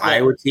seen this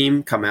Iowa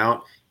team come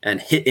out and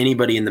hit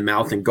anybody in the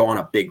mouth and go on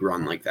a big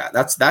run like that.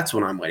 That's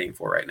what I'm waiting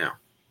for right now.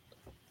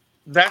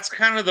 That's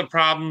kind of the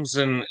problems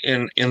in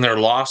their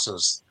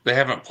losses. They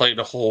haven't played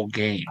a whole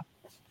game.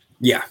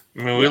 Yeah.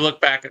 I mean, we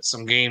look back at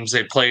some games,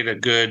 they played a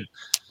good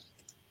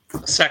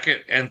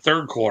second and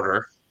third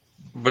quarter,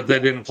 but they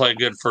didn't play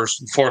good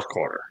first and fourth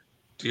quarter.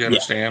 Do you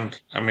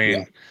understand? I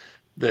mean,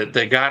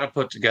 they got to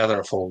put together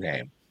a full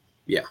game.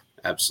 Yeah,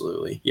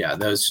 absolutely. Yeah,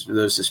 those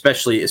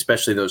especially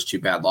those 2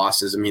 bad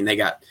losses. I mean, they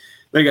got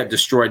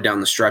destroyed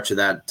down the stretch of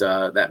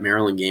that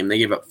Maryland game. They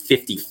gave up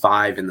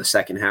 55 in the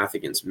second half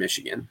against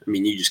Michigan. I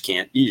mean, you just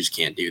can't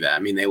do that. I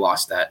mean, they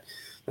lost that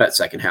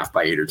second half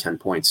by 8 or 10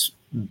 points,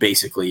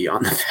 basically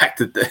on the fact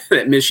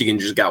that Michigan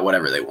just got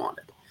whatever they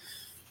wanted.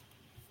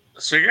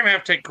 So you're gonna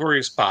have to take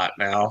Cory's spot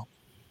now.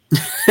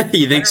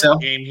 You think so?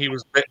 Game he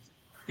was,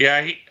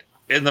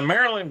 in the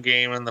Maryland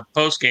game in the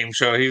post-game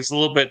show, he's a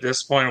little bit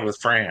disappointed with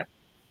Fran.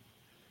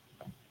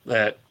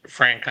 That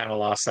Fran kind of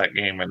lost that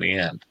game in the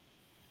end.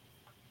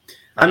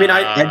 I mean,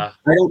 I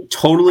don't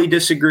totally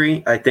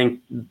disagree. I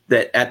think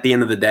that at the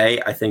end of the day,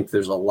 I think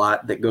there's a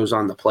lot that goes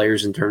on the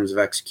players in terms of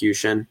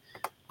execution.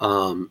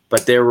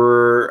 But there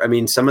were, I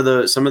mean, some of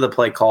the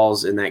play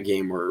calls in that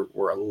game were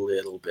a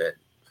little bit,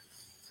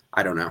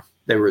 I don't know.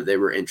 They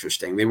were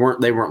interesting. They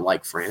weren't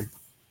like Fran.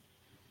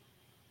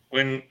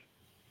 When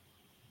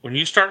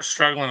you start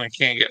struggling and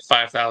can't get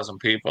 5,000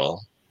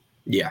 people,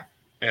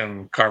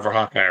 in Carver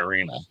Hawkeye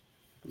Arena,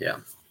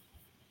 the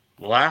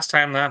last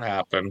time that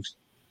happened,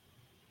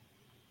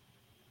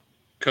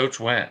 Coach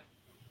went.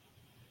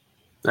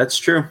 That's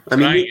true.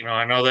 Tonight,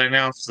 I know they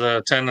announced the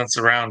attendance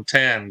around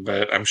 10,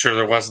 but I'm sure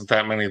there wasn't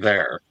that many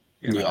there.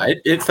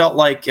 It felt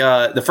like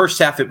the first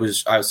half. I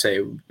would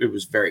say it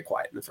was very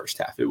quiet in the first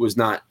half. It was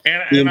not.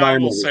 And I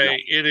will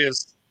say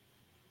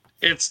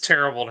it's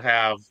terrible to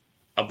have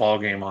a ball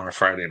game on a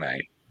Friday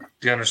night.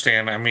 Do you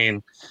understand? I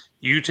mean,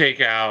 you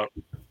take out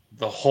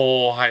the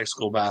whole high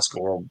school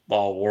basketball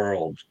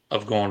world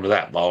of going to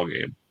that ball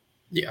game.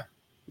 Yeah.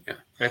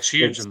 That's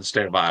huge in the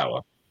state of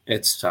Iowa.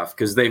 It's tough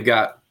because they've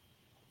got.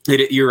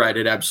 You're right.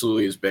 It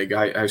absolutely is big.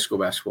 High school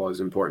basketball is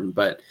important,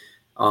 but.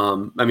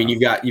 I mean,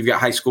 you've got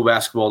high school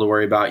basketball to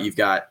worry about. You've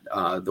got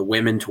the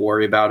women to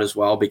worry about as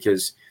well.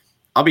 Because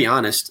I'll be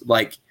honest,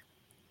 like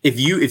if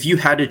you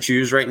had to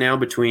choose right now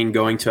between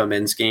going to a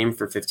men's game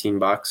for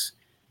 $15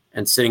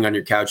 and sitting on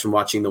your couch and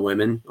watching the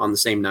women on the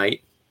same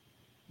night,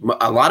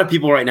 a lot of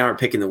people right now are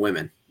picking the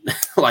women.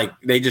 Like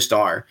they just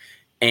are.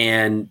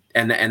 And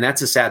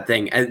that's a sad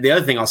thing. And the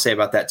other thing I'll say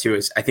about that too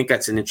is I think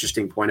that's an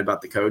interesting point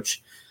about the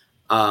coach,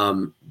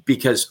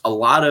 because a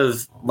lot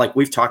of, like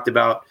we've talked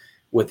about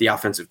with the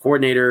offensive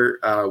coordinator,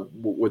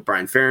 with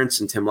Brian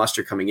Ferentz and Tim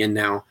Lester coming in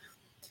now,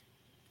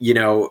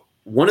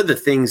 one of the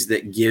things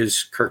that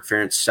gives Kirk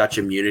Ferentz such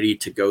immunity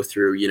to go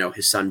through,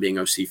 his son being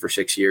OC for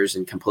 6 years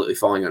and completely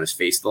falling on his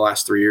face the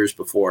last 3 years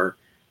before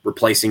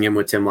replacing him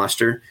with Tim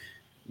Lester.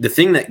 The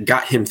thing that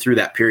got him through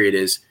that period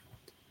is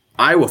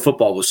Iowa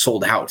football was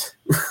sold out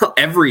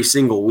every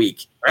single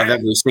week of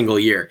every single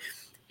year.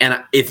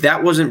 And if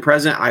that wasn't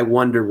present, I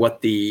wonder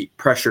what the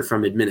pressure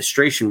from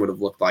administration would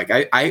have looked like.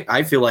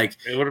 I feel like,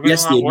 it would have been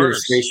yes, a the lot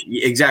worse.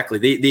 administration, exactly.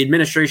 The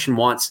administration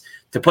wants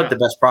to put the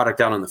best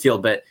product out on the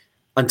field, but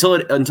until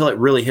it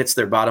really hits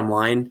their bottom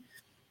line,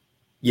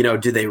 do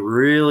they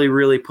really,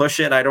 really push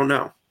it? I don't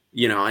know.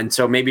 And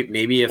so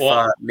maybe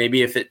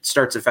if it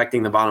starts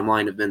affecting the bottom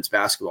line of men's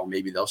basketball,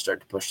 maybe they'll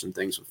start to push some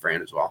things with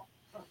Fran as well.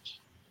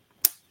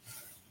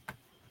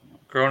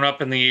 Growing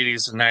up in the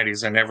 80s and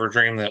 90s, I never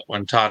dreamed that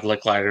when Todd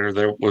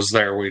Licklider was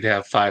there, we'd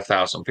have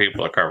 5,000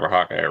 people at Carver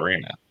Hawkeye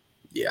Arena.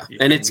 Yeah,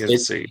 and it's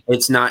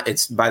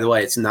by the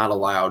way, it's not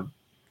allowed.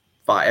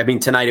 I mean,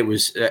 tonight it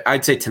was.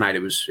 I'd say tonight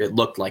it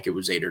looked like it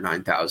was 8,000 or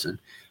 9,000,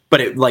 but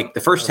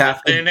the first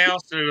half they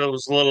announced it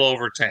was a little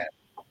over 10.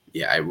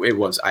 Yeah, it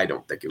was. I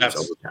don't think it was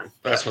over 10.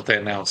 That's what they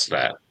announced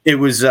that. It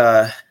was.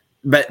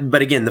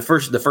 But again, the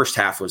first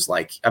half was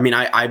like. I mean,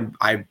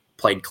 I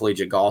played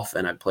collegiate golf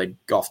and I played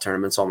golf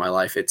tournaments all my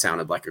life. It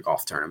sounded like a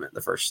golf tournament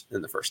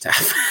in the first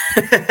half.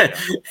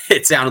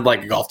 It sounded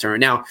like a golf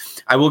tournament. Now,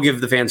 I will give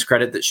the fans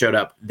credit that showed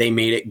up. They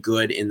made it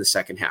good in the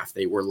second half.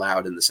 They were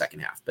loud in the second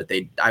half, but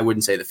I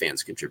wouldn't say the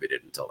fans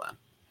contributed until then.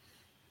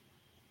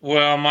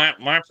 Well,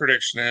 my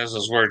prediction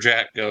is where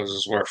Jack goes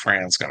is where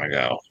Fran's going to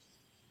go.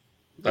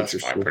 That's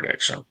my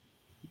prediction.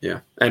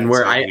 Yeah, and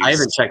where I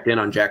haven't checked in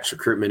on Jack's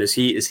recruitment. Is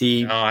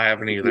he? No, I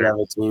haven't either. Does he have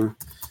a team?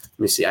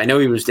 Let me see. I know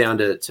he was down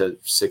to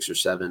 6 or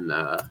 7.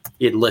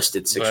 He had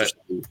listed 6 or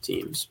 7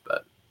 teams,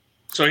 but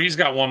so he's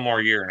got one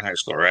more year in high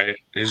school, right?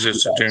 He's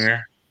just a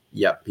junior.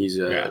 Yep, he's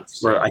a.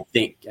 So. I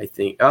think.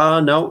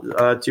 No,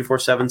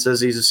 247 says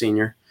he's a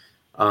senior.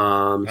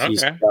 Okay.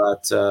 He's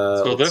got.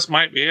 So this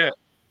might be it.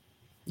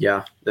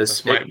 Yeah,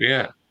 this might be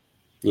it.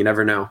 You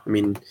never know. I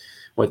mean,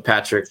 with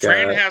Patrick,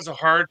 Fran has a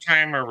hard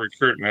time of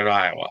recruiting at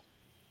Iowa,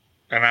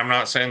 and I'm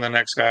not saying the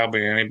next guy will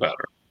be any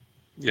better.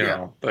 You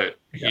know, but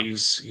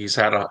he's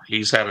had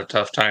a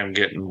tough time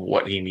getting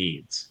what he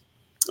needs.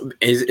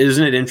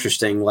 Isn't it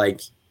interesting,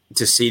 like,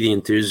 to see the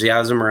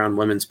enthusiasm around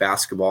women's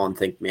basketball and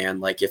think,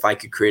 man, like if I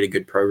could create a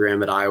good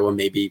program at Iowa,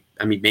 maybe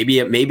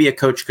a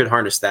coach could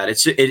harness that.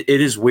 It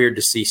is weird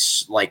to see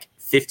like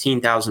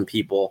 15,000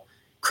 people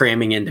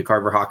cramming into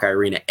Carver Hawkeye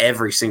Arena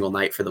every single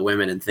night for the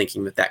women and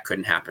thinking that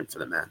couldn't happen for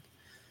the men.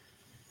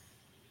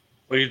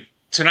 Well,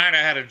 tonight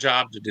I had a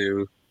job to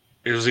do.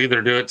 It was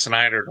either do it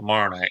tonight or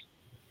tomorrow night.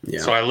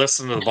 Yeah. So I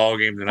listened to the ball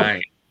game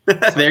tonight.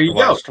 There you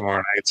go. Tomorrow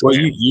night. Well,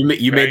 you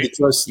made the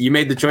choice. You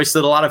made the choice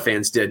that a lot of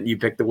fans did. You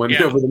picked the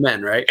women over the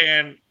men, right?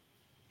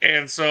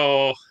 And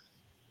so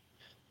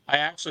I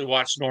actually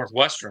watched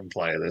Northwestern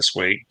play this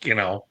week.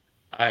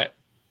 I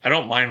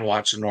don't mind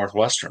watching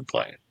Northwestern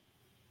play.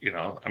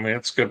 I mean,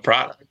 it's a good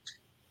product.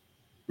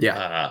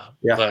 Yeah.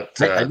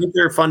 But I think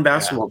they're a fun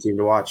basketball team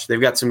to watch.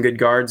 They've got some good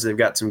guards. They've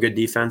got some good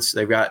defense.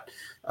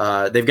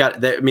 I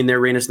mean, their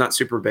arena's not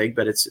super big,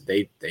 but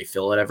they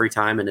fill it every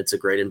time, and it's a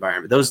great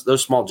environment.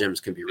 Those small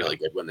gyms can be really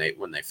good when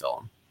they fill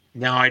them.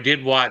 Now, I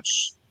did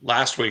watch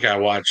last week. I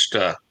wanted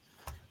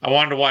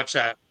to watch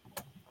that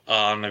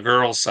on the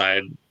girls'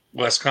 side,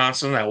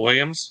 Wisconsin, that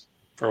Williams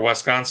for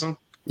Wisconsin.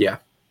 Yeah,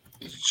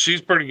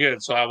 she's pretty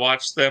good. So I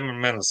watched them in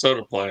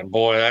Minnesota play, and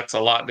boy, that's a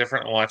lot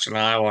different than watching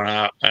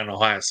Iowa and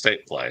Ohio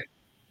State play.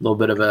 A little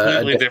bit of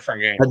completely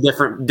different game,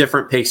 a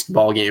different paced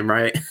ball game,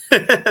 right?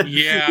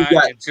 Yeah,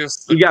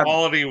 the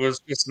quality was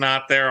just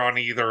not there on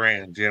either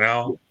end,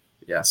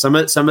 Yeah, some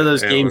of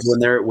those games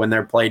when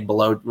they're played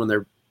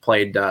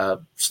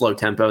slow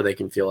tempo, they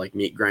can feel like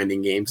meat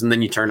grinding games, and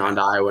then you turn on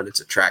to Iowa and it's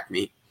a track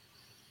meet.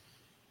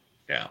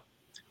 Yeah,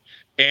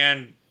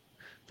 and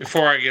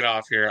before I get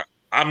off here,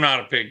 I'm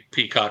not a big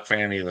Peacock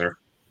fan either.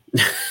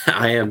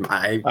 I am.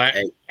 I'm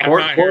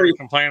not here to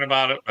complain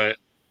about it, but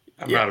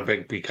I'm not a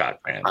big Peacock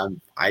fan.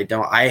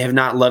 I have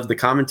not loved the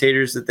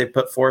commentators that they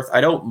put forth. I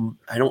don't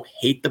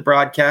hate the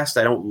broadcast.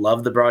 I don't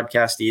love the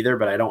broadcast either,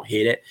 but I don't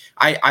hate it.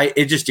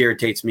 It just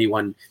irritates me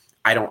when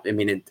I don't. I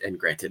mean, and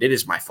granted, it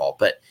is my fault,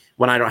 but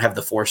when I don't have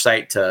the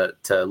foresight to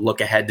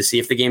look ahead to see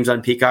if the game's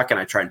on Peacock, and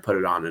I try and put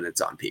it on and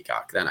it's on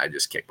Peacock, then I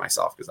just kick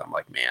myself because I'm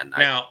like, man,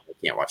 I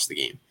can't watch the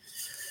game.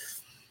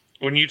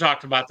 When you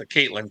talked about the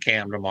Caitlin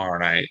Cam tomorrow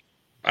night,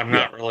 I'm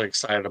not really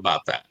excited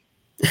about that.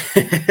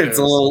 It's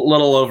a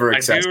little over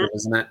excessive,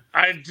 isn't it?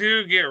 I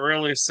do get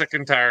really sick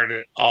and tired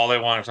of all they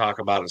want to talk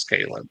about is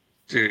Caitlin.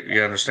 Do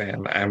you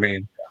understand? I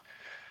mean,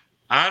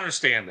 I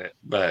understand it,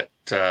 but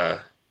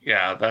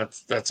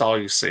that's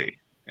all you see.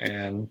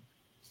 And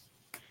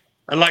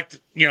I'd like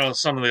to,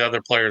 some of the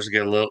other players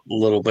get a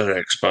little bit of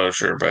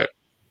exposure, but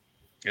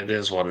It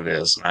is what it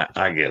is.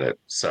 I get it.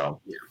 So,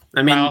 Yeah.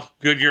 I mean, Kyle,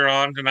 good you're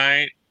on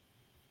tonight.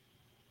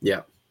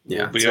 Yeah.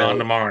 We'll be on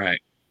tomorrow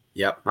night.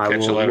 Yep.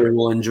 Catch you later. We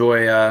will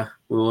enjoy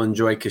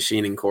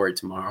Kashin and Cory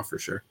tomorrow for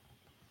sure.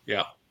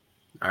 Yeah.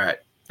 All right.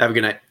 Have a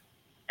good night.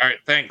 All right.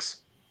 Thanks.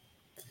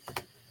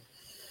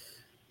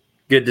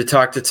 Good to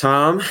talk to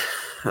Tom.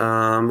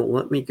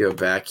 Let me go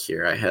back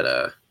here. I had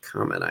a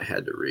comment I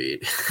had to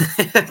read.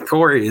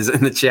 Cory is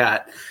in the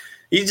chat.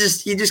 He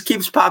just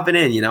keeps popping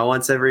in,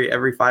 once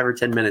every 5 or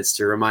 10 minutes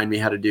to remind me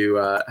how to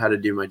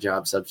do my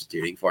job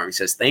substituting for him. He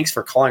says, "Thanks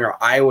for calling our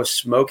Iowa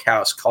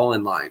Smokehouse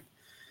call-in line."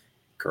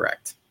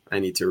 Correct. I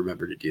need to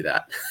remember to do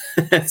that.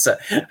 So,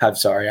 I'm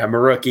sorry. I'm a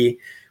rookie.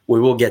 We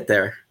will get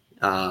there.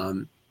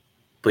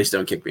 Please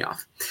don't kick me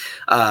off.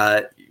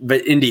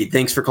 But indeed,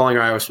 thanks for calling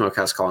our Iowa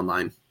Smokehouse call-in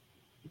line.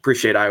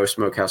 Appreciate Iowa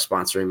Smokehouse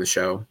sponsoring the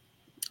show,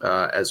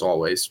 as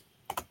always.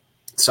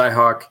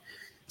 Cyhawk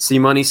C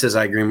Money says,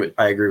 I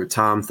agree with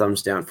Tom.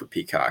 Thumbs down for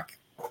Peacock.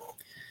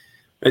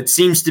 It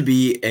seems to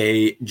be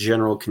a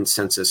general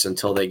consensus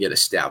until they get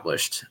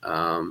established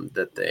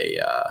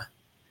that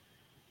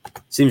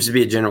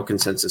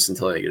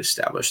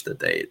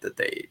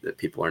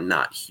people are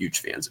not huge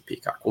fans of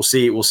Peacock. We'll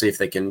see if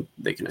they can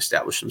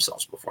establish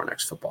themselves before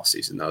next football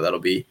season, though. That'll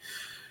be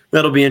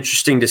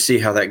interesting to see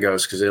how that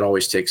goes, because it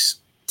always takes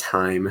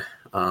time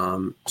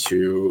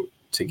to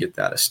get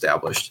that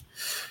established.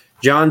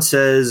 John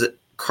says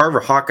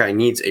Carver Hawkeye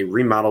needs a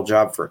remodel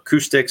job for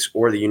acoustics,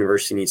 or the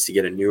university needs to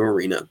get a new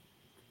arena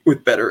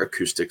with better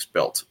acoustics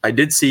built. I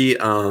did see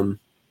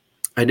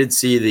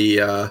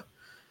the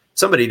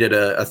somebody did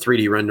a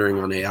 3D rendering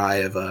on AI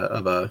of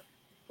a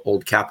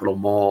old Capitol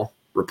Mall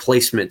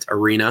replacement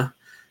arena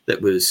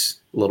that was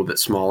a little bit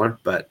smaller,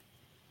 but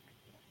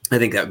I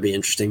think that would be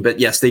interesting.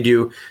 But yes, they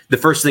do. The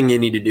first thing they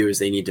need to do is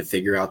they need to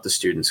figure out the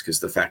students, because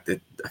the fact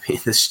that,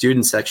 the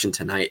student section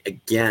tonight,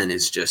 again,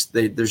 is just,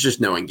 there's just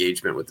no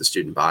engagement with the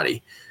student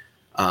body.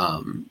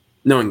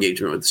 No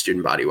engagement with the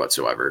student body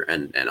whatsoever.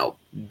 And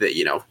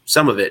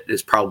some of it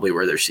is probably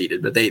where they're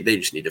seated, but they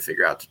just need to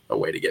figure out a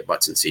way to get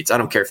butts in seats. I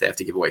don't care if they have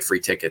to give away free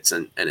tickets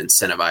and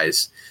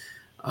incentivize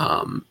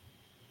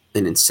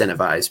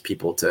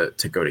people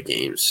to go to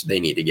games. They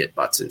need to get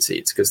butts in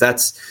seats, because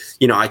that's,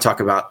 I talk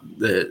about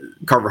the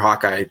Carver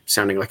Hawkeye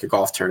sounding like a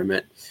golf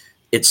tournament.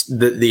 It's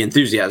the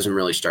enthusiasm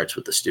really starts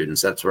with the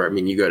students. That's where,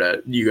 you go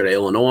to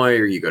Illinois,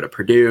 or you go to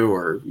Purdue,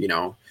 or,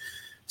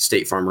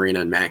 State Farm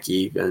Arena and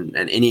Mackey and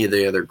any of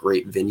the other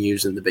great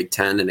venues in the Big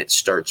Ten. And it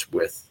starts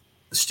with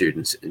the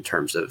students in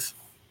terms of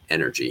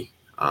energy.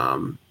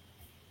 And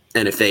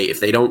if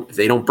they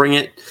don't bring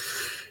it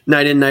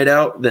night in, night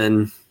out,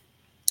 then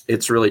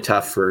it's really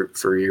tough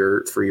for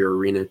your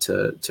arena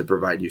to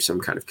provide you some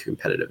kind of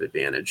competitive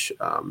advantage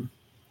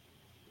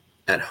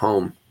at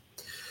home.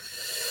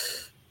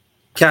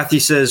 Kathy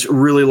says,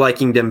 really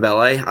liking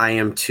Dembele. I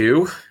am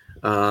too.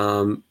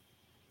 I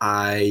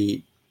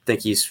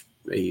think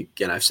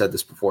again, I've said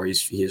this before,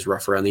 he is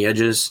rough around the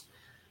edges,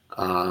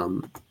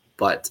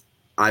 but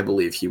I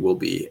believe he will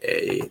be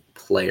a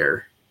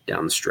player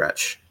down the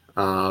stretch.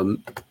 Do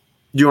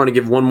you want to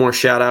give one more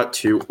shout out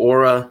to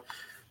Aura?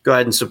 Go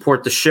ahead and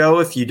support the show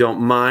if you don't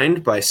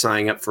mind by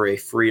signing up for a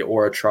free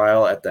Aura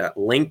trial at that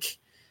link.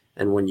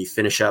 And when you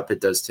finish up,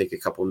 it does take a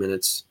couple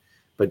minutes,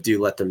 but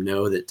do let them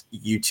know that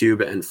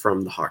YouTube and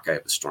From the Hawkeye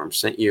of the Storm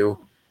sent you,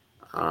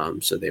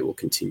 so they will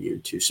continue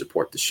to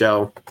support the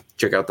show.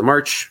 Check out the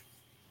merch.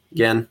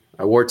 Again,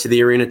 I wore it to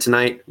the arena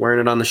tonight, wearing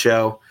it on the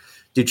show.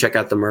 Do check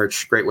out the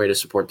merch. Great way to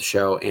support the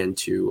show and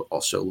to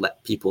also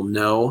let people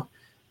know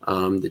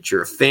that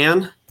you're a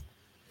fan.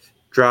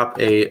 Drop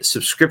a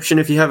subscription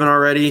if you haven't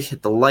already.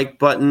 Hit the like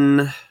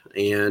button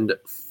and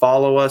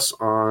follow us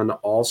on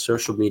all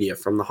social media.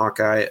 From the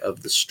Hawkeye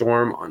of the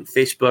Storm on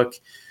Facebook,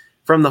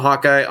 From the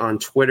Hawkeye on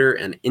Twitter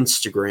and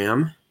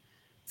Instagram.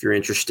 If you're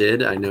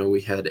interested, I know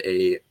we had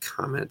a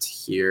comment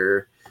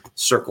here.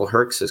 Circle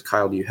Herc says,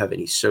 Kyle, do you have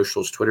any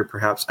socials, Twitter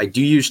perhaps? I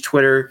do use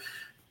Twitter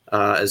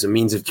as a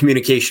means of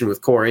communication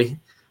with Cory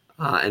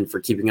and for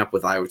keeping up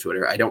with Iowa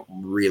Twitter. I don't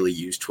really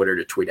use Twitter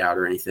to tweet out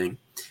or anything.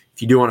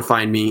 If you do want to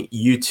find me,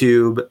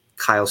 YouTube,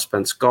 Kyle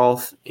Spence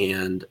Golf,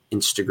 and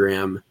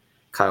Instagram,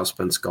 Kyle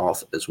Spence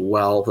Golf as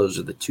well. Those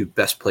are the two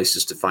best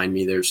places to find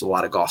me. There's a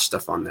lot of golf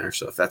stuff on there.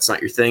 So if that's not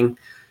your thing,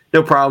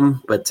 no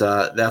problem. But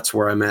that's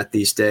where I'm at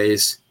these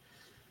days.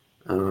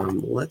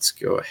 Let's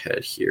go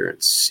ahead here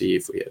and see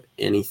if we have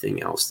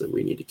anything else that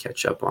we need to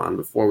catch up on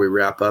before we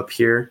wrap up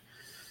here.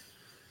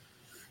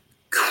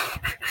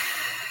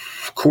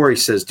 Cory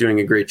says, doing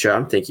a great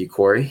job. Thank you,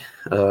 Cory.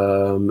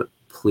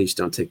 Please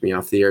don't take me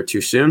off the air too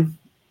soon.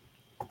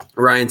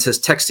 Ryan says,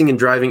 texting and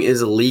driving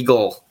is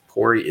illegal.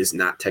 Cory is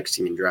not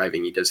texting and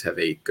driving. He does have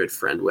a good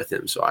friend with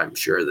him, so I'm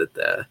sure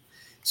that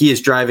he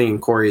is driving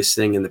and Cory is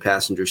sitting in the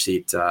passenger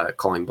seat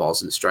calling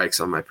balls and strikes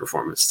on my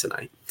performance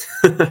tonight.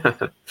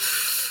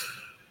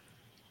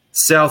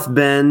 South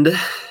Bend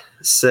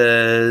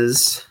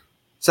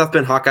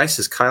Hawkeye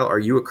says, Kyle, are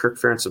you a Kirk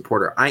Ferentz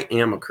supporter? I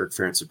am a Kirk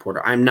Ferentz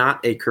supporter. I'm not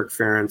a Kirk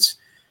Ferentz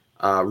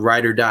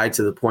ride or die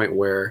to the point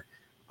where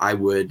I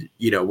would,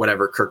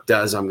 whatever Kirk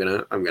does, I'm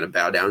gonna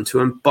bow down to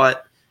him.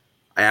 But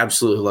I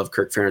absolutely love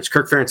Kirk Ferentz.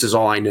 Kirk Ferentz is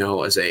all I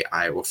know as a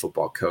Iowa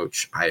football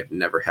coach. I have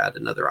never had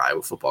another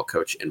Iowa football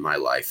coach in my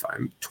life.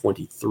 I'm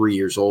 23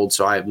 years old,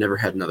 so I have never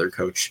had another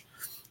coach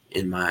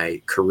in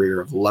my career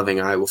of loving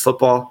Iowa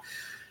football.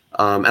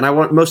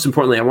 And most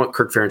importantly, I want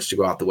Kirk Ferentz to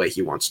go out the way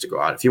he wants to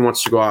go out. If he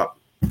wants to go out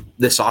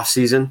this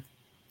offseason,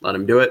 let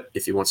him do it.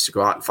 If he wants to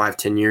go out in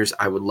 5-10 years,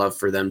 I would love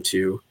for them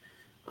to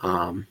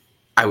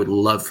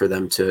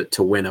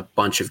win a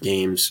bunch of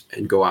games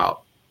and go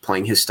out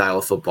playing his style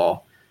of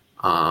football,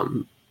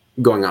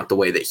 going out the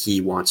way that he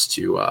wants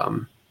to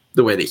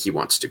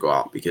go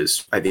out,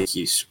 because I think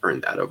he's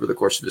earned that over the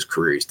course of his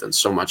career. He's done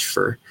so much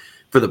for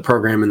the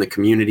program and the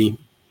community.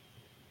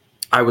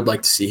 I would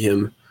like to see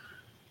him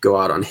go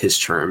out on his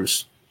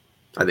terms.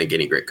 I think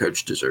any great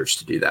coach deserves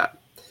to do that.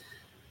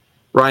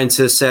 Ryan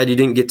says, sad you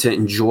didn't get to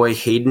enjoy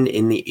Hayden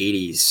in the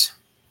 80s.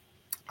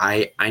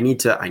 I need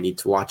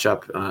to watch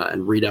up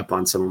and read up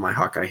on some of my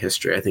Hawkeye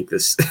history. I think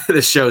this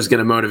show is going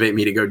to motivate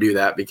me to go do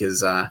that,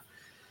 because I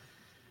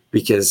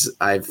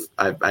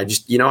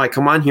just, I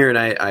come on here and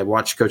I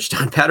watch Coach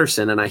Don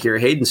Patterson and I hear a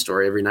Hayden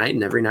story every night,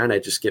 and every night I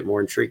just get more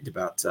intrigued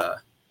about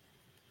the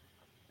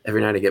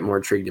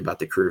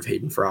career of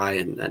Hayden Fry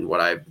and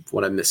what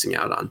I'm missing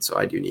out on. So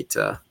I do need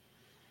to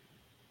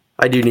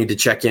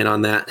check in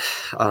on that.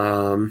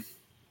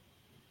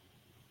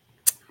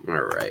 All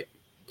right.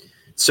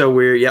 So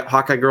weird. Yeah.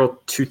 Hawkeye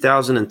Girl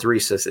 2003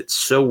 says it's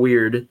so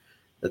weird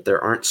that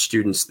there aren't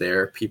students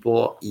there.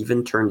 People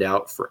even turned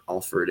out for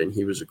Alford, and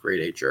he was a grade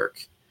A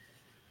jerk.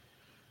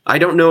 I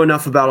don't know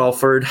enough about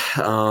Alford.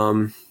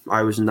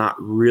 I was not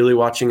really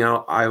watching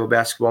out Iowa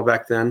basketball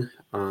back then.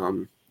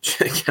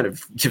 It kind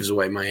of gives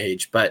away my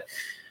age, but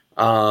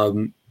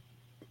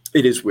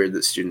it is weird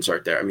that students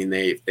aren't there. I mean,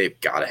 they've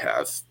got to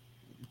have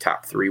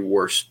top 3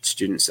 worst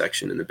student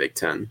section in the Big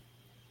Ten.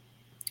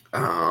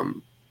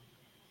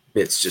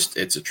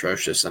 It's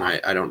atrocious, and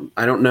I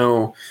don't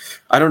know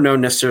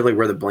necessarily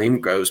where the blame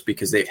goes,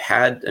 because they've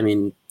had. I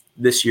mean,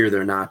 this year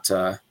they're not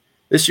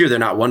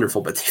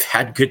wonderful, but they've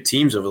had good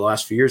teams over the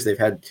last few years. They've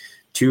had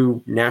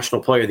 2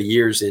 National Player of the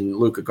Years in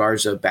Luka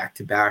Garza back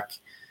to back,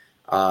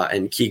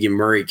 and Keegan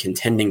Murray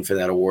contending for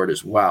that award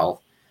as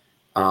well.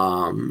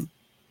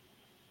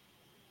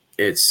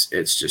 It's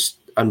just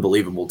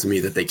unbelievable to me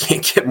that they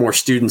can't get more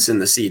students in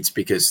the seats,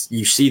 because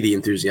you see the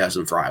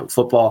enthusiasm for Iowa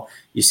football,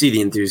 you see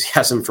the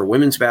enthusiasm for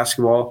women's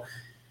basketball,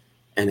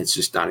 and it's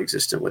just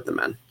non-existent with the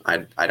men.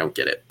 I don't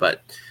get it,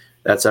 but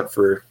that's up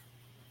for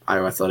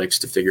Iowa athletics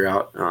to figure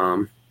out,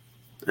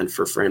 and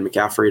for Fran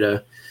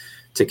McCaffrey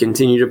to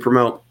continue to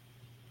promote.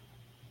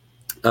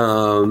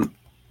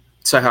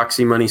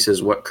 Cyhoxy Money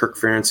says, what Kirk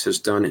Ferentz has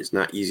done is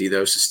not easy,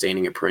 though,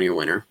 sustaining a perennial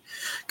winner.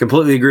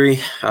 Completely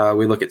agree.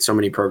 We look at so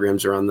many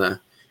programs around the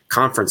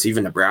conference.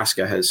 Even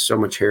Nebraska has so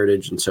much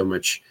heritage and so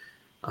much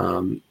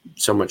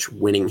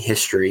winning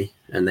history,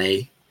 and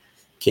they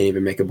can't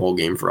even make a bowl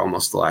game for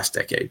almost the last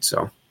decade.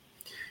 So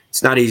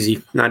it's not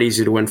easy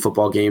to win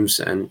football games,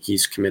 and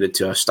he's committed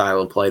to a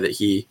style of play that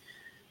he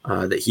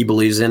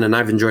believes in, and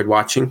I've enjoyed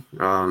watching.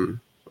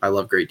 I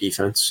love great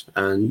defense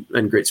and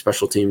great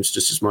special teams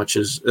just as much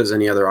as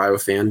any other Iowa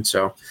fan.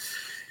 So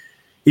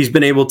he's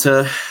been able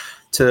to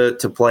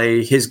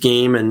play his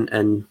game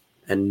and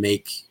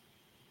make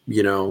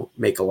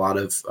a lot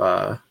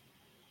of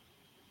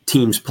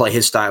teams play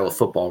his style of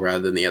football rather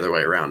than the other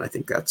way around. I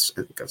think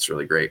that's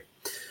really great.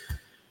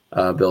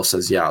 Bill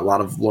says, yeah, a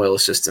lot of loyal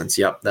assistants.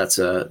 Yep. That's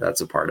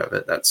a part of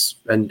it.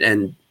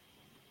 And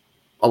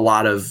a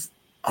lot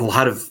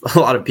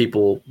of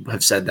people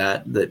have said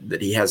that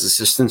he has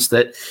assistants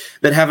that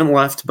haven't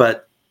left,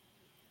 but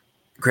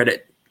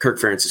credit Kirk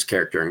Ferentz's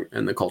character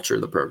and the culture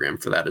of the program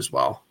for that as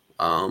well.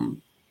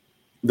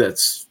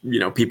 That's,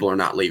 people are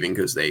not leaving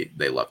because they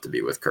love to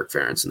be with Kirk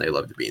Ferentz and they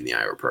love to be in the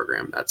Iowa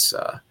program. That's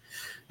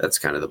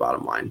kind of the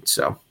bottom line.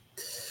 So,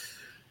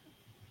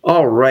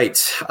 all right.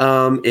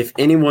 If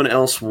anyone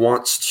else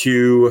wants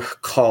to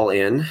call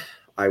in,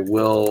 I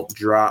will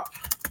drop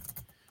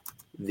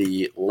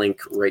the link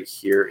right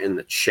here in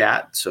the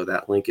chat. So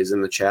that link is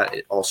in the chat.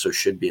 It also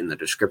should be in the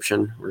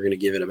description. We're going to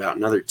give it about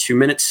another 2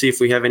 minutes, see if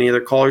we have any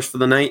other callers for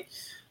the night.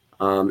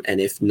 And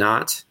if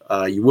not,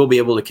 you will be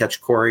able to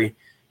catch Cory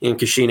and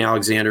Kasheen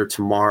Alexander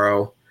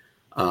tomorrow.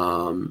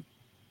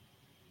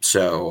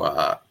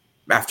 So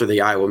after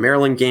the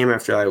Iowa-Maryland game,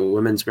 after the Iowa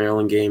women's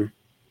Maryland game,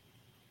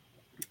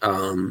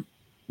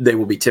 they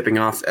will be tipping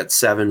off at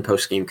 7,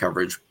 post-game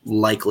coverage,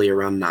 likely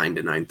around 9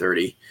 to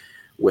 9:30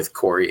 with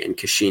Cory and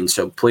Kasheen.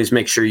 So please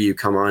make sure you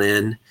come on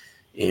in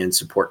and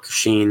support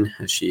Kasheen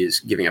as she is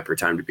giving up her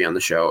time to be on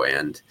the show.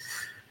 And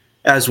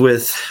as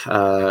with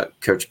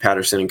Coach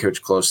Patterson and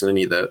Coach Close and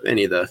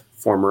any of the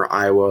former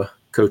Iowa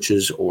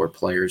coaches or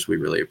players, we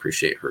really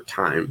appreciate her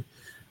time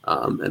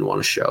and want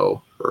to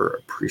show her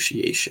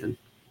appreciation.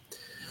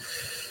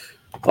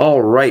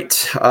 All right.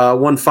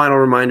 One final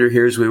reminder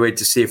here as we wait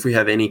to see if we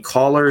have any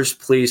callers.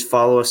 Please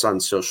follow us on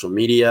social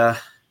media,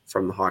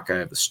 from the Hawkeye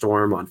of the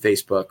Storm on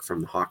Facebook, from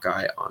the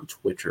Hawkeye on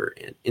Twitter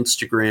and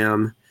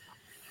Instagram.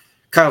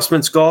 Kyle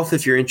Spence Golf,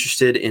 if you're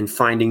interested in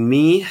finding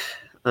me.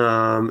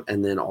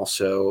 And then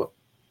also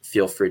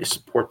feel free to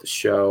support the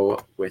show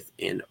with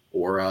an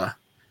Aura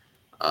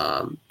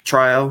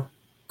trial.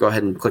 Go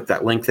ahead and click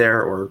that link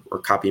there or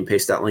copy and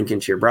paste that link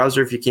into your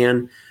browser if you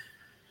can.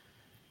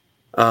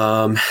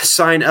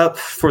 Sign up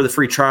for the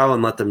free trial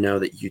and let them know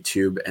that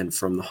YouTube and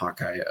From the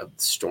Hawkeye of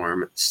the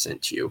Storm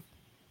sent you.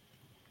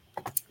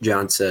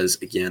 John says,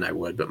 again, I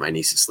would, but my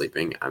niece is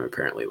sleeping. I'm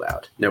apparently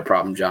loud. No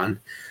problem, John.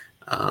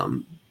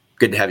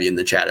 Good to have you in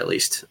the chat at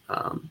least.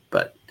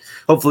 But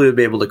hopefully we'll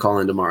be able to call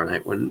in tomorrow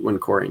night when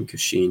Cory and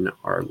Kashin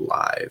are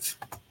live.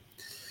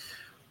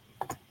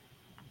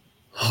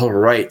 All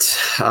right.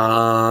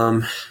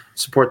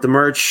 Support the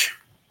merch.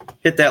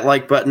 Hit that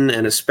like button,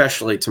 and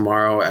especially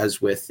tomorrow,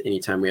 as with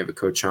anytime we have a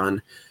coach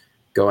on,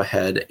 go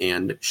ahead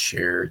and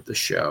share the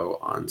show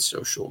on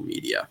social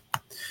media.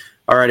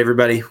 All right,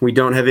 everybody. We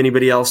don't have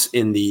anybody else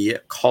in the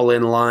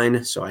call-in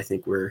line, so I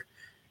think we're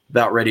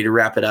about ready to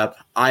wrap it up.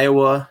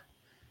 Iowa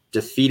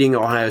defeating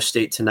Ohio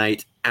State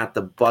tonight at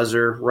the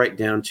buzzer, right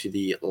down to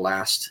the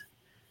last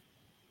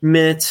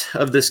minute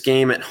of this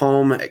game at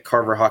home at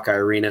Carver Hawkeye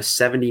Arena,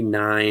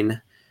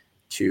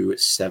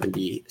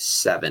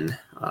 79-77.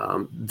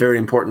 Very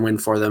important win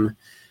for them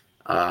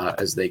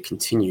as they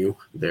continue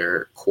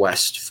their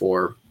quest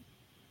for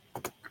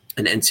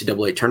an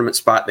NCAA tournament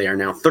spot. They are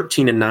now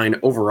 13-9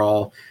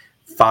 overall,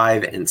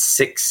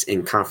 5-6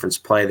 in conference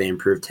play. They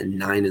improved to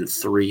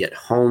 9-3 at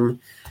home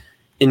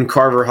in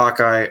Carver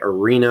Hawkeye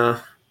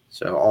Arena.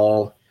 So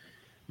all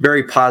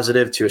very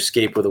positive to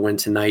escape with a win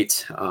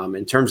tonight.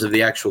 In terms of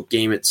the actual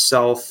game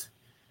itself,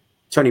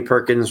 Tony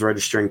Perkins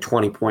registering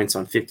 20 points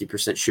on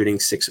 50% shooting,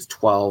 6 of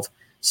 12,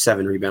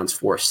 7 rebounds,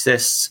 4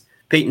 assists.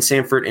 Peyton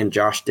Sanford and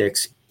Josh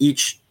Dix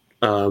each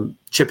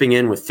chipping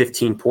in with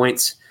 15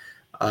 points.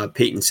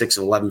 Peyton 6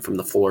 of 11 from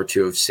the floor,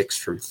 2 of 6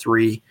 from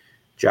 3.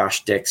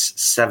 Josh Dix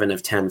 7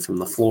 of 10 from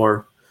the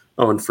floor.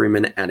 Owen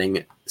Freeman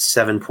adding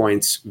 7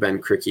 points. Ben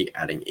Krikke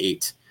adding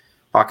 8.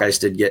 Hawkeyes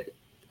did get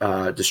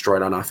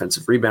destroyed on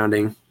offensive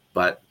rebounding,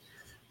 but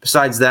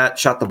besides that,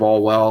 shot the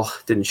ball well,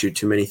 didn't shoot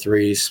too many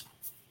threes.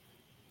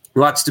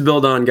 Lots to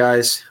build on,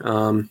 guys.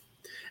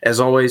 As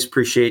always,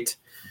 appreciate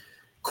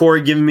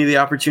Cory giving me the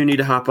opportunity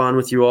to hop on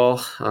with you all.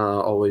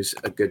 Always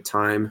a good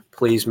time.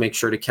 Please make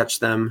sure to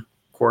catch them,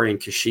 Cory and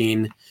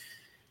Kashin,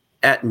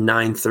 at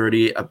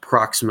 9:30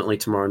 approximately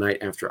tomorrow night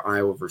after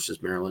Iowa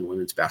versus Maryland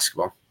women's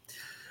basketball.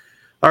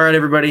 All right,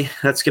 everybody,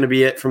 that's going to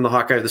be it from the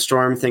Hawkeye of the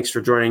Storm. Thanks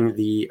for joining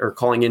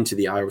calling into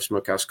the Iowa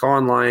Smokehouse call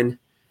online.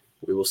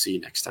 We will see you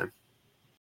next time.